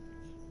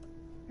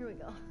 Here we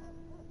go.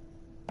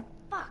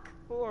 Fuck!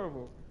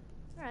 Horrible.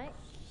 Alright.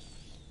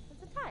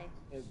 It's a tie.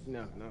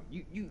 No.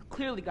 You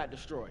clearly got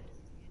destroyed.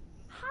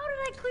 How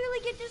did I clearly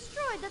get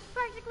destroyed? That's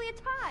practically a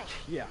tie.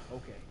 Yeah,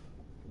 okay.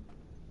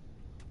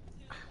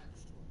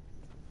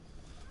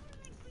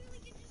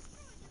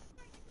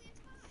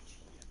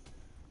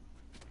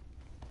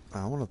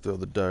 I want to throw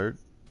the dart.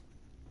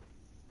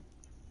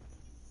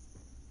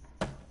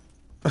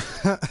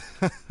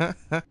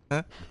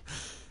 There'll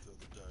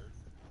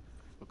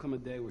come a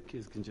day where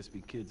kids can just be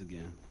kids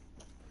again.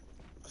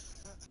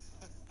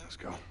 Let's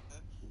go.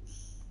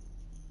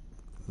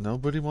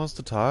 Nobody wants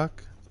to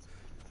talk?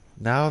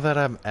 Now that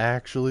I'm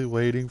actually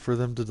waiting for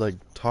them to, like,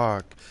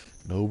 talk,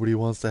 nobody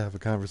wants to have a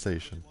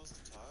conversation.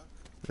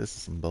 This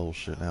is some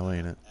bullshit now,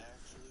 ain't it?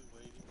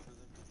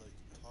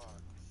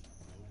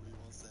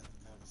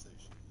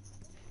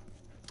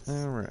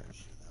 Alright.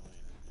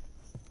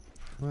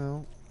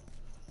 Well,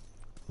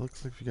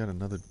 looks like we got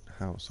another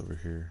house over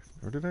here.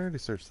 Or did I already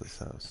search this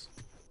house?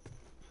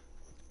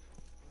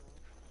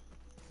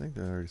 I think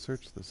I already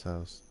searched this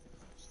house.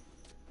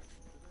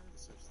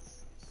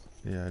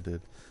 Yeah, I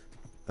did.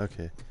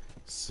 Okay.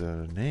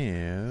 So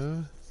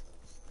now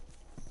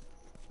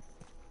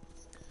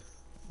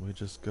we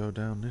just go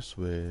down this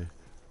way.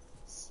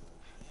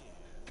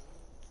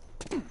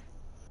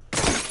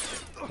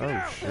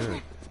 Oh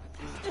shit.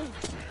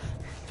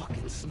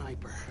 Fucking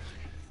sniper.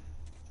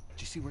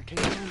 Did you see where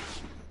Kate went?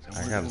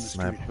 I got a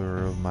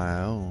sniper of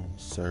my own,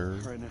 sir.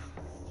 Right now.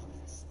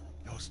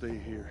 Y'all stay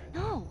here.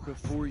 No.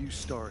 Before you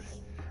start,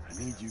 I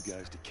need you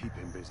guys to keep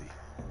him busy.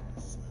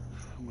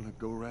 I'm gonna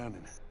go around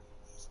and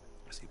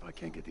see if I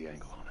can't get the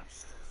angle on him.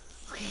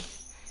 Okay.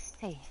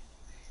 Hey.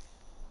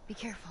 Be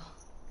careful.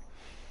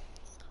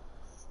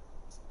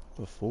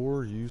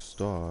 Before you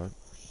start,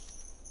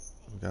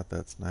 we got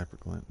that sniper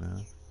glint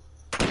now.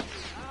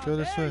 Go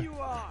this way. You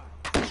are.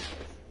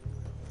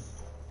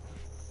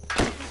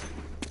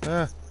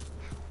 Ah.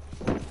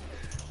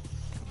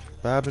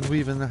 Bob and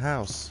weave in the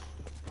house.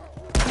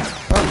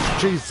 Oh,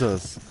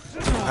 Jesus.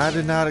 I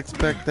did not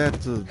expect that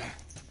to...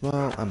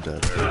 Well, I'm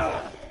dead.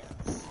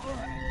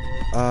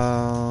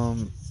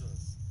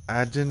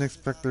 I didn't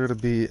expect there to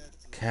be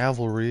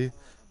cavalry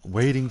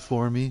waiting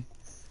for me.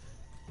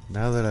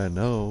 Now that I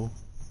know...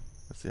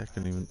 See, I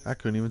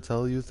couldn't even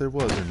tell you if there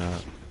was or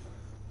not.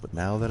 But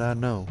now that I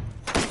know...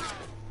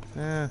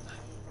 So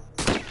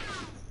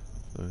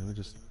we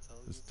just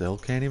still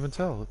can't even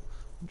tell.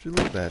 Why'd you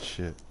leave that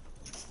shit?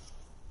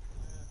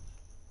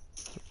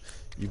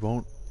 You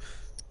won't...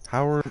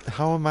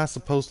 How am I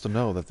supposed to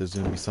know that there's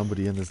gonna be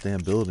somebody in this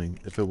damn building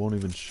if it won't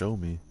even show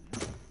me?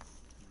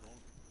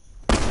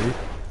 See?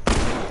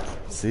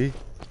 See?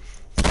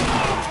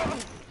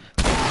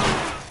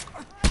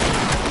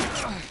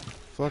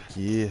 Fuck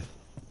yeah.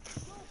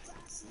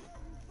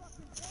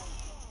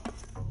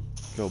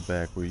 Go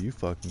back where you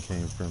fucking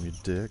came from, you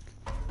dick.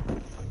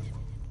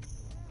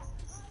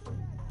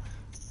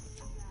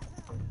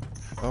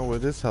 Oh,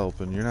 it is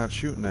helping. You're not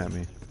shooting at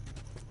me.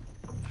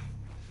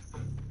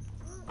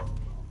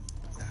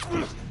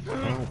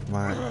 Oh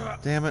my.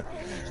 Damn it.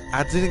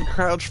 I didn't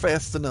crouch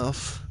fast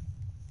enough.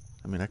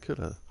 I mean, I could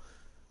have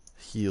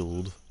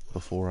healed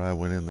before I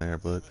went in there,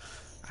 but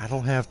I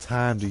don't have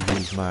time to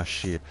use my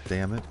shit,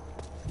 damn it.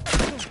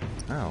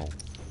 Ow.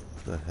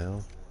 What the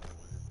hell?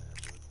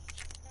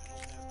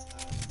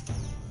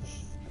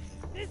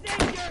 This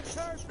ain't your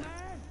turf, man.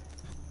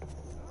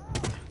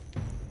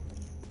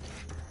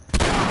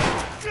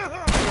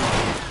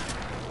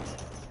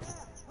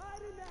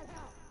 Hide in that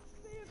house.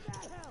 See if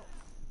that helps.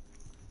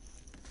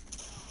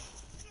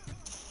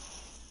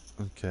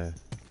 Okay.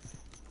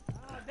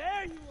 Ah,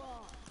 there you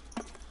are.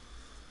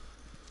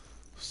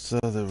 So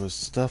there was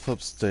stuff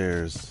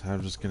upstairs.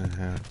 I'm just gonna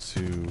have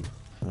to...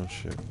 Oh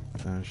shit.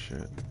 Oh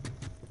shit.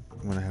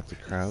 I'm gonna have to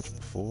crouch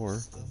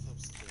before.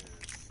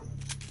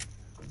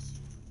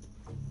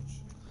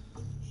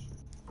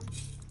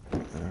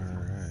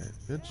 Alright.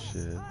 Good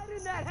shit. Hide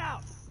in that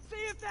house. See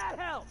if that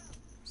helps.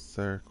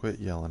 Sir, quit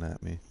yelling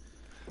at me.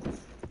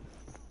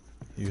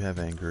 You have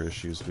anger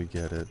issues, we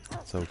get it.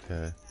 It's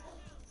okay.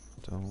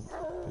 Don't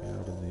be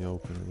out in the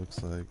open, it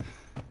looks like.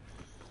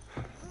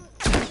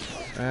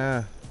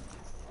 Ah.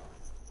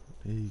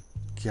 He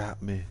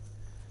got me.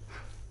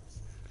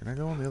 Can I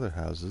go in the other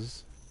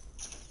houses?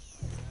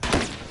 You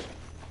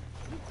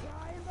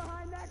crying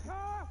behind that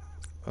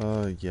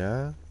car?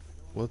 Yeah?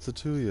 What's it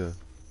to you?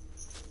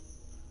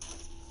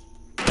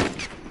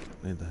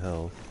 Need the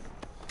health.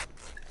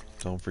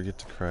 Don't forget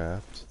to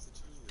craft.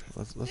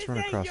 Let's run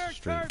across the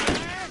street.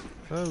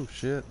 Oh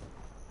shit.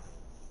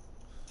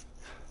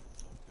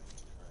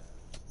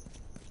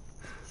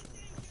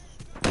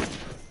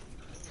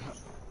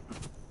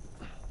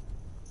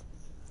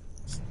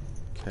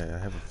 Okay, I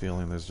have a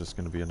feeling there's just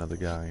gonna be another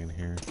guy in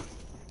here.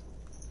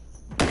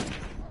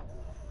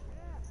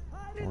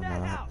 Or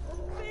not.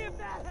 See if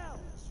that helps.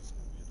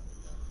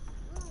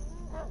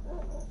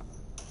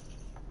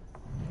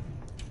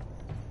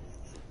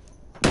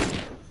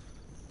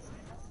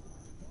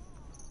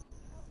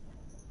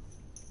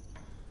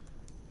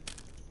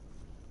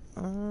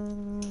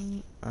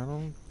 I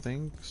don't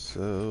think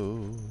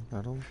so.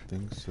 I don't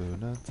think so.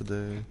 Not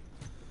today.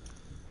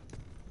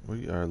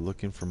 We are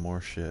looking for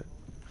more shit.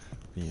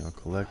 You know,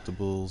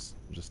 collectibles,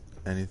 just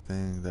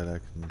anything that I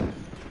can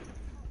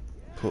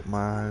put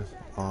my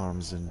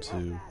arms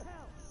into.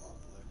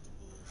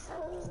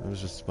 There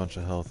was just a bunch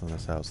of health in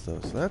this house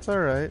though, so that's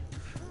alright.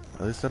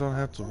 At least I don't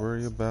have to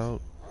worry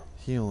about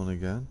healing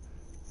again.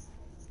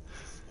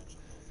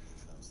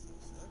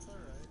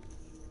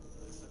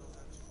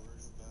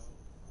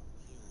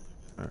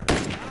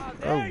 Alright.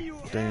 Oh,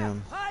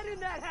 damn. Hide in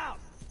that house.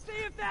 See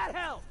if that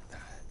helps.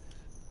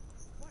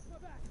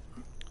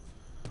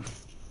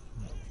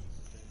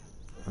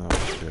 Oh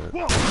shit.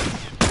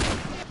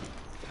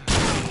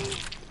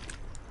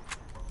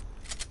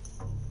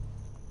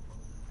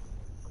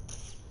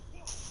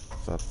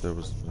 Thought there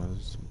was...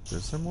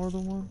 Is there more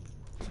than one?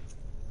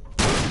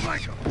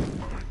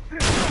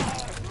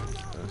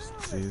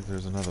 See,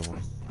 there's another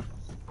one.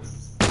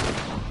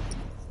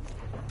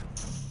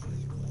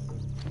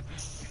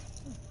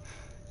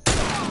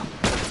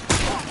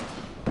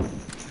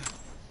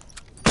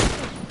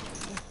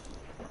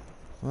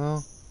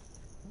 Well,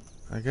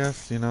 I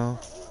guess, you know,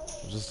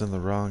 I'm just in the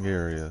wrong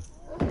area.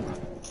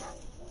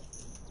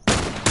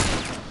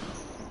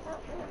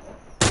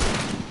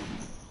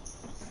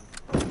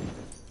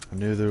 I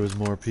knew there was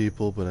more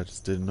people, but I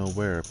just didn't know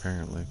where,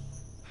 apparently.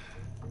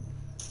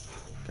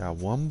 Got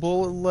one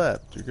bullet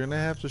left. You're gonna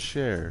have to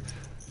share.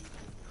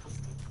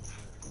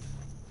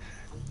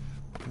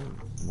 Ooh,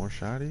 more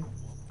shotty?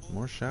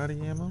 More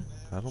shotty ammo?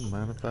 I don't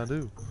mind if I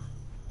do.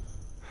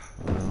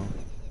 Well...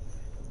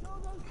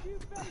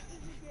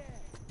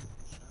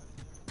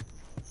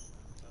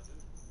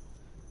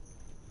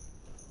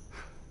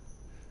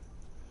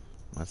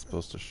 Am I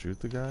supposed to shoot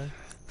the guy?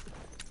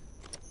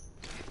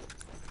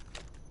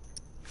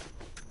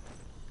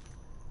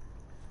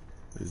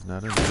 He's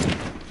not in there.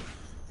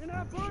 In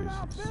that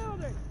burnout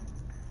building.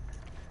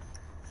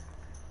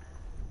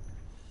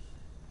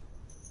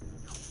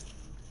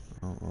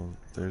 Oh, well,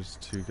 there's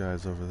two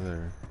guys over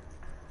there.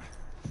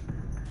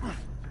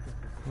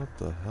 What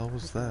the hell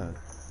was that?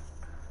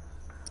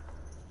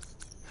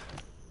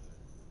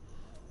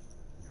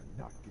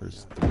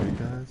 There's 3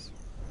 guys?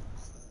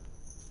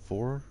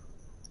 4?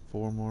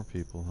 4 more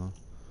people, huh?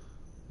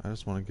 I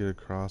just want to get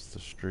across the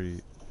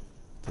street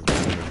to the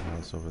other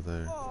house over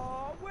there.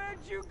 Oh, where'd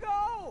you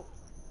go?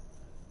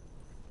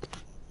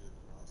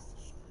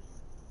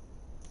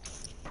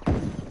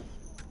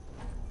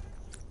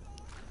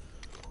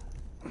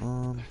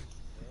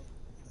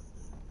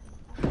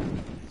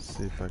 Let's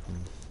see if I can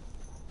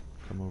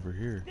come over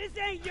here. This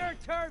ain't your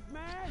turf,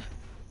 man.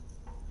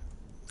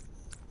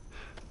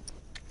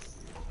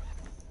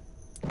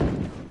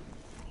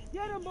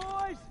 Get him,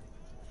 boys.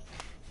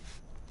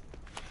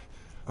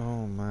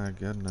 Oh my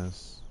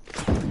goodness.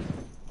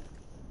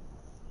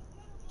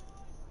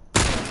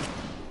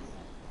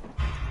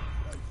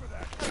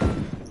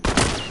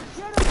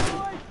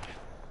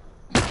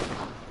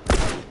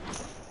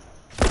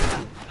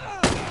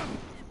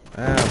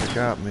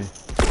 got me.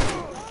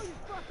 Oh, you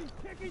fucking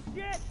chicken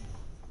shit!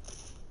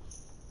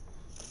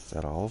 Is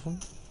that all of them?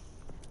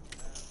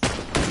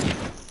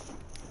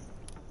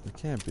 It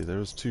can't be. There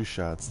was 2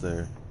 shots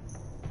there.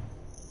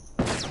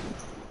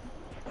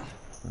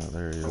 Oh,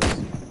 there he is.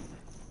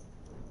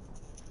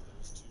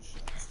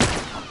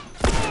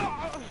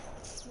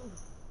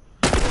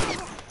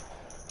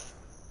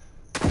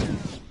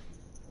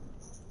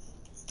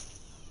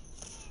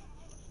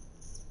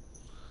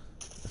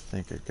 I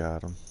think I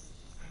got him.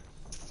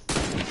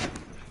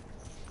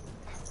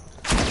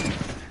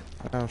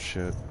 Oh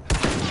shit.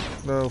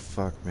 No,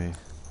 fuck me.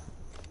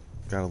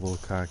 Got a little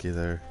cocky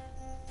there.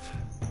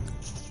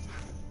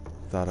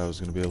 Thought I was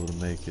gonna be able to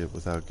make it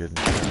without getting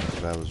shot,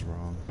 but I was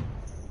wrong.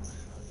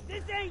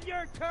 This ain't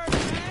your turn,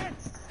 man!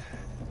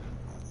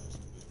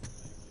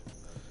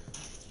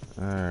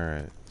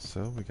 Alright,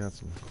 so we got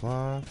some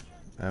cloth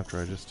after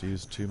I just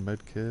used 2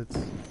 med kits.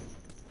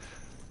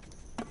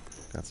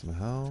 Got some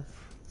health.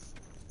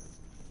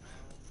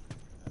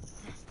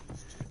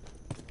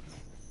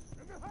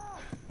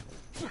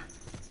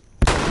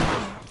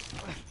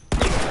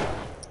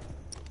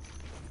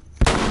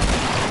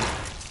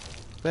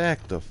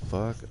 Back the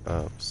fuck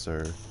up,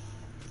 sir.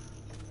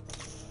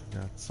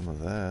 Got some of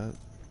that.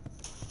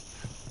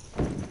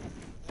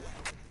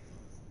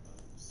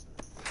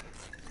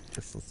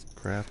 Guess let's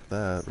craft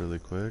that really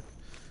quick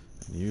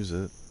and use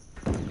it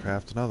and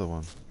craft another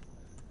one.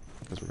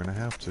 Because we're gonna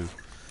have to.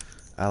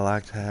 I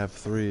like to have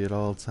 3 at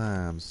all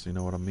times, you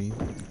know what I mean?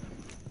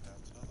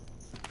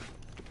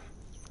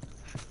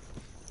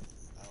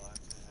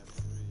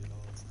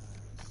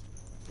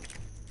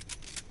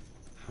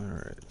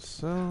 Alright,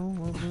 so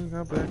what do we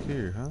got back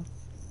here, huh?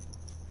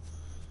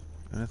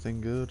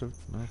 Anything good or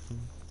nothing?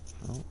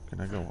 Oh,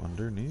 can I go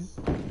underneath?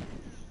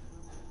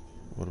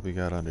 What do we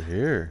got under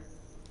here?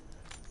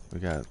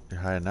 You're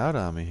hiding out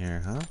on me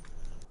here, huh?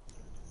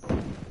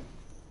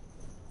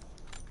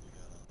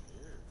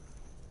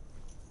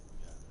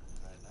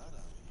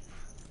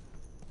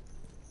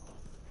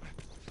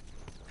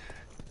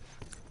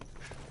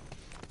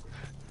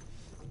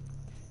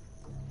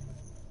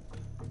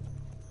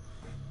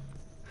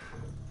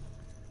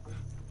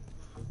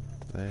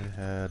 They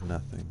had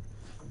nothing.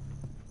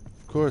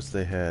 Of course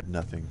they had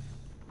nothing.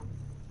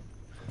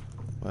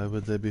 Why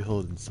would they be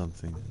holding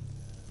something?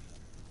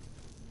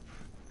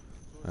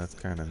 That's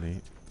kind of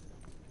neat.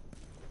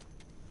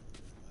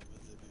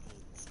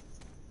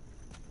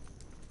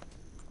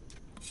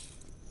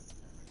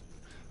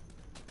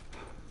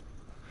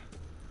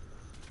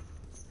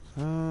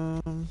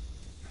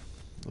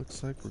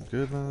 Looks like we're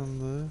good on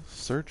the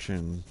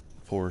searching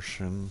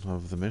portion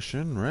of the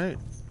mission, right?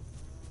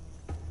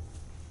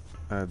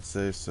 I'd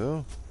say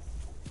so.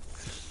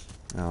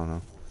 I don't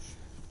know.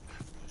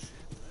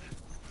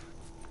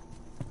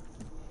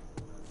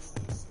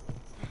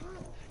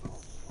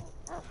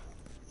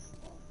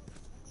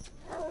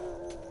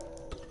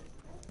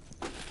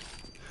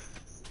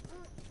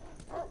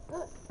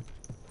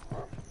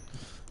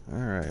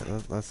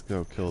 Alright, let's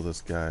go kill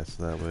this guy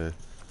so that way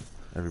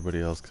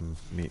everybody else can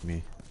meet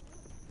me.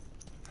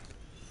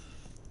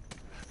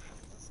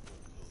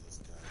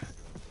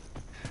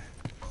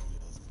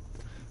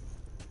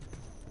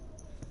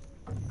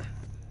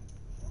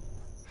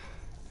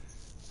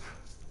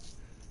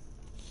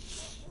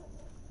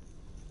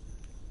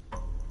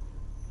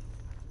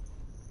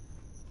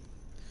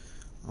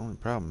 Only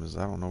problem is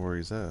I don't know where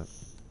he's at.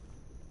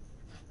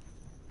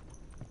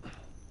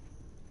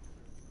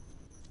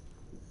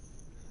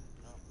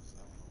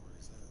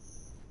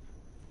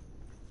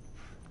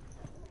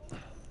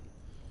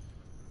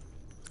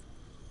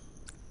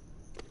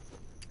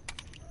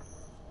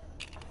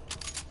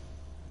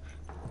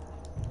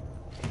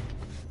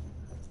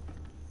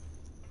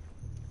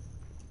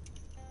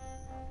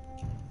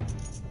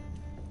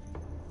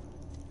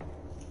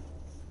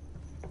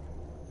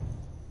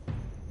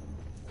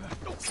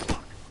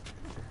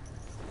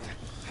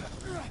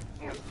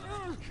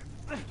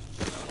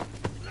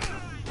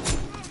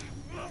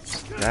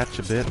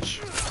 Gotcha,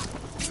 bitch.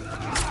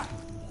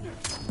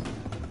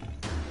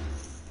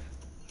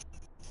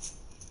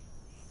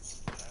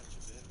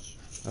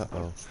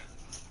 Uh-oh.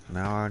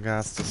 Now I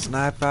got to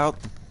snipe out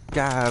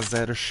guys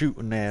that are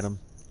shooting at him.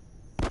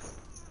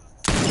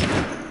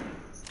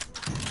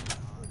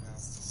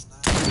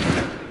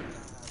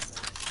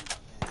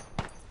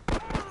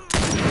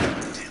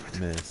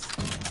 Missed.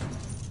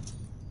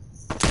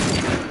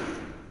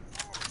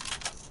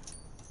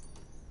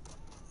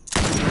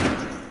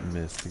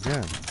 Missed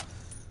again.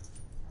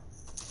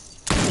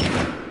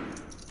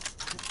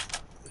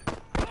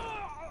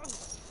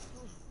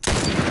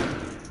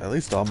 At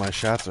least all my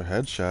shots are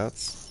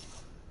headshots.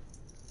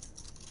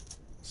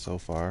 So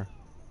far.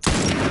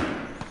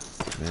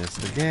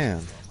 Missed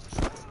again.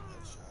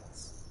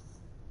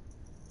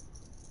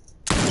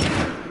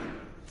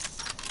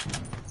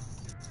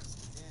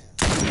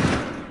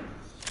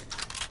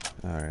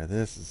 Alright,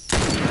 this is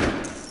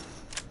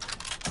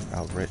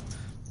outright.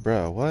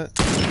 Bro, what?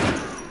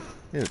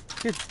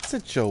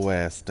 Sit your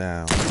ass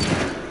down.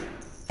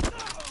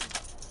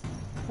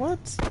 What?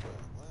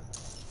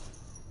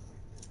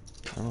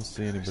 don't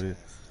see anybody.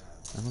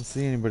 I don't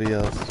see anybody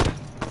else.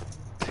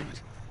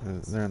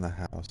 They're in the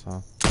house,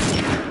 huh?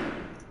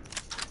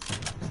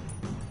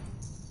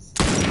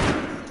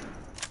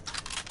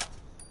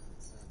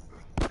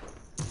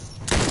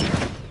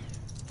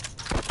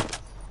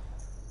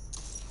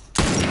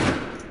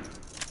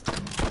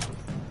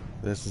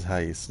 This is how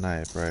you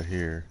snipe right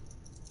here.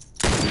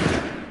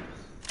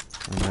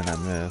 And then I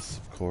miss,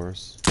 of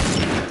course.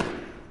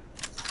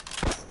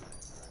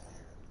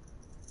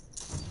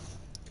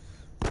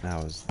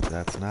 Now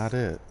that's not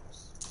it.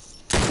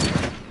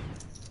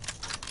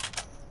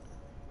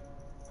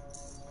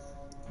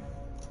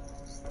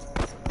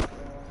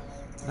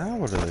 Now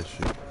what do they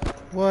shoot?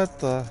 What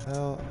the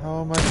hell?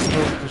 How am I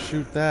supposed to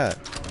shoot that?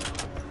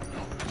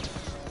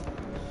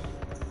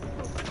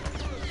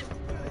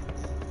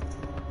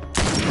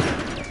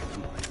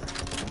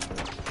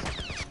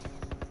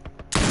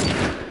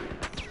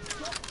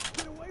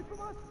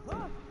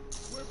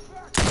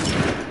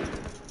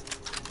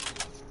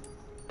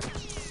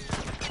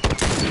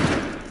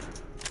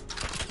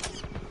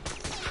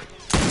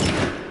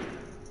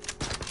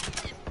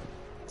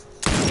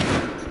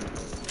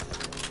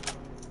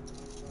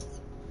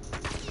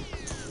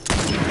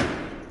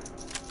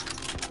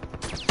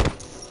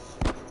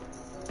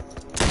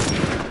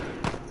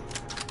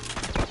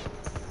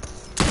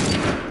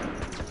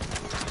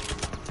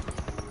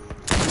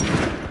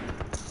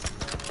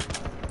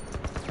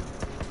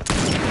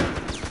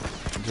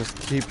 Just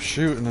keep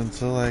shooting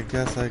until I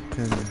guess I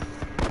can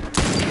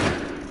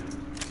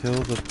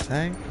kill the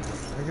tank,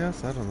 I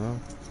guess? I don't know.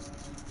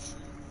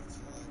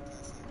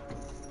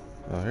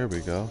 Oh, here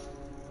we go.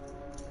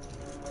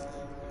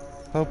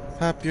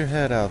 Pop your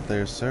head out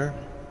there, sir.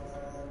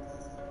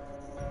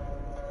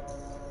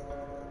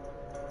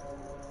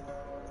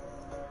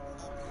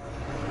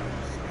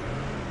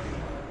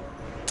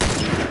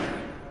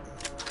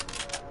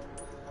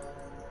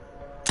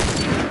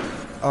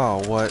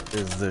 Oh, what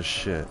is this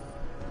shit?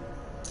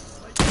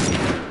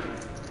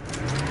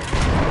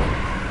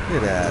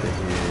 Get out of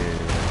here.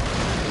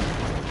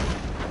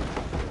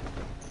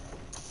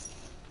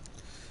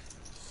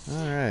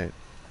 Alright.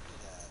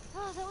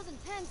 Oh, that was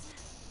intense.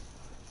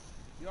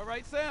 You all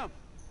right, Sam?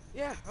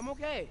 Yeah, I'm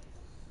okay.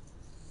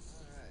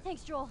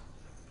 Thanks, Joel.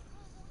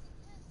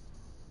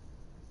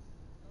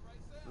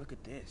 Look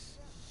at this.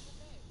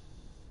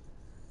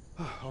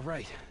 All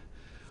right,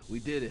 we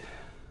did it.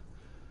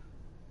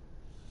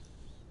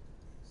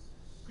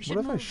 What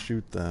if I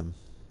shoot them?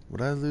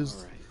 Would I lose?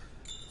 All right.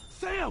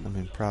 Sam! I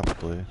mean,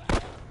 probably.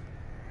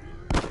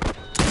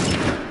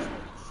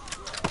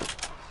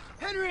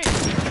 Henry!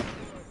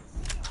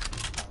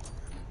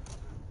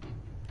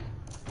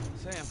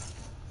 Sam,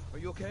 are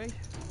you okay?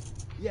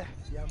 Yeah,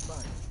 I'm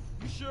fine.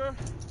 You sure?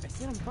 I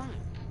said I'm fine.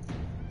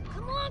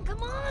 Come on,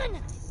 come on!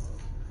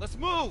 Let's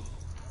move!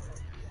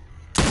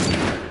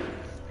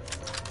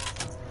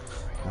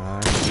 Ah,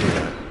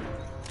 shit.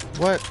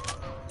 What?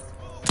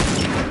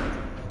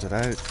 Did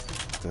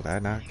I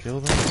not kill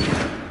them?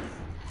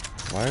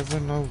 Why is there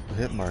no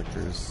hit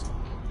markers?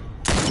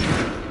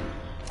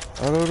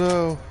 I don't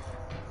know.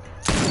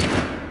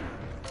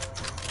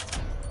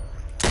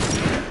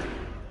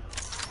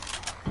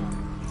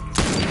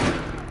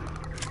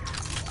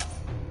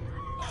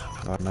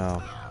 Oh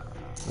no.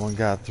 One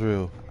got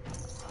through.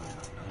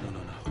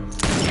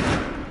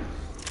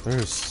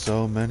 There's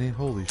so many.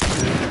 Holy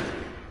shit.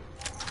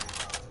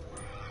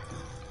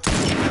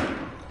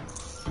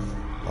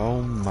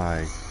 Oh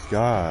my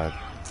god.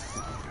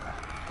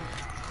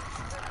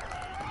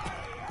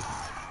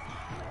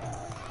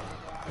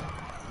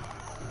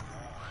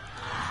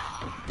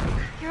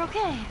 You're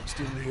okay.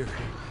 Still here.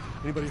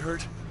 Anybody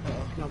hurt?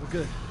 No, we're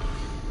good.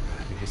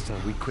 I think it's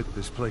time we quit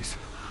this place.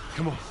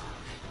 Come on.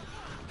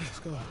 Let's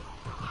go.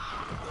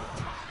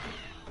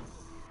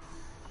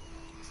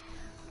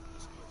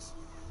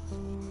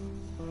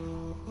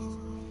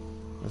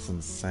 That's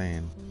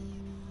insane.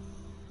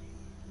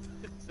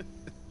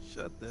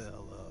 Shut the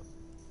hell up.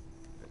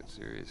 That's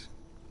serious.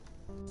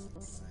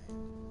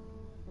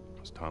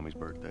 It's Tommy's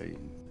birthday,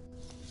 and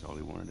that's all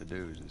he wanted to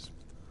do is just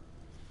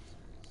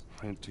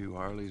rent 2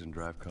 Harleys and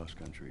drive cross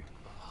country.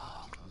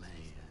 Oh, man.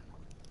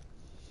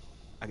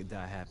 I could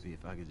die happy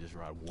if I could just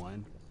ride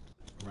one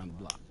around the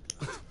block.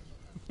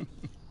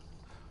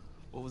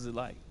 What was it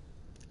like?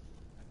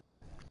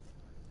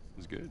 It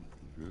was good.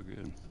 It was real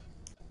good.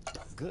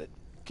 Good.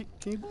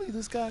 Can you believe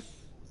this guy?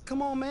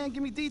 Come on, man.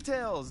 Give me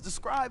details.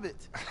 Describe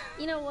it.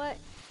 You know what?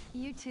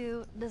 You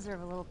two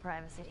deserve a little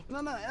privacy.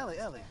 No,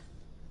 Ellie.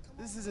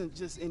 This isn't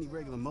just any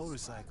regular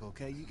motorcycle,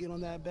 okay? You get on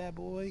that bad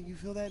boy, you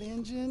feel that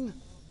engine?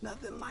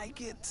 Nothing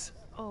like it.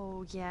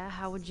 Oh, yeah?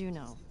 How would you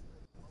know?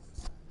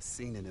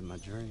 Seen it in my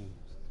dreams.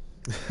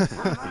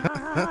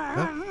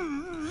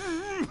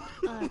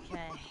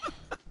 Okay.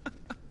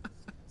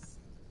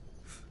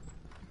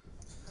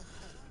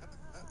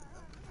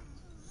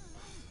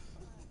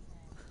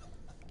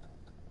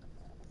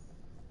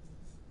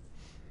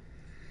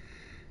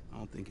 I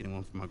don't think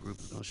anyone from my group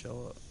is gonna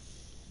show up.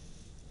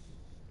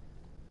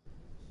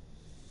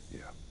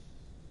 Yeah.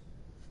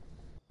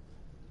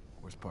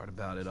 Worst part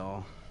about it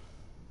all,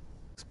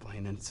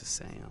 explaining it to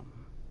Sam.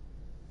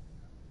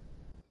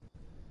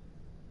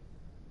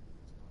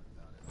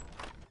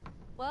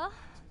 Well,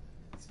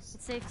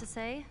 it's safe to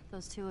say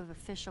those two have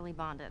officially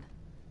bonded.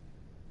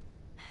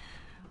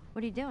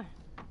 What are you doing?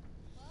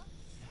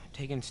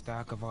 Taking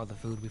stock of all the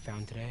food we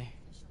found today.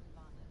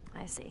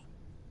 I see.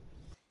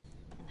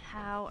 And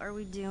how are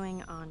we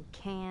doing on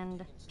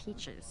canned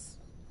peaches?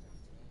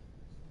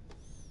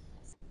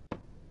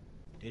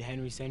 Did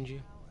Henry send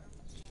you?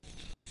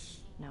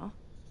 No.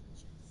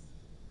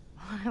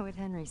 Why would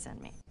Henry send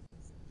me?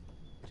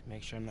 To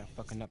make sure I'm not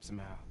fucking up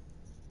somehow.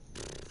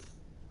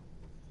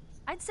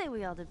 I'd say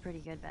we all did pretty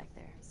good back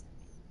there.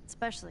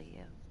 Especially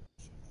you.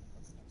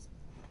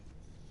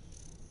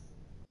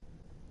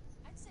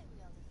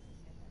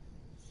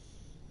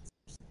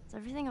 Is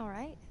everything all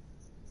right?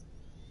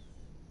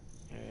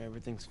 Yeah,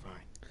 everything's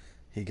fine.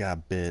 He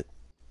got bit.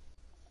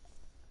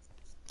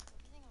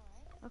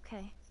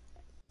 Okay.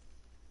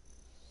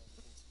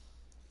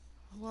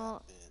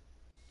 Well,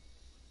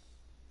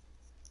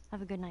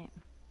 have a good night.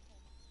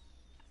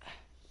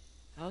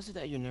 How is it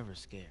that you're never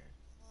scared?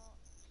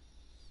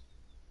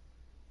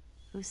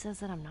 Who says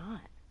that I'm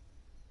not?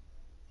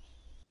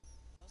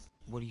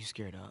 What are you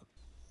scared of?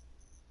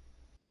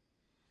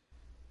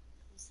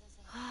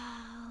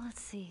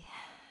 Let's see.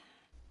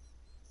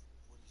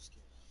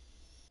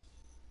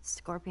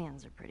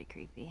 Scorpions are pretty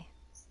creepy.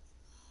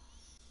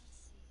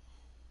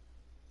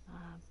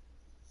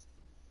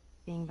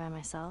 Being by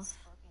myself.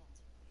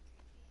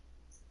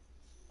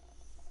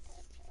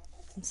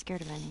 I'm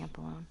scared of ending up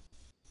alone.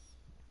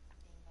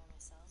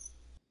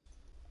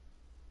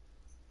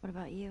 What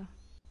about you?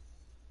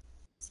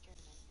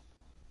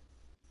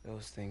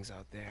 Those things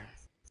out there.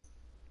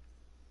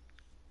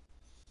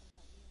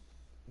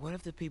 What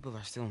if the people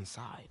are still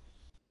inside?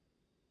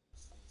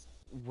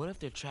 What if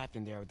they're trapped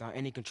in there without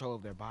any control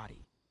of their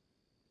body?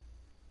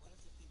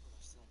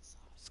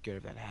 Scared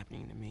of that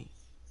happening to me.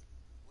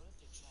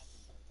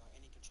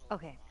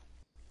 Okay.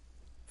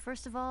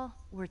 First of all,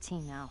 we're a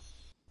team now.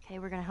 Okay,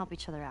 we're gonna help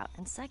each other out.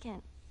 And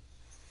second,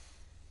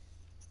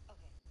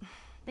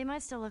 they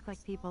might still look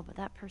like people, but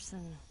that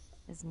person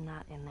is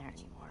not in there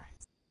anymore.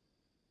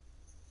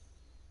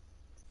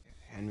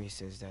 Henry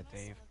says that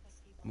they've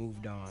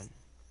moved on.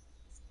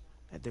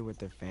 That they're with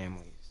their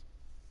families.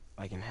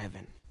 Like in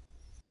heaven.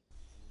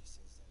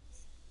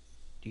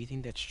 Do you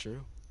think that's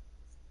true?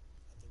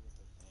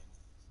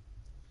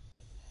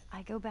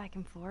 I go back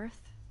and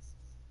forth.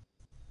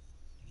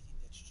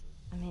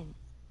 I mean,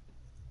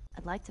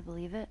 I'd like to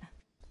believe it.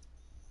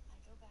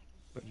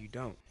 But you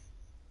don't.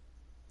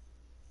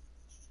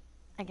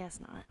 I guess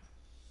not.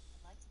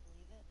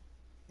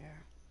 Yeah.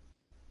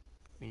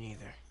 Me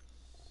neither.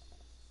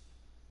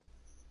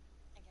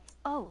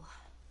 Oh.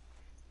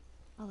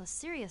 All the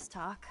serious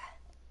talk.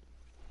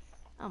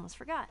 I almost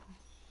forgot.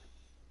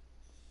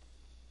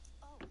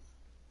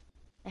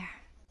 There.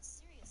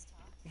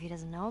 If he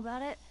doesn't know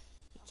about it,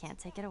 he can't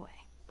take it away.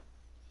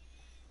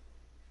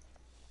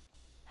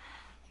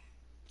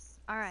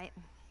 All right.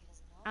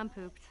 I'm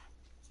pooped.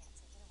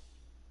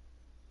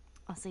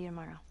 I'll see you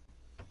tomorrow.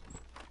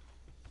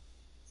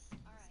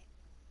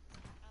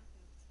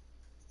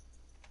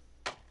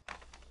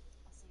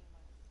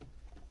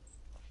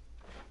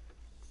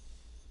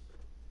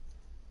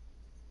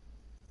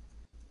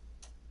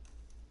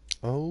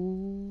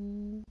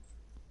 Oh.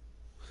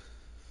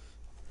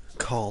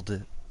 Called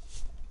it.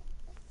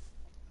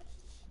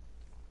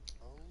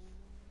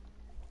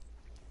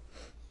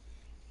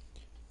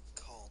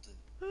 Called it.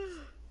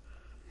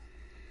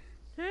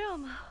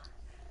 Damn.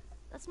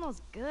 That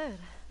smells good.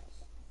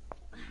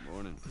 Good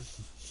morning.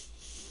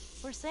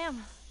 Where's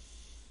Sam?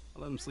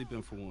 I'll let him sleep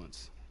in for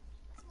once.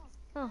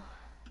 Oh.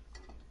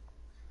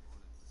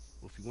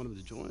 Well, if you want him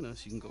to join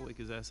us, you can go wake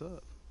his ass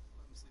up.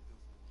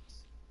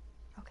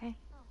 Okay.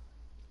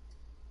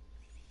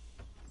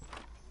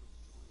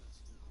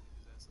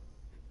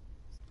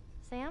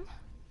 Sam?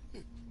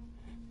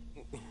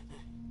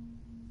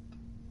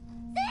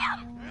 Sam!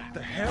 What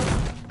the hell?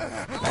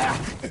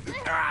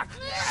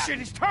 Shit,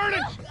 he's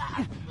turning!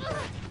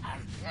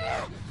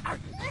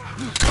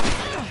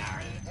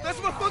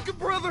 That's my fucking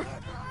brother!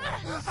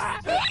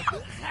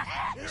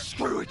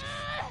 Screw it!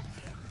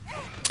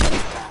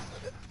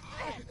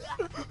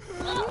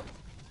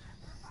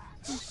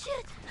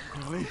 Shit!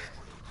 Chloe?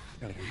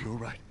 Are you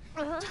alright?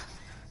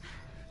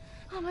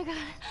 Oh my god.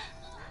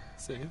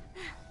 Sam?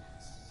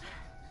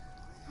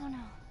 Oh no.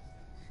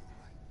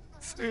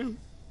 Sam?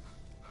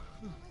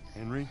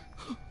 Henry?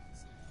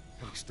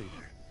 Henry, stay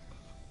there.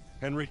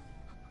 Henry?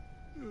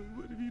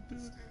 What have you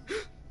done?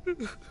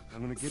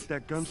 I'm gonna get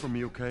that gun from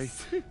you, okay?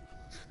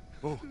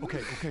 Oh,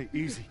 okay,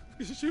 easy.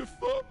 This is your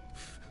fault.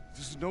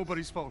 This is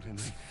nobody's fault,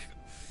 Henry.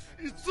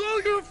 It's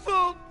all your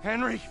fault.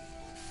 Henry!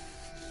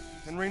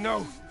 Henry,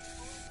 no!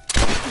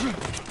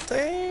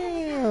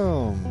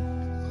 Damn.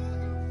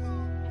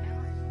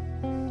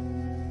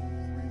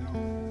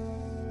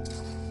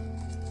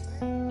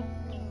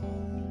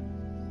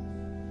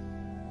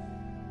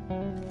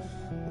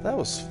 That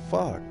was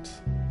fucked.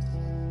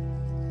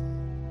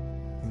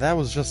 That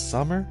was just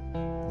summer?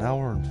 Now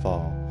we're in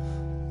fall.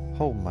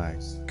 Oh my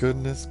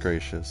goodness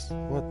gracious.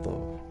 What the?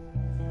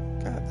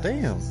 God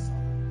damn.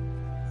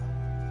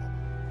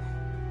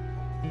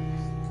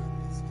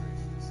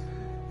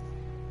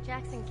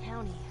 Jackson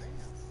County.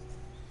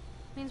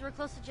 Means we're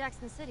close to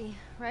Jackson City,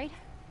 right?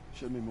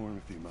 Should be more than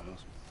a few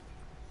miles.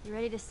 You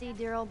ready to see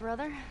dear old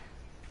brother?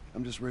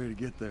 I'm just ready to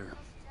get there.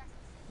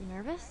 You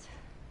nervous?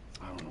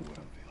 I don't know what I'm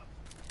feeling.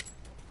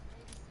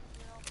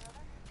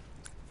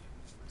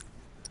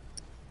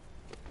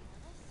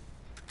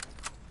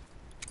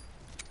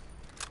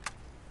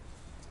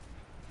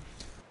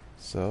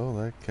 So,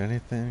 like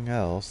anything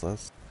else,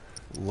 let's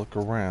look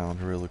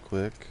around really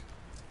quick.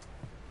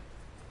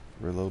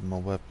 Reload my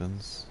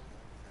weapons.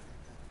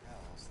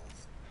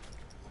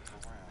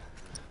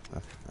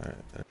 Alright,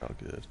 they're all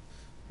good.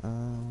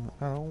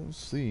 I don't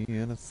see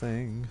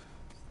anything.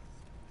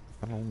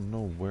 I don't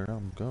know where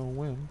I'm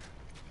going.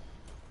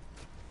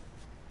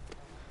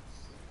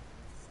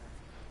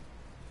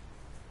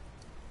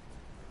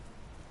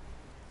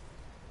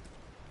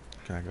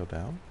 Can I go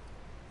down?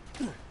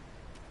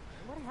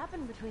 What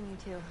happened between you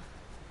two?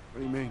 What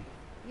do you mean?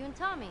 You and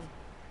Tommy.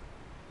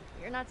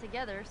 You're not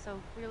together,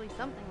 so clearly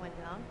something went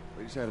down.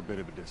 We just had a bit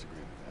of a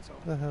disagreement, that's all.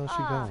 Where the hell is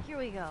she going? Here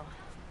we go.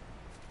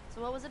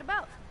 So what was it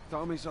about?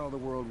 Tommy saw the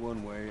world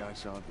one way, I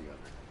saw it the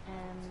other.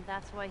 And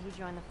that's why he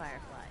joined the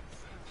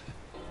Fireflies.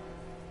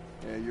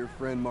 Yeah, your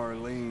friend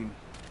Marlene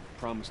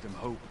promised him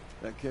hope.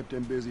 That kept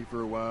him busy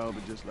for a while,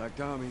 but just like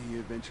Tommy, he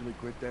eventually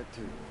quit that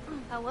too.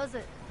 How was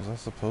it? Was I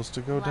supposed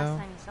to go the down? last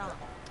time you saw him?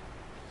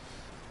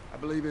 I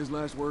believe his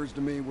last words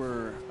to me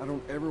were, I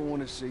don't ever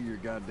want to see your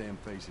goddamn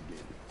face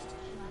again.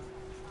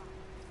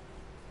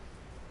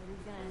 Are you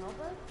gonna help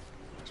us?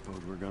 I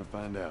suppose we're gonna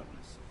find out.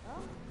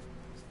 Oh?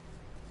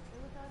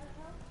 Without his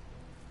help?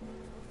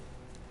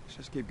 Let's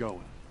just keep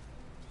going.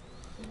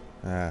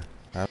 Ah,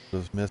 I would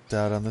have missed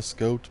out on the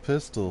scoped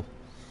pistol.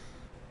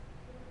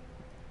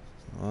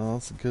 Well,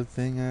 it's a good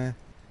thing I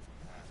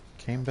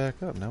came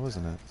back up now,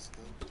 isn't it?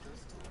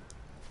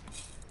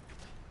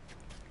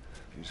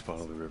 You just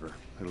follow the river.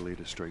 It'll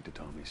lead us straight to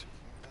Tommy's.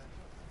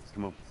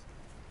 Come on.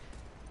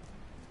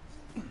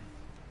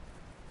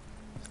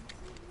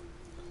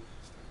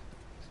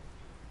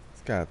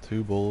 It's got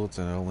 2 bullets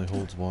and it only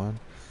holds 1.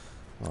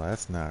 Well,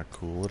 that's not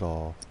cool at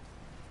all.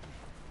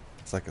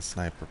 It's like a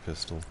sniper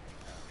pistol.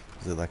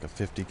 Is it like a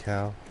 50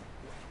 cal?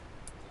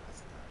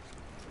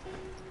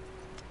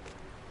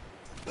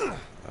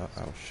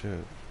 Oh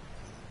shit.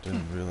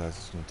 Didn't realize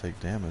it's gonna take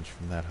damage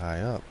from that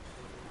high up.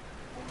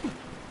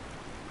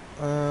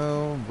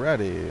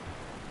 Ready.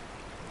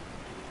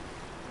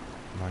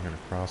 Am I gonna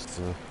cross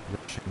the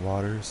rushing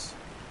waters?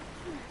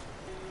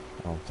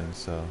 I don't think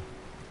so.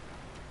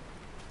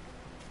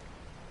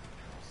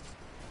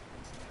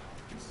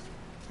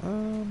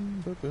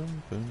 Boom,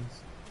 boom, boom.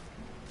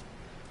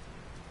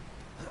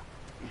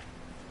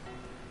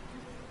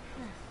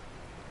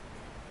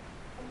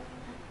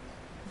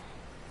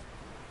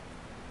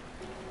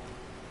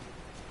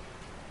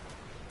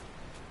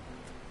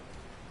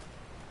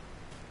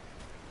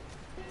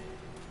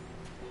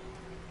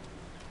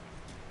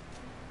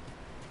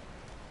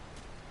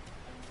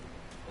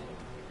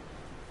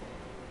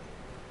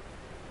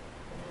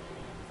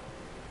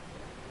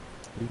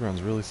 He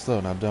runs really slow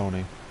now, don't he?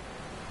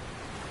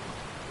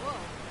 Whoa,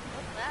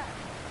 what's that?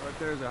 Right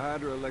there's a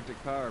hydroelectric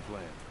power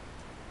plant.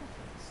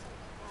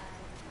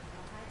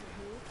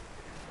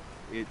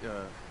 It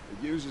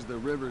uses the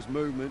river's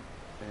movement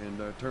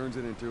and turns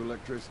it into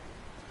electricity.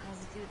 How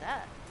does it do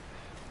that?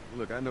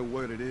 Look, I know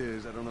what it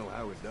is. I don't know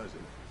how it does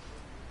it.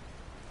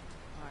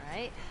 All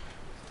right.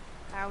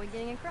 How are we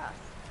getting across?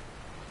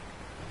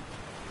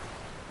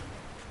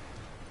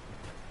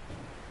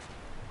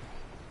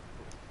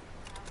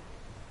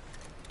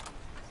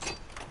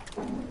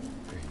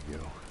 There you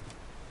go.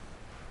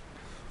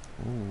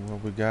 Ooh,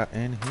 what we got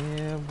in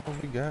here?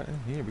 What we got in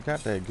here? We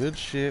got that good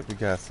shit. We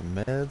got some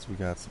meds. We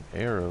got some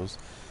arrows.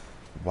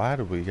 Why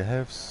do we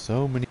have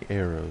so many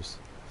arrows?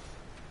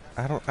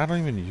 I don't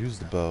even use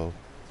the bow.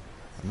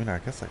 I mean, I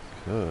guess I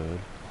could.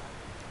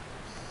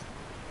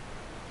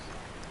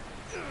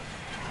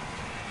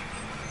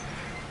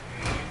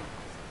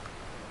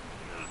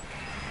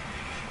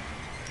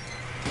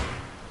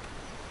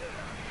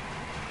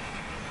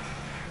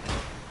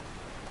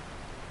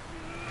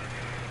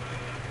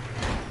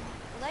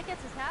 Well, that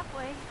gets us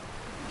halfway. If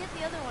we get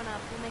the other one up,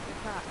 we'll make it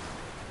across.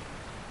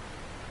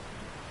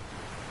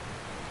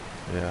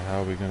 Yeah,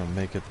 how are we gonna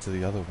make it to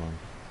the other one?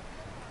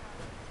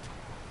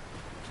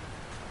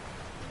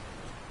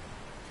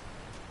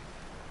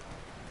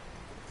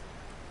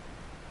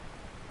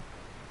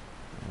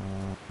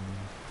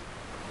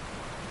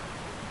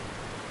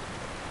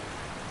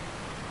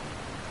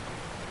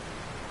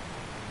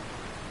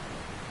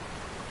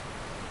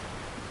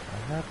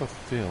 I have a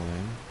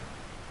feeling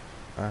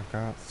I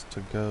got to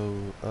go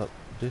up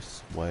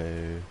this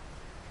way.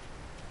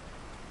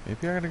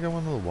 Maybe I gotta go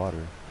into the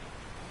water.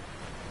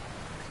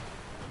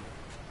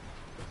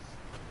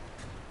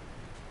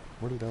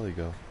 Where did Ellie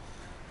go?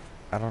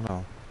 I don't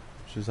know.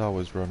 She's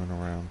always running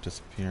around,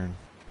 disappearing.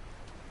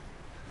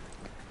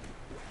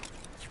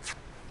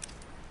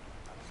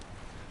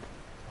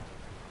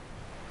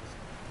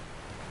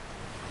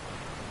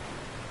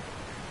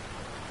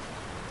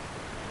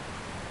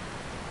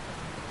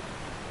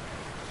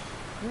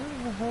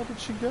 Where the hell did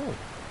she go?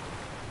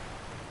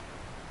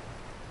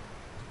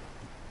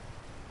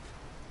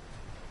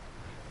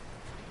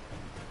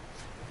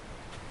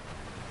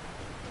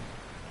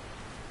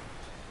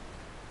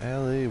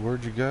 Ellie,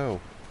 where'd you go?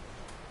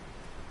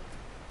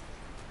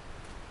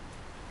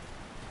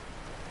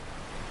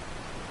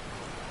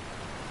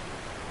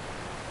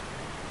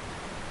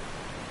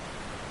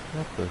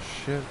 What the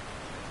shit?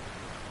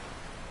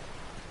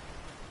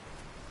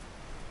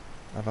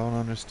 I don't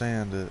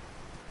understand it.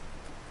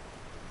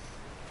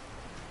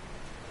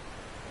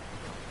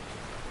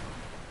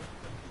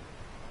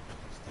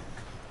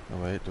 Oh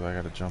wait, do I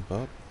gotta jump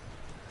up?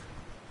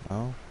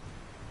 No?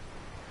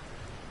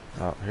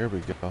 Oh, here we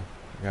go.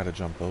 I gotta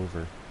jump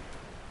over.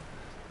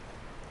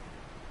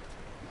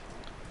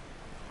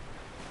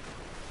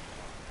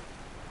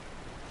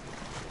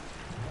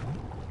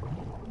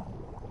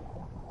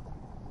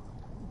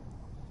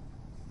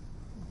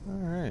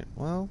 Alright,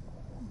 well,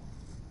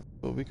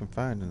 what we can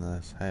find in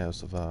this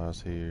house of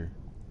ours here.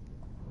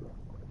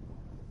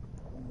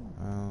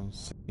 I don't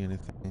see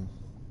anything.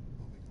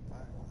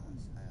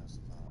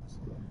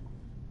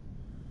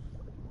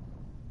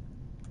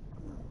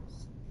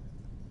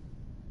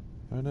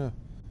 Oh no,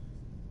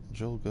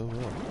 Joel, go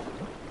up.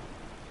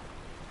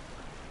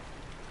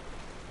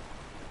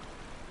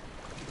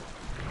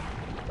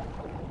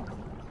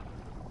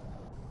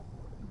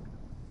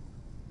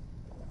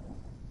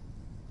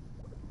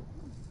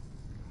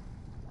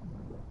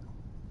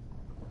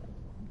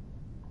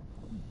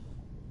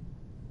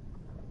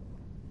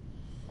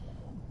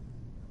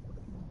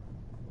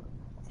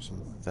 So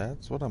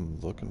that's what I'm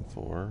looking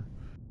for.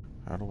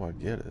 How do I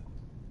get it?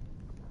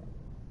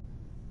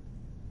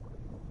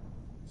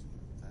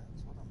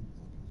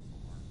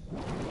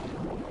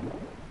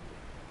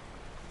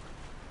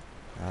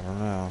 I don't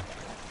know.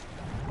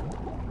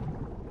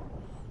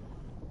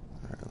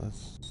 Alright,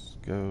 let's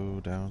go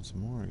down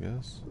some more, I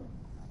guess.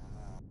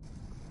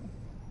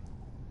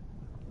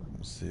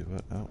 Let's see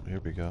what... Oh,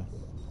 here we go.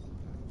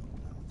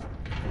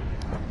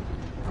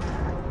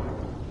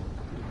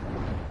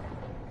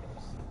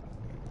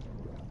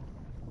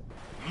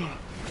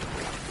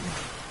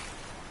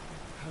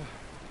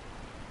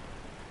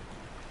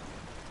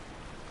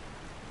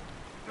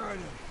 Alright,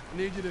 I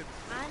need you to...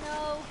 I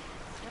know.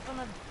 Step on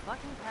the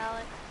fucking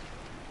pallet.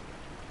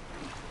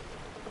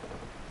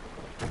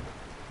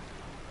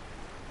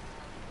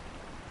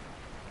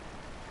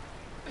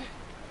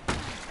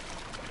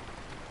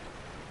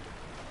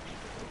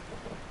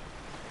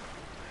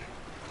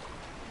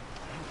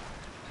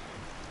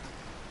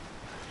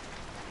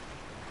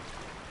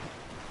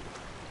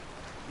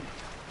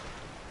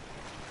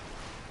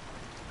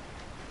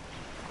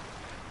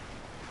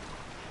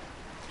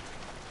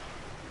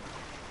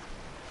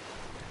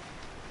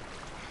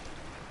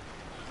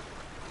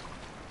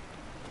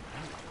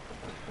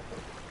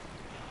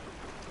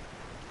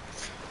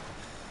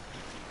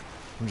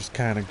 I'm just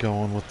kind of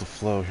going with the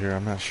flow here.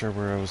 I'm not sure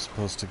where I was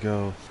supposed to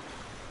go.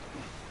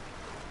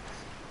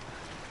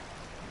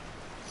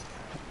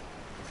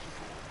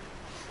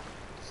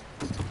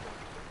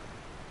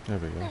 There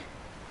we go.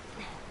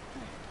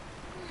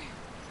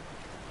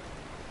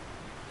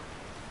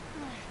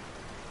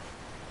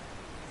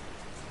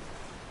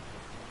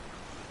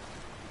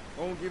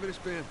 Oh, give it a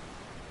spin.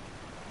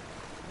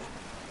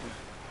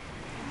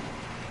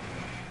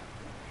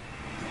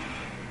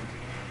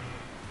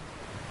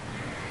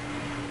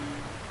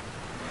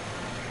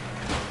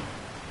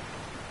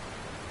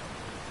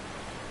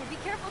 Hey, be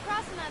careful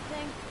crossing that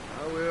thing.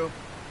 I will.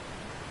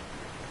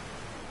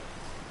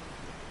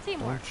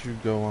 Teamwork. Don't you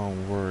go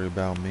on worry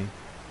about me.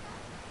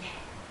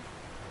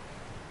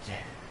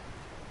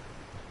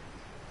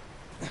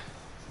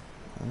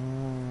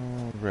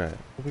 Alright,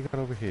 what we got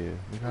over here?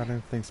 We got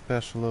anything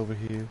special over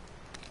here?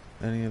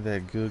 Any of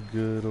that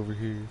good over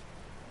here?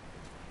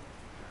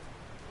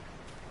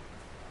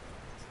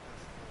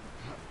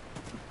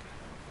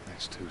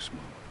 That's too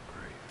small of a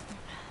grave.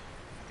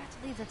 Forgot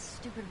to leave that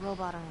stupid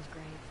robot on his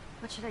grave.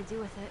 What should I do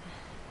with it?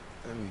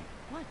 Ellie,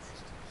 What?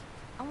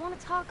 I want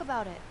to talk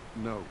about it.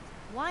 no.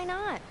 Why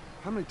not?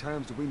 How many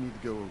times do we need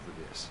to go over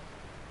this?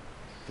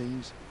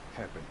 Things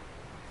happen,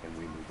 and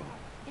we move on.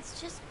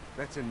 It's just...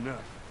 That's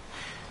enough.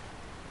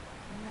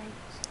 You're right.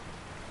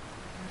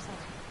 I'm sorry.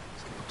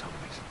 Still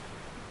Tommy's.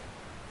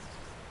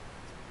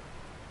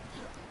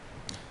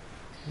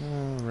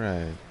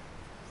 Alright.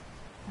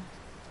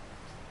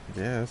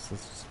 Yes,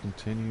 let's just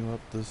continue up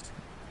this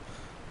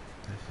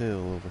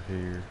hill over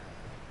here.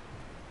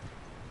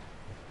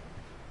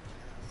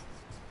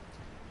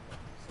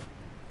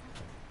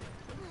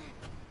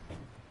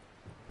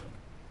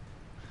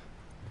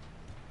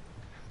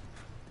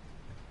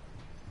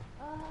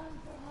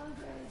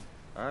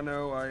 I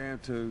know, I am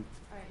too.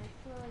 Alright,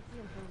 next door, like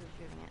the Improvers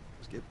shooting it.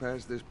 Let's get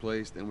past this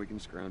place, then we can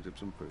scrounge up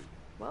some food.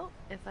 Well,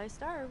 if I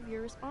starve,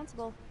 you're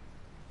responsible.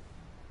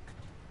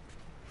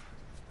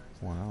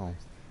 Wow.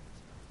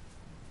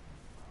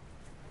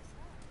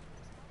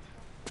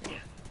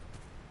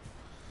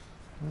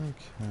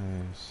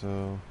 Okay,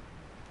 so...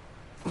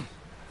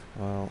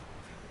 Well...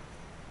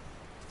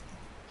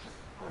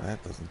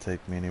 That doesn't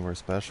take me anywhere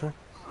special.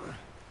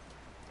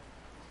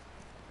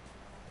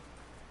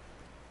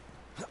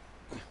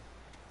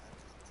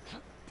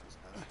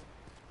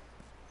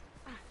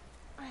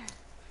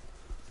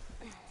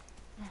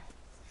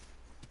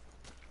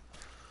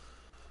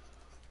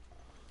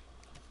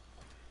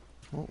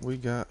 What we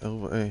got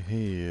over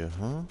here,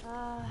 huh?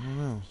 I don't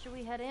know. Should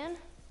we head in?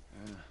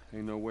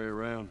 Ain't no way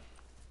around.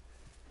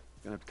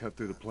 Gonna have to cut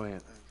through the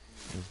plant.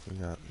 We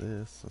got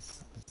this.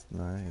 That's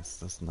nice.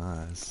 That's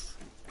nice.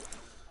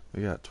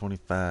 We got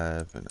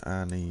 25, and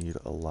I need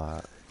a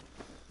lot.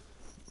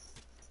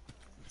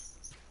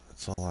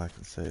 That's all I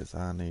can say is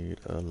I need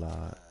a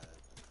lot.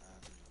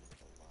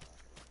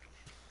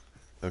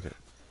 Okay,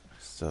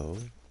 so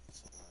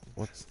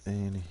what's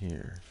in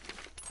here?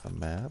 A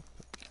map.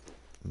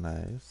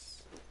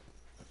 Nice.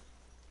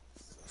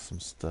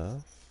 Some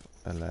stuff.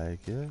 I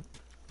like it.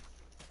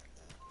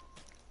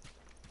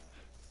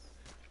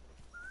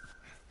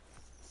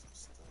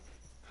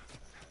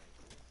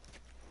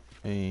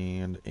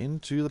 And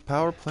into the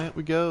power plant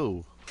we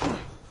go.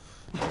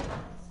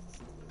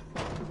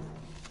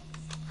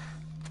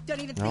 Don't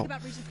even think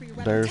about reaching for your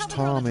weapon. There's Tell the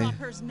girl to Tommy. drop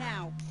hers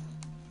now.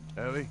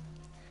 Ellie?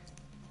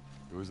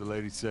 Do as the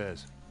lady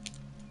says.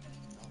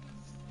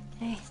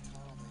 Hey.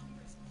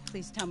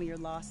 Please tell me you're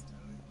lost.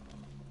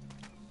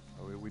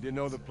 Oh, we didn't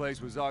know the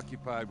place was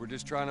occupied. We're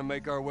just trying to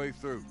make our way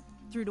through.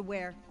 Through to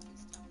where?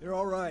 They're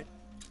all right.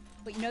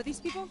 But you know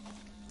these people?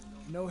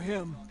 Know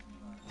him.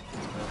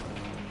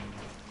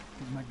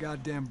 He's my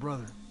goddamn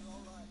brother.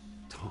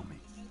 Tommy.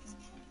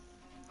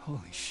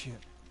 Holy shit.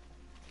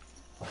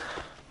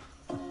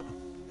 How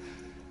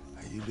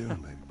you doing,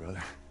 baby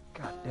brother?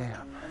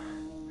 Goddamn.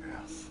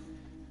 Yeah.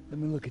 Let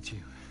me look at you.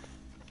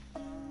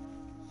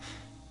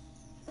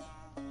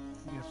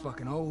 You're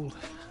fucking old.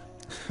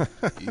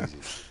 Easy.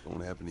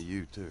 Won't happen to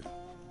you, too.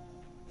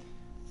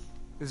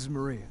 This is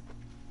Maria.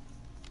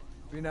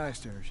 Be nice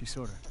to her. She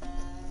sort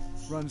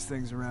of runs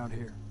things around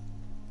here.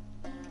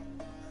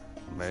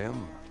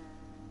 Ma'am,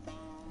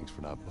 thanks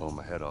for not blowing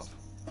my head off.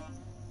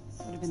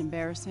 Would have been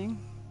embarrassing,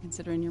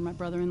 considering you're my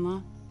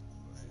brother-in-law.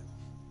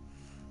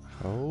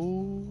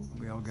 Oh.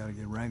 We all gotta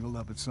get wrangled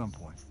up at some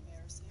point.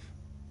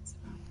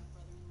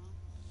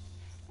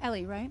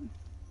 Ellie, right?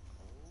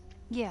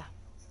 Yeah.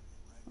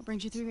 What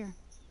brings you through here?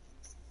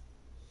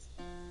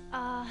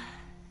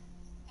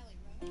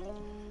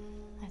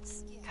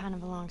 That's kind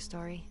of a long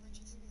story.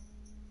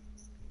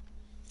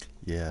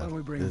 Yeah, Why don't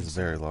we bring this is this a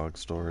very long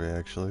story,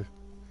 actually.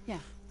 Yeah.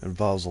 It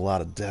involves a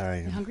lot of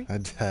dying. You hungry? I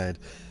died,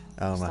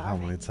 I don't know how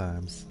many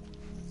times.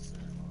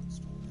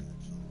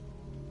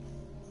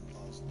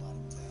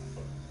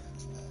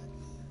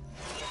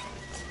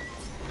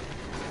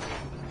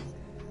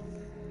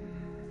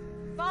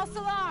 False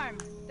alarm!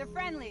 They're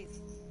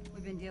friendlies.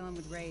 We've been dealing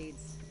with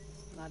raids.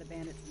 A lot of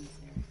bandits in this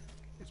area.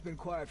 It's been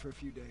quiet for a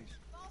few days.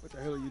 What the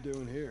hell are you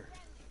doing here?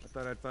 I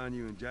thought I'd find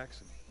you in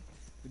Jackson.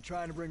 Been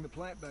trying to bring the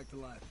plant back to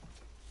life.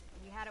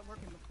 We had it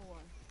working before,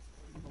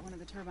 but one of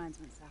the turbines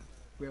went south.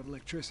 We have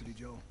electricity,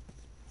 Joel.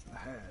 I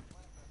had.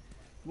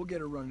 We'll get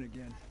her running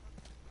again.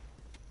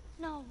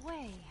 No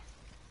way.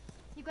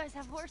 You guys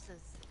have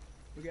horses.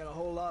 We got a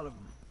whole lot of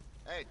them.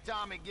 Hey,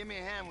 Tommy, give me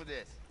a hand with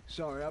this.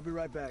 Sorry, I'll be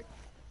right back.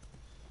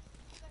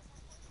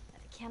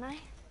 Can I?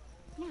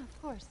 Yeah,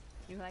 of course.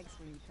 He likes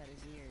when you cut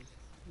his ears.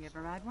 You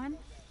ever ride one?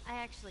 I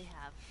actually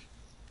have.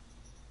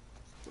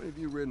 When have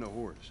you ridden a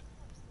horse?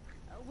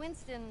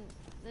 Winston,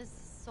 this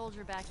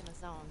soldier back in the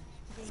zone,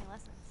 gave me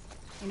lessons.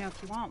 You know, if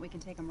you want, we can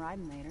take him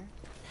riding later.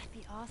 That'd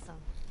be awesome.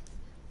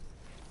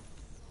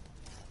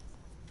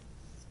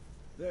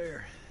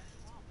 There.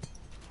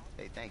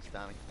 Hey, thanks,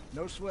 Tommy.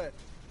 No sweat.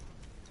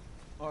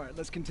 All right,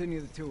 let's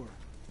continue the tour.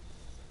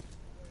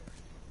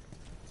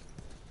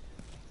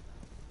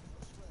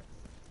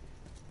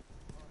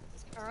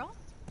 Earl?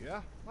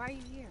 Yeah? Why are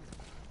you here?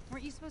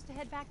 Weren't you supposed to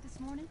head back this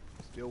morning?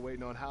 Still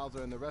waiting on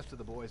Hauser and the rest of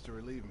the boys to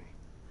relieve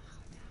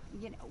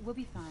me. You know, we'll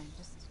be fine.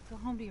 Just go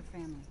home to your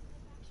family.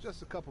 It's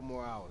just a couple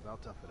more hours. I'll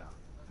tough it out.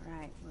 All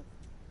right, look,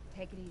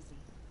 take it easy.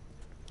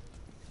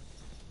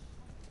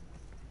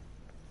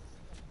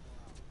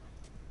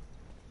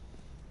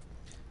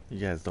 You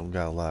guys don't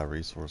got a lot of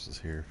resources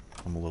here.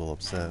 I'm a little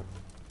upset.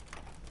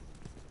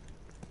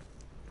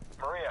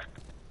 Maria.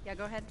 Yeah,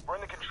 go ahead. We're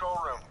in the control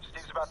room.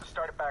 Steve's about to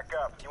start it back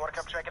up. You want to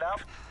come check it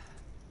out?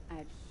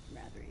 I'd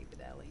rather eat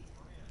with Ellie.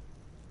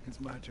 It's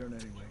my turn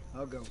anyway.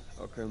 I'll go.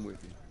 I'll come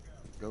with you.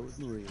 Go with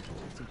Maria. Get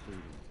some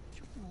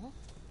food.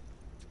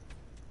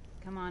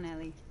 Come on,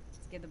 Ellie.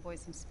 Let's give the boys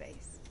some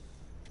space.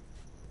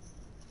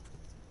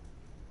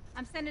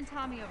 I'm sending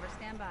Tommy over.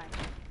 Stand by.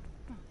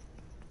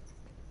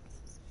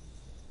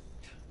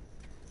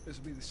 This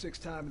will be the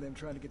 6th time of them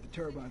trying to get the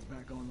turbines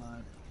back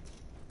online.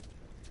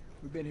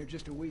 We've been here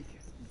just a week.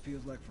 It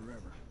feels like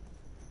forever.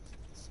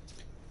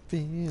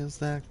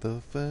 Feels like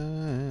the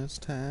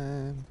first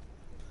time.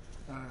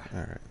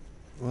 Alright.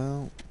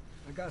 Well.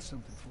 I got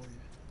something for you.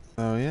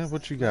 Oh yeah?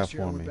 What you got Last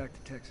year I for went me? back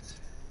to Texas.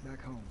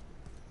 Back home.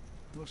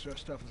 Most of our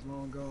stuff is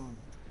long gone.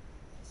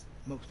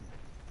 Most of it.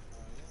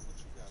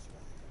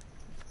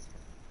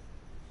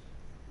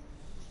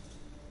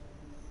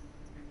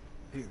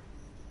 Here.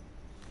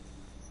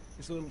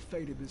 It's a little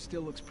faded, but it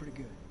still looks pretty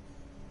good.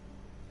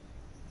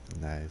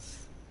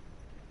 Nice.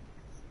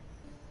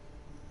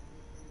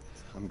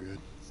 I'm good.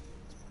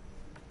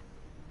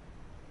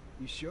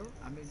 You sure?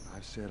 I mean... I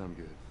said I'm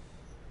good.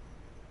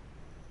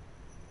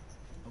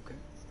 Okay.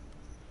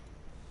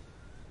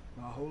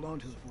 I'll hold on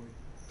to it for you.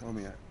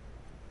 Tommy,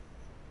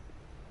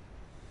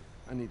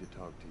 I need to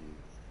talk to you.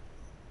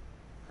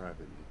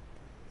 Privately.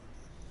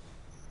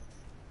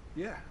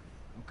 Yeah,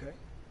 okay.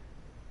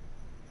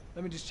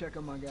 Let me just check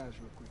on my guys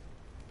real quick.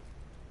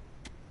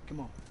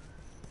 Come on.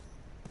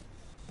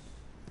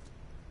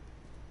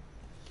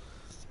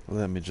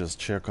 Let me just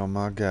check on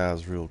my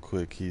guys real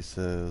quick, he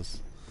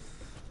says.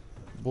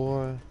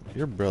 Boy,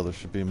 your brother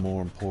should be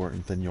more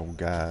important than your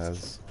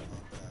guys.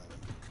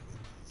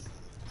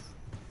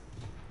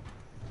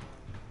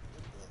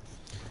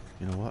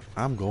 You know what?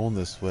 I'm going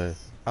this way.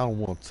 I don't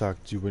want to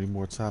talk to you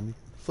anymore, Tommy.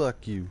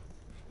 Fuck you.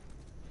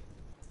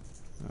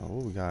 Oh,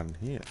 what we got in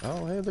here?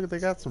 Oh, hey, look, they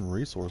got some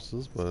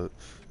resources, but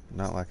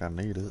not like I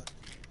need it.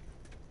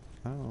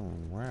 Oh,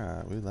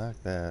 right. We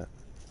like that.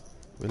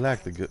 We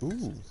like the good.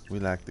 Ooh, we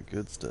like the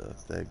good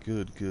stuff. That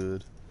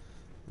good.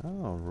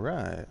 All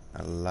right.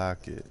 I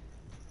like it.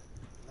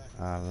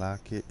 I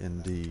like it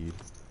indeed.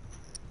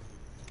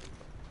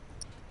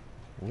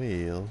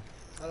 Well.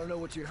 I don't know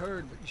what you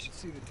heard, but you should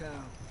see the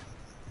town.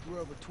 We're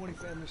over 20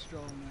 families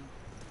strong now.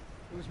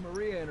 It was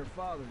Maria and her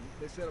father.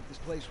 They set up this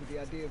place with the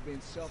idea of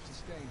being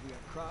self-sustained. We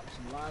have crops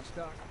and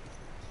livestock.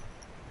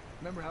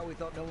 Remember how we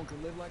thought no one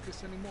could live like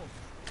this anymore?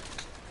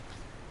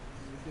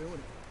 We're doing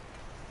it.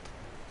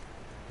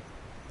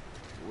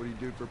 What do you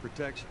do for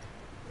protection?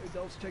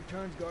 Adults take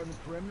turns guarding the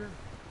perimeter.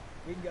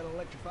 We can got an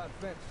electrified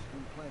fence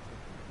from the plant.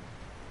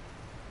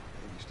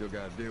 You still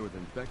got to deal with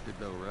infected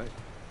though, right?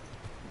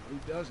 Who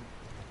doesn't?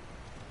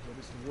 But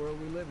it's the world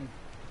we live in.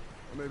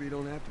 Or maybe you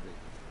don't have to be.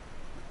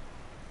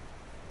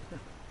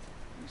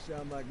 You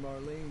sound like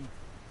Marlene.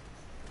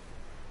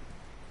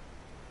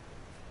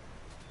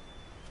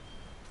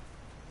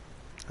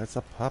 That's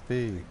a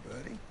puppy. Hey,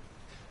 buddy.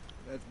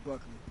 That's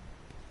Buckley.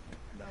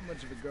 Not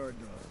much of a guard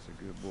dog. That's a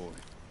good boy.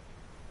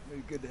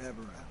 Maybe good to have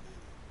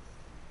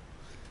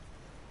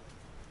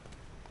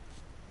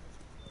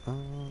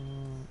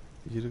around.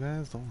 You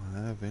guys don't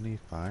have any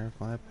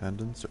Firefly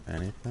pendants or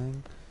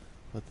anything?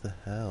 What the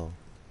hell?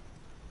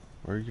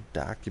 Where are your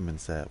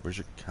documents at? Where's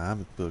your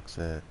comic books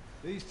at?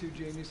 These two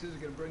geniuses are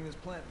gonna bring this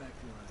plant back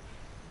to life.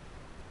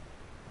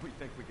 We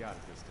think we got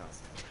it this time.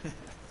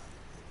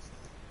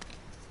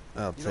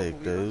 I'll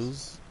take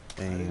those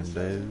and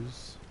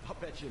those. I'll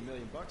bet you $1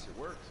 million it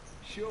works.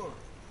 Sure.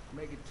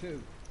 Make it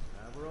 2.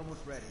 We're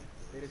almost ready.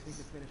 They just need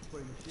to finish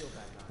putting the shield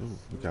back on. Ooh,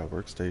 we got a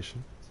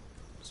workstation.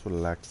 That's what I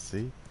like to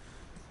see.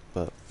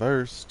 But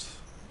first,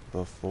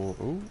 before...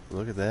 Ooh,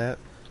 look at that.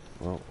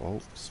 Well, oh,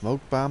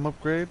 smoke bomb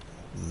upgrade?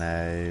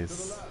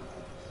 Nice.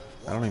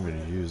 I don't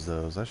even use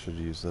those. I should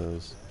use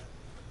those.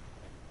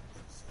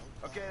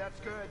 Okay, that's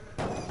good.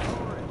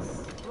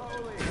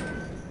 Slowly.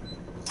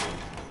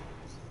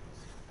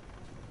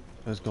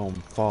 I'm just gonna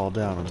fall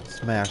down and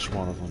smash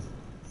one of them.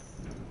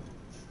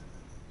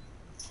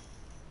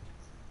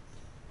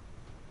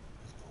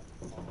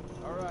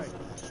 All right,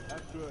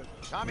 that's good.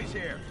 Tommy's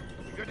here.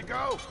 You good to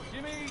go?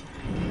 Jimmy,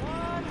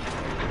 1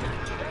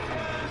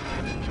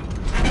 second.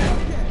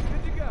 Okay,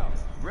 good to go.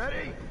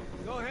 Ready?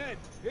 Go ahead,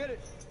 hit it.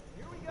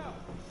 Here we go.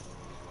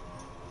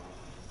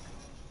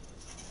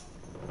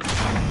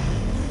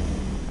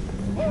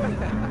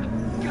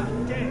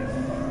 God damn.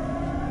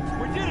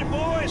 We did it,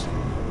 boys.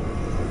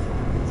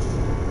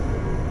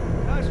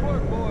 Nice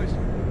work, boys.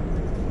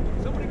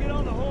 Somebody get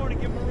on the horn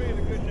and give Maria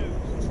the good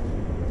news.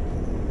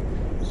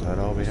 Is that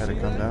all we had to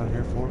come down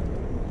here for?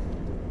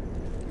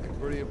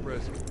 Pretty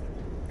impressive.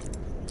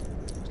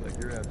 Looks like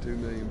you're out $2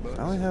 million.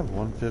 I only have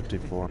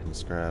 154 in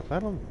scrap. I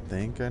don't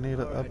think I need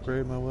to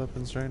upgrade my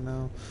weapons right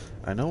now.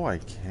 I know I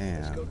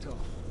can,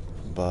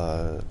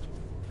 but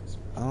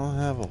I don't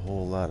have a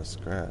whole lot of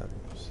scrap.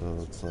 So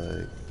it's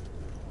like,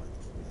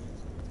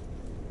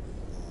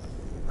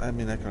 I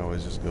mean, I can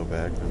always just go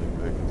back really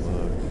quick and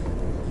look.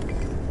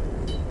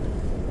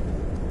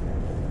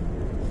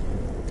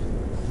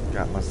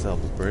 Got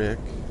myself a brick.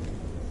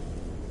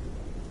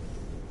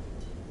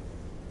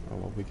 Oh,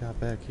 what we got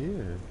back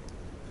here?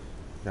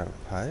 Got a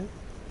pipe?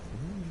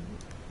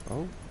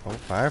 Oh,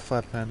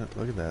 Firefly pendant.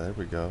 Look at that. There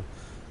we go.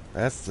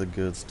 That's the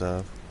good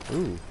stuff.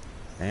 Ooh,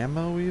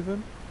 ammo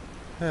even?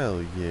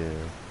 Hell yeah.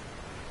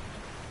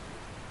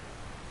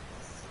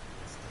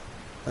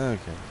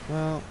 Okay,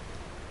 well,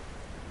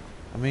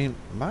 I mean,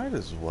 might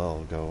as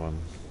well go and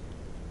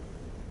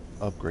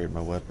upgrade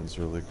my weapons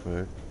really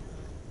quick.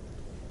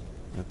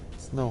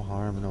 It's no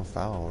harm, no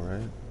foul,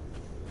 right?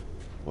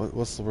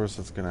 What's the worst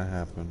that's gonna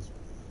happen?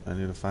 I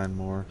need to find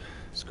more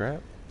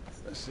scrap?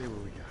 Let's see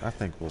what we got. I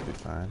think we'll be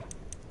fine.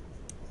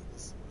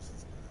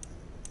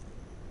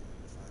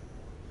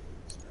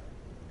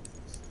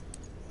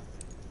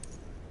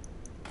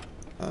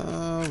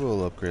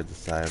 We'll upgrade the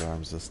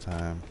sidearms this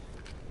time.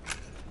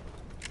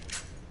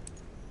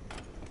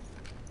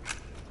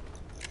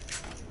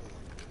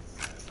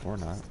 Or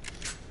not.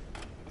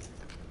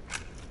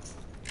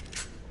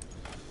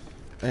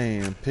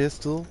 And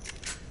pistol,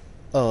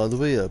 all the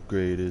way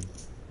upgraded.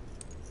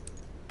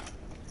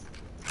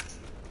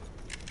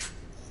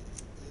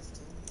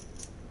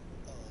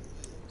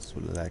 That's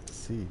what I like to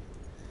see.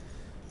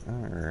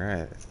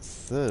 Alright,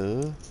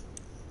 so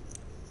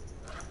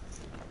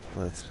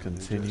let's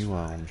continue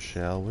on,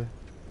 shall we?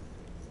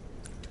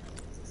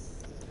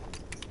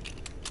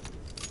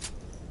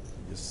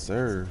 Yes,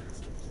 sir.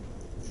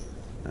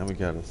 Now we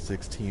got a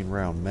 16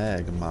 round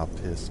mag in my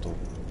pistol.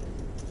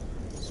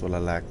 That's what I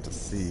like to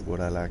see,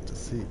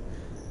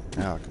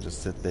 Now I can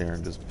just sit there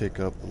and just pick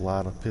up a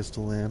lot of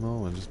pistol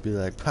ammo and just be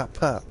like, pop,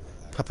 pop,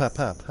 pop, pop,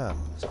 pop, pop.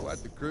 It's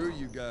quite the crew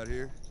you got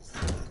here.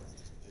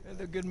 Yeah,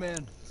 they're good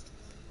men.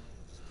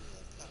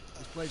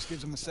 This place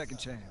gives them a second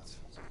chance.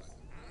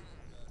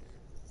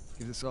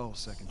 Gives us all a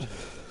second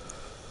chance.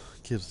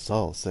 Gives us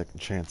all a second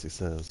chance, he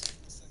says.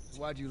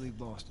 Why'd you leave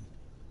Boston?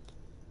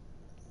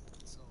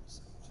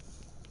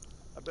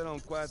 I've been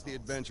on quite the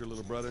adventure,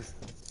 little brother.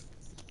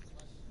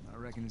 I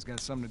reckon it's got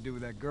something to do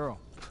with that girl.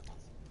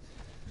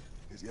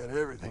 It's got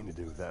everything to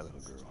do with that little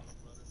girl.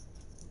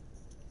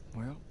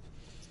 Well,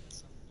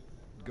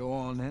 go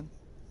on then.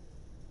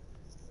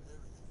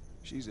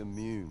 She's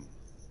immune.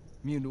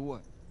 Immune to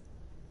what?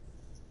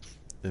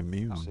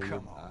 Immune.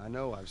 I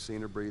know. I've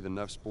seen her breathe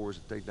enough spores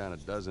to take down a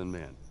dozen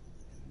men.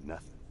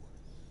 Nothing.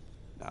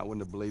 Now, I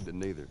wouldn't have believed it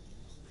neither,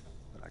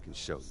 but I can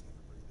show you.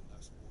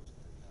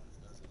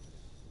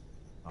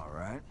 All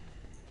right.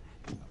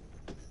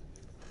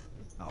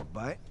 I'll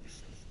bite.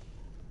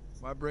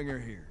 Why bring her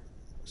here?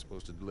 I'm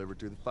supposed to deliver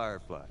to the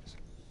Fireflies.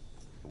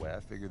 The way I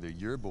figure they're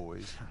your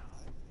boys.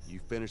 You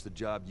finish the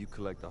job, you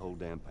collect the whole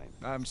damn payment.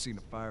 I haven't seen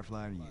a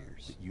Firefly in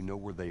years. You know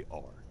where they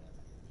are.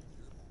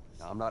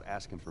 Now, I'm not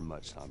asking for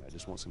much, Tommy. I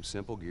just want some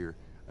simple gear,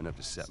 enough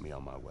to set me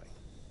on my way.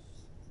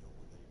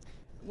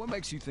 What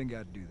makes you think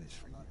I'd do this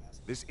for you?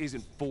 This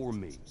isn't for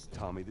me,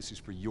 Tommy. This is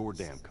for your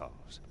damn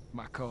cause.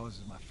 My cause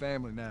is my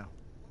family now.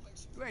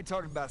 You ain't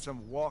talking about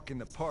some walk in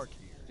the park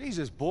here.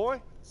 Jesus,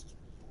 boy.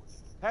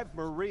 Have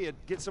Maria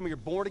get some of your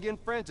born-again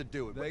friends to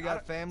do it. They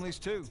got families,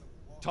 too.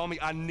 Tommy,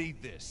 I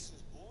need this.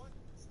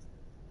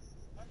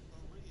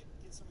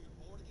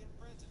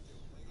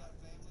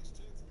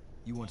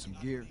 You want some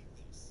gear?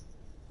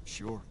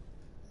 Sure.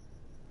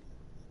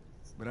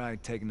 But I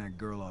ain't taking that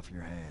girl off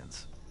your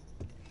hands.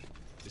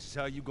 This is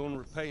how you gonna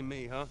repay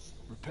me, huh?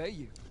 Repay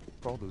you?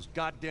 For all those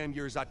goddamn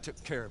years I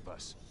took care of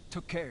us.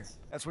 Took care?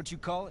 That's what you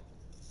call it?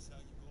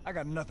 I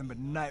got nothing but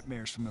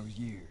nightmares from those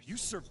years. You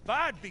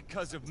survived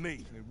because of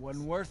me. It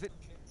wasn't worth it.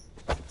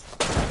 I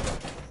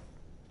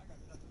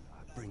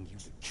bring you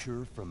the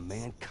cure from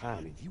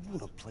mankind, and you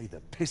want to play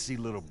the pissy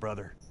little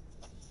brother.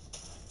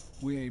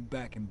 We ain't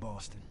back in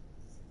Boston.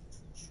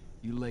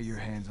 You lay your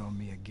hands on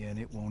me again,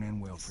 it won't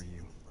end well for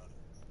you.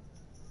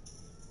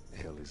 The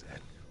hell is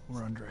that?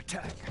 We're under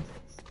attack.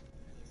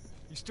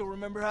 You still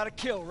remember how to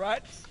kill,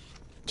 right?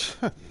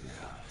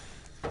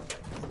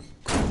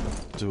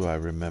 Do I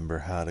remember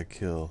how to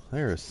kill?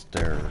 They're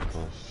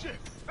hysterical. Shit!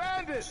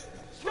 Bandits!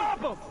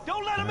 Stop them!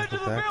 Don't let them into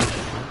the building!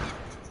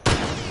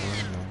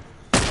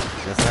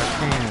 Guess I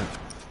can't.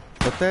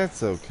 But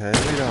that's okay.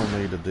 We don't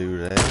need to do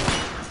that.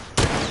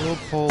 We'll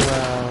pull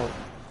out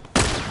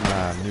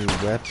my new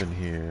weapon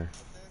here.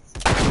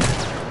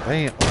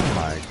 Bam! Oh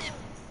my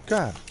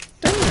god!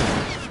 Damn!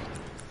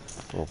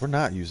 Well, we're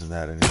not using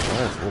that anymore.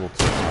 That's a little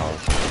too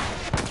powerful.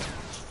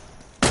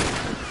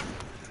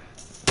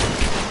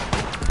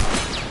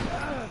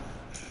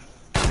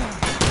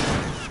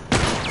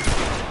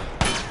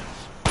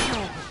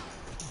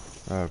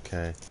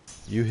 Okay.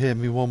 You hit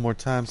me one more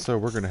time, sir,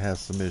 we're gonna have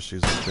some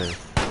issues, okay?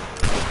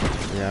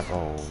 Yeah,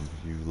 oh,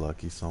 you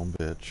lucky son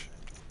bitch.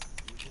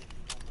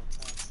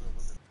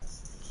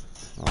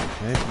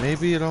 Okay,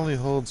 maybe it only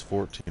holds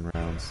 14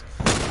 rounds.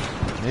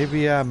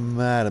 Maybe I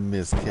might have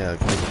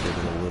miscalculated it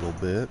a little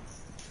bit.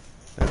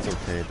 That's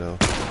okay, though.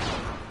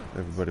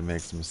 Everybody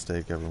makes a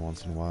mistake every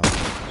once in a while.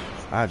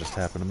 I just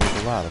happen to make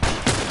a lot of them.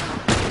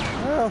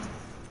 Well...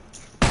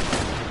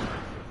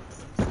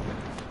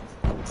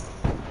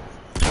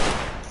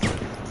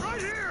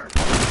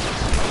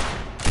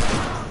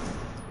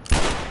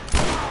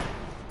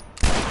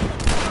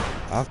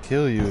 I'll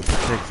kill you if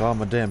it takes all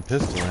my damn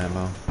pistol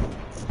ammo.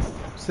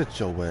 Sit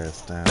your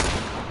ass down.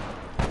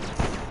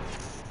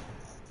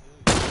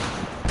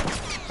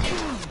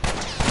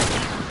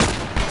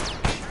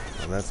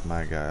 Oh, that's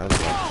my guy. I was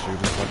about to shoot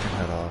his fucking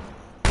head off.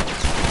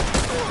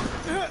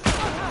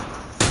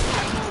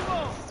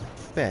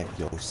 Back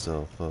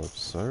yourself up,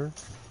 sir.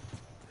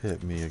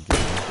 Hit me again.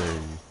 There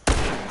you.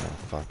 Oh,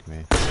 fuck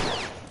me.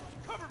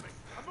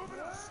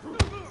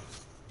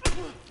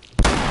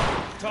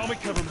 Tommy,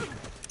 cover me.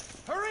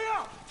 Hurry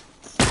up!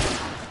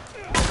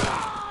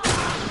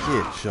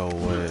 Get your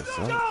ass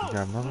up. You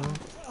got another one?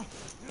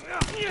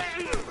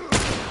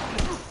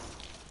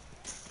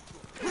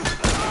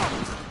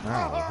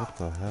 Wow, what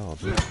the hell,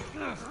 dude?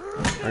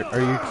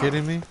 Are you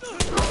kidding me?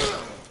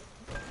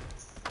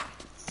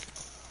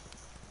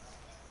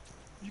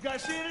 You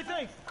guys see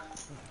anything?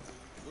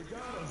 We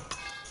got him.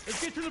 Let's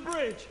get to the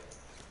bridge.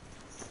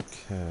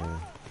 Okay.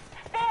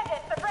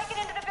 Bandits, they're breaking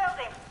into the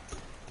building.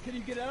 Can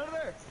you get out of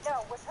there? No,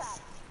 what's that?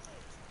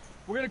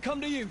 We're gonna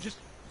come to you. Just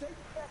They're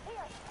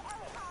here.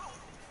 Ellie, hide.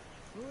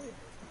 Maria.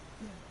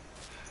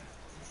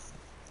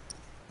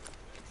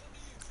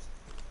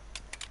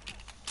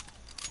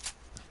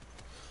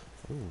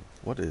 Ooh,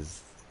 what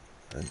is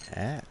an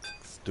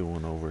axe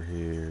doing over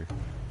here?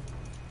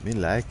 Me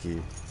like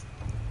it.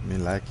 Me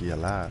like it a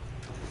lot.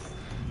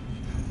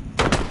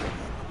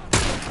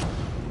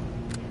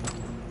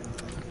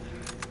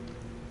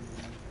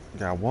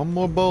 Got one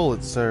more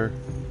bullet, sir.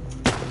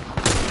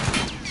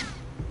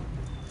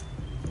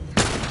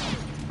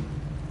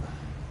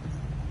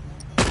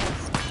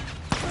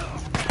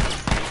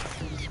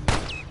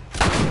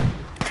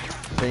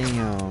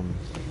 Damn.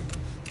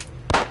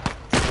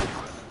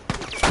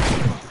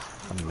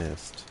 I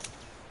missed.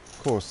 Of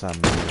course I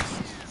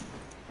missed.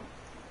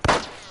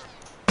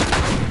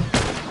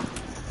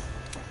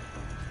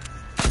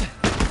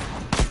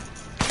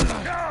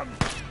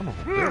 Come on,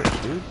 do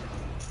it, dude.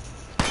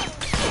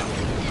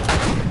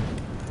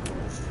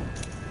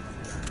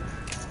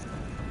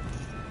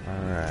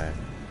 Alright.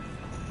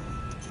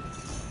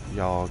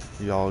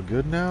 Y'all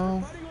good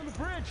now? Fighting on the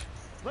bridge.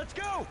 Let's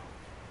go.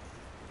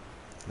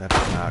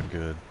 That's not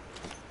good.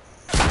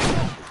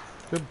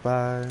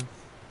 Goodbye.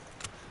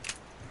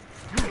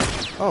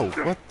 Oh,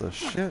 what the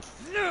shit?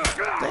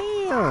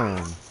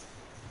 Damn!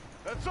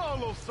 That's all,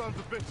 little sons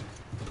of bitches.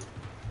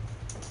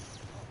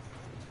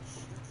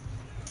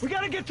 We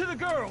gotta get to the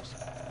girls.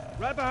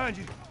 Right behind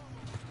you.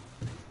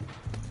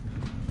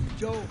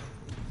 Joel.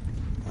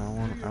 I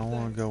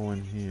want to go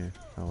in here.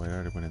 Oh wait, I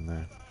already went in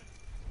there.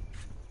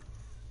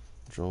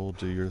 Joel,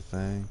 do your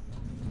thing.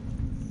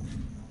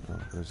 Oh,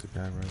 there's a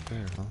guy right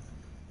there, huh?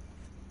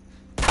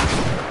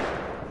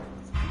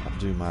 I'll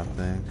do my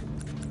thing.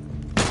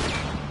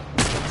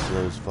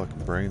 Throw his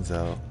fucking brains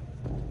out.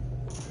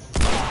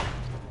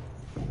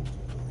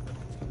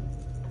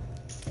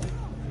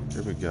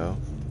 Here we go.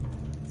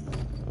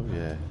 Oh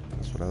yeah,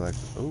 that's what I like.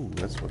 Oh,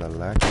 that's what I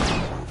like.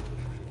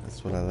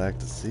 That's what I like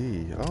to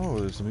see. Oh,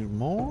 there's some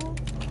more?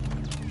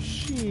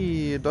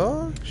 Shit,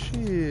 dog.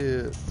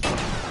 Shit.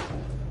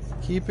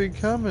 Keep it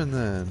coming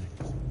then.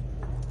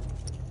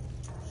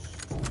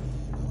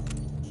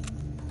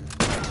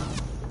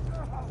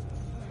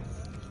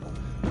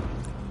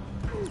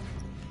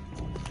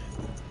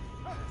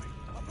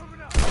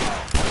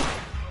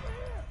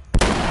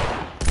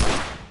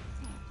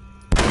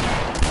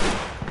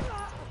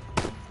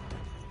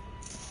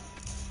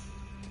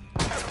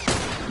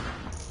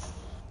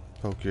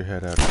 Poke your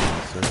head out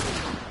again,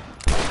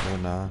 sir. Or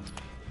nah.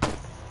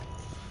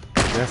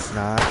 Guess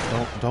not.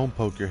 Don't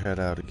poke your head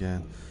out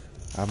again.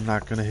 I'm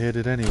not gonna hit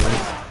it anyways.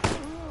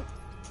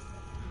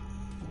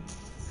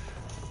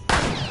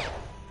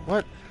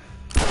 What?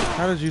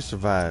 How did you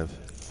survive?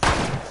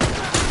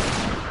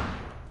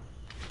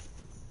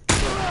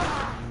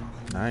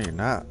 Nah, you're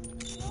not.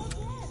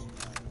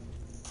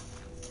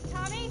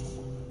 Tommy?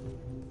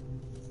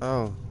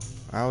 Oh,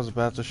 I was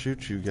about to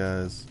shoot you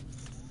guys.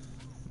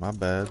 My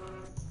bad.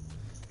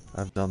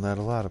 I've done that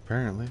a lot,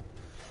 apparently.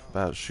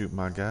 About to shoot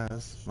my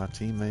guys, my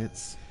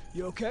teammates.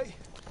 You okay?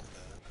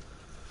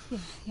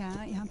 Yeah,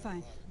 I'm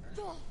fine.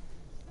 Oh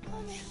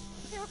man,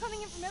 they were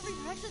coming in from every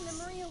direction, and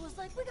Maria was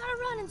like, "We gotta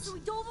run!" And so we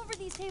dove over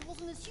these tables,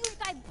 and this huge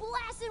guy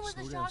blasted with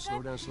a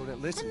shotgun. Slow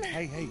down. Listen,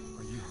 hey,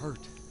 are you hurt?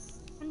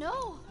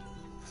 No.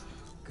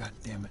 God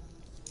damn it.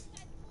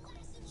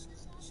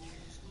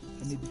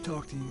 I need to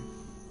talk to you.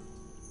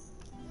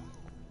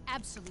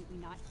 Absolutely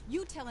not.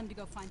 You tell him to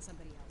go find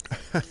somebody else.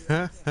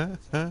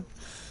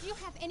 Do you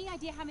have any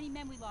idea how many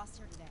men we lost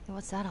here today?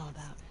 What's that all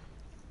about?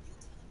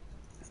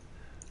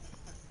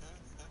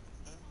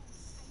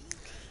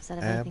 Does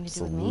that have anything to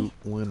do with me?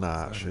 Absolutely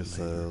not, she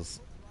says.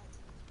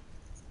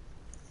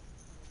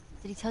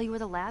 Did he tell you where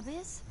the lab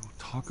is? We'll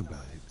talk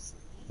about it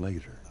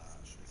later.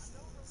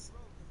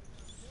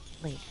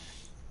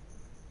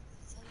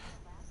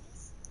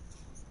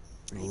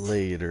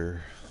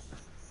 Later.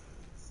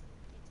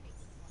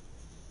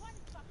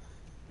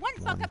 One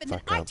fuck up and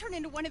then I turn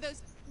into one of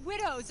those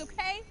widows,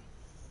 okay?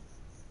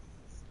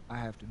 I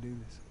have to do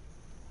this.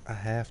 I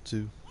have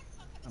to.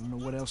 I don't know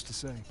what else to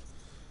say.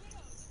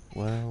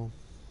 Well.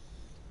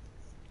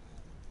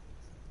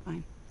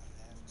 Fine.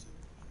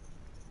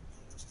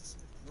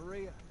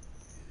 Maria.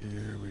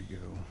 Here we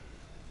go.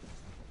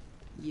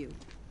 You.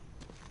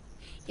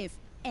 If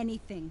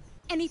anything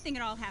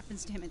at all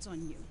happens to him, it's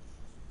on you.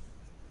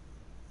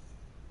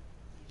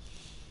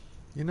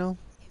 You know,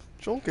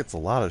 Joel gets a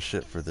lot of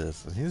shit for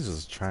this, and he's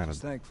just trying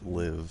to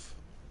live.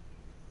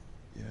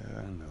 Yeah,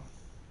 I know.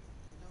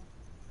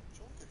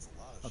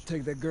 I'll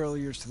take that girl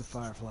of yours to the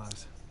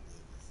Fireflies.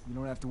 You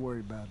don't have to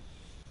worry about it.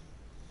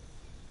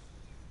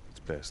 It's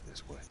best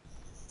this way.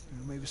 You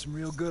know, maybe some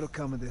real good will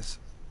come of this.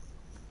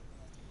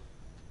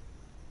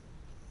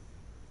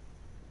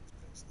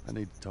 I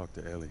need to talk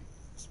to Ellie.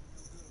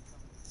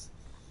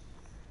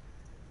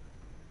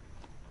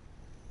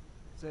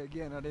 Say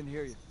again, I didn't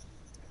hear you.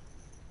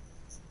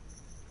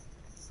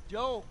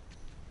 Joel!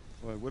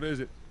 What is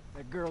it?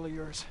 That girl of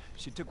yours.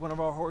 She took one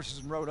of our horses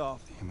and rode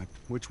off. Damn it.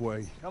 Which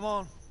way? Come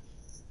on.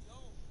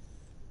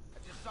 I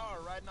just saw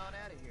heading on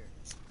out of here.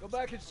 Go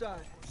back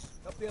inside.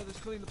 Help the others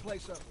clean the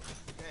place up.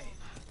 Okay.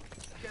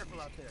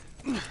 Careful out there.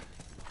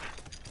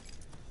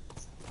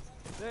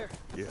 There.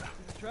 Yeah. See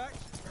the tracks?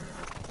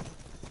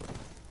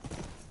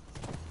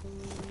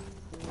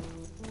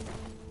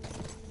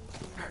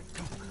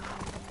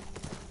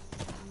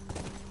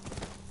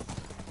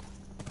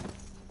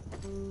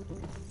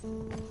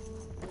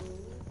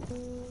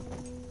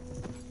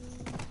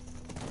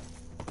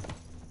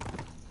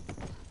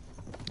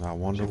 I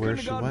wonder where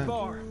she went.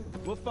 Bar.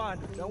 We'll find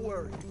her, don't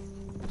worry.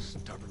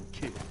 Stubborn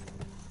kid.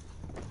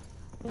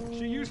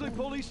 She usually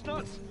pull these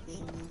stunts.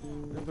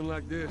 Nothing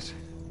like this.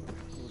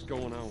 What's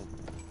going on?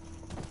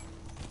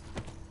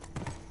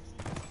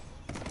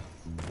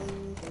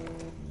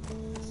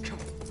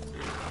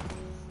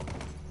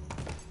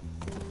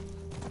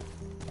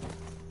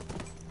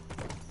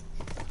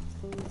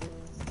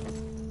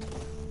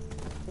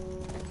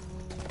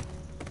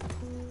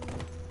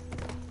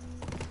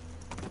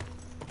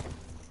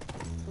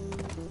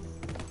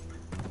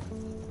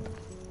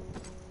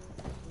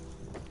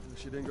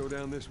 She didn't go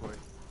down this way.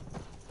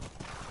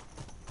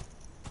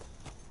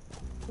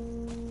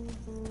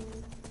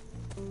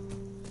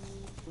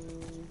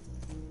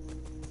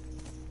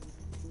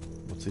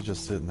 What's he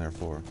just sitting there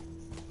for?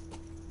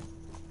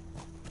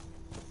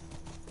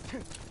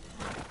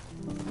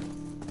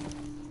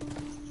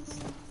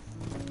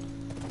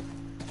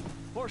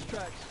 Horse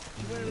tracks.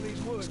 She went into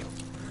these woods.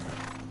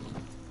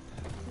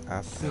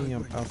 I see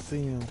him. I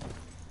see him.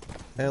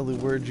 Ellie,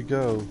 where'd you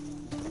go?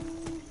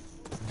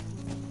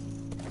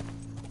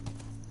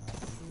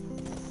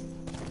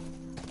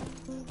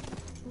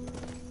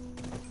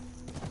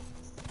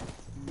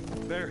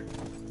 There.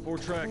 4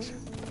 tracks.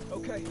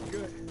 Okay,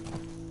 good.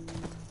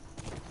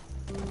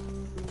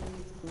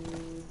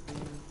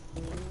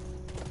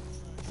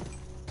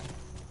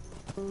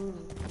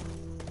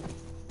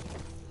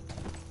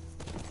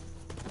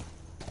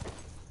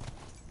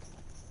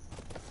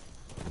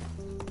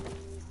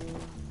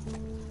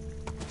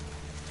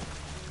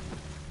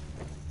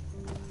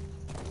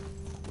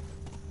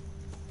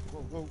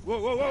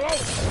 Whoa!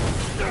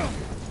 Damn.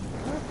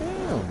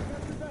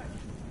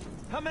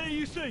 How many do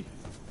you see?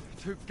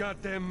 Too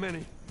goddamn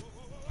many.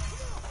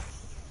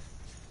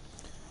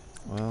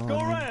 Well, Go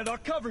around, I'll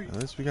cover you. At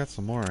least we got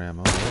some more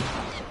ammo.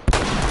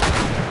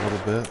 A little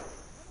bit.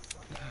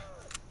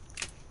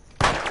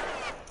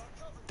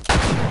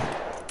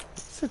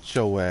 Sit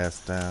your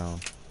ass down.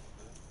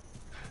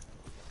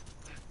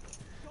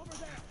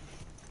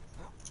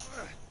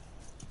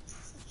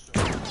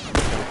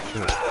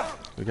 Shit.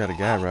 We got a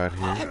guy right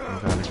here. We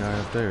got a guy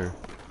up there.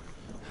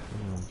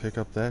 Pick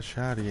up that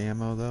shoddy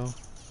ammo though.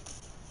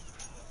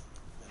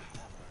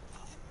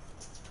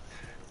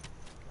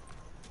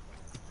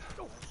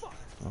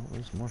 Oh,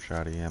 there's more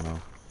shoddy ammo.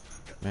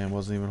 Man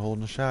wasn't even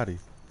holding a shoddy.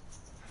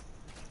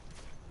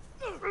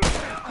 Oh,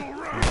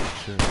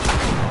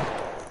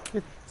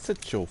 shit.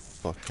 Sit your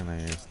fucking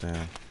ass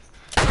down.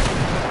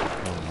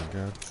 Oh my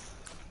god.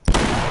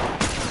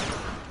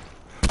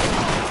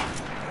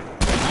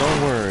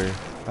 Don't worry.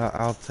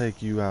 I'll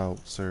take you out,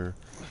 sir.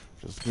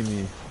 Just give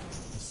me a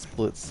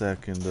split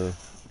second to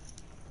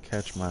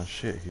catch my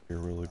shit here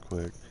really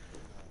quick.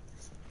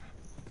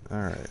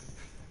 Alright.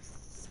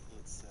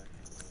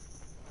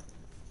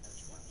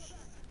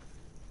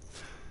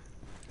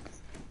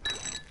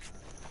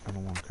 I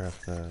don't want to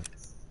craft that.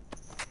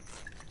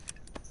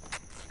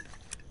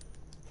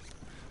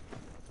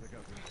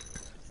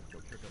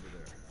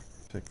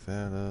 Pick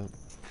that up.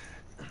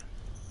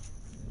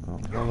 Oh,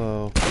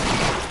 hello.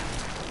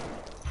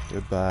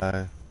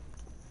 Goodbye.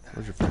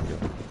 Where'd your friend go?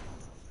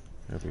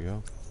 There we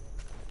go.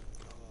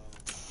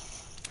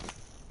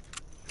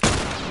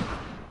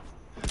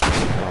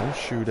 Don't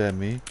shoot at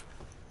me.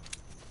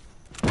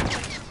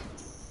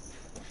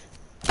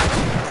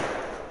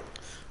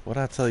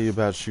 What'd I tell you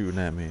about shooting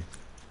at me?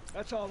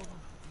 That's all of them.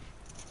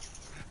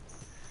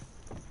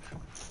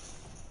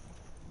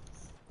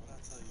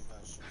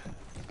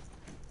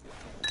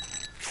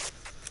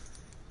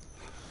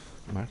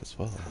 Might as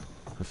well.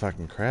 If I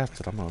can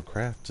craft it, I'm gonna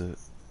craft it.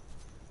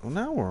 Well,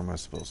 now where am I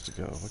supposed to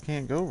go? I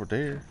can't go over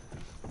there.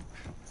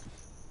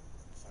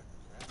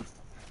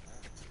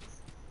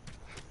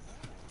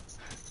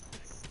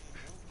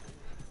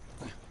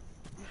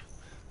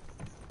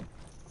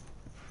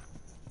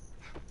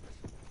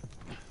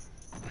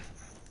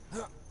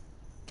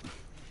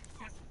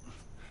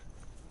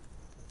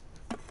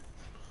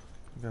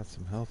 Got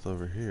some health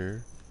over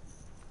here.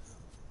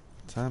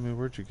 Tommy,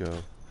 where'd you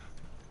go?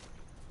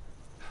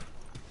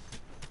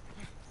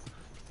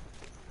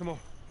 Come on,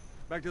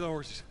 back to the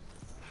horses.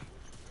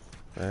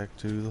 Back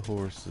to the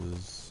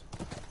horses.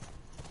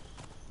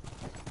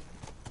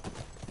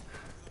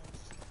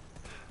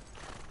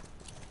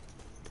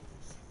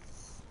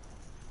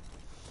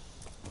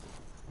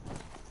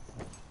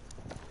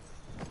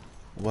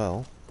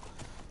 Well,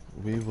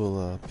 we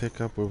will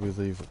pick up where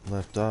we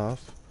left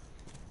off,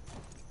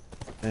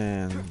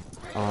 and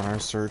on our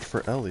search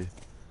for Ellie.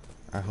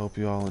 I hope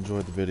you all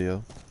enjoyed the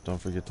video. Don't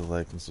forget to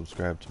like and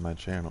subscribe to my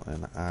channel,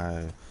 and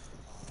I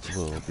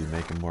will be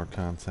making more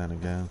content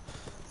again.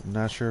 I'm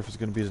not sure if it's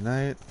going to be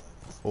tonight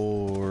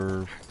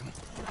or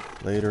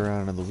later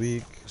on in the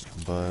week,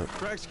 but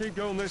Tracks keep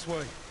going this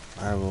way.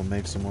 I will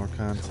make some more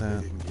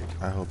content.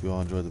 I hope you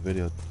all enjoyed the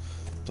video.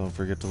 Don't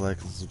forget to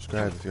like and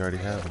subscribe if you already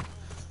haven't.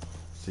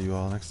 See you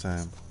all next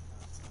time.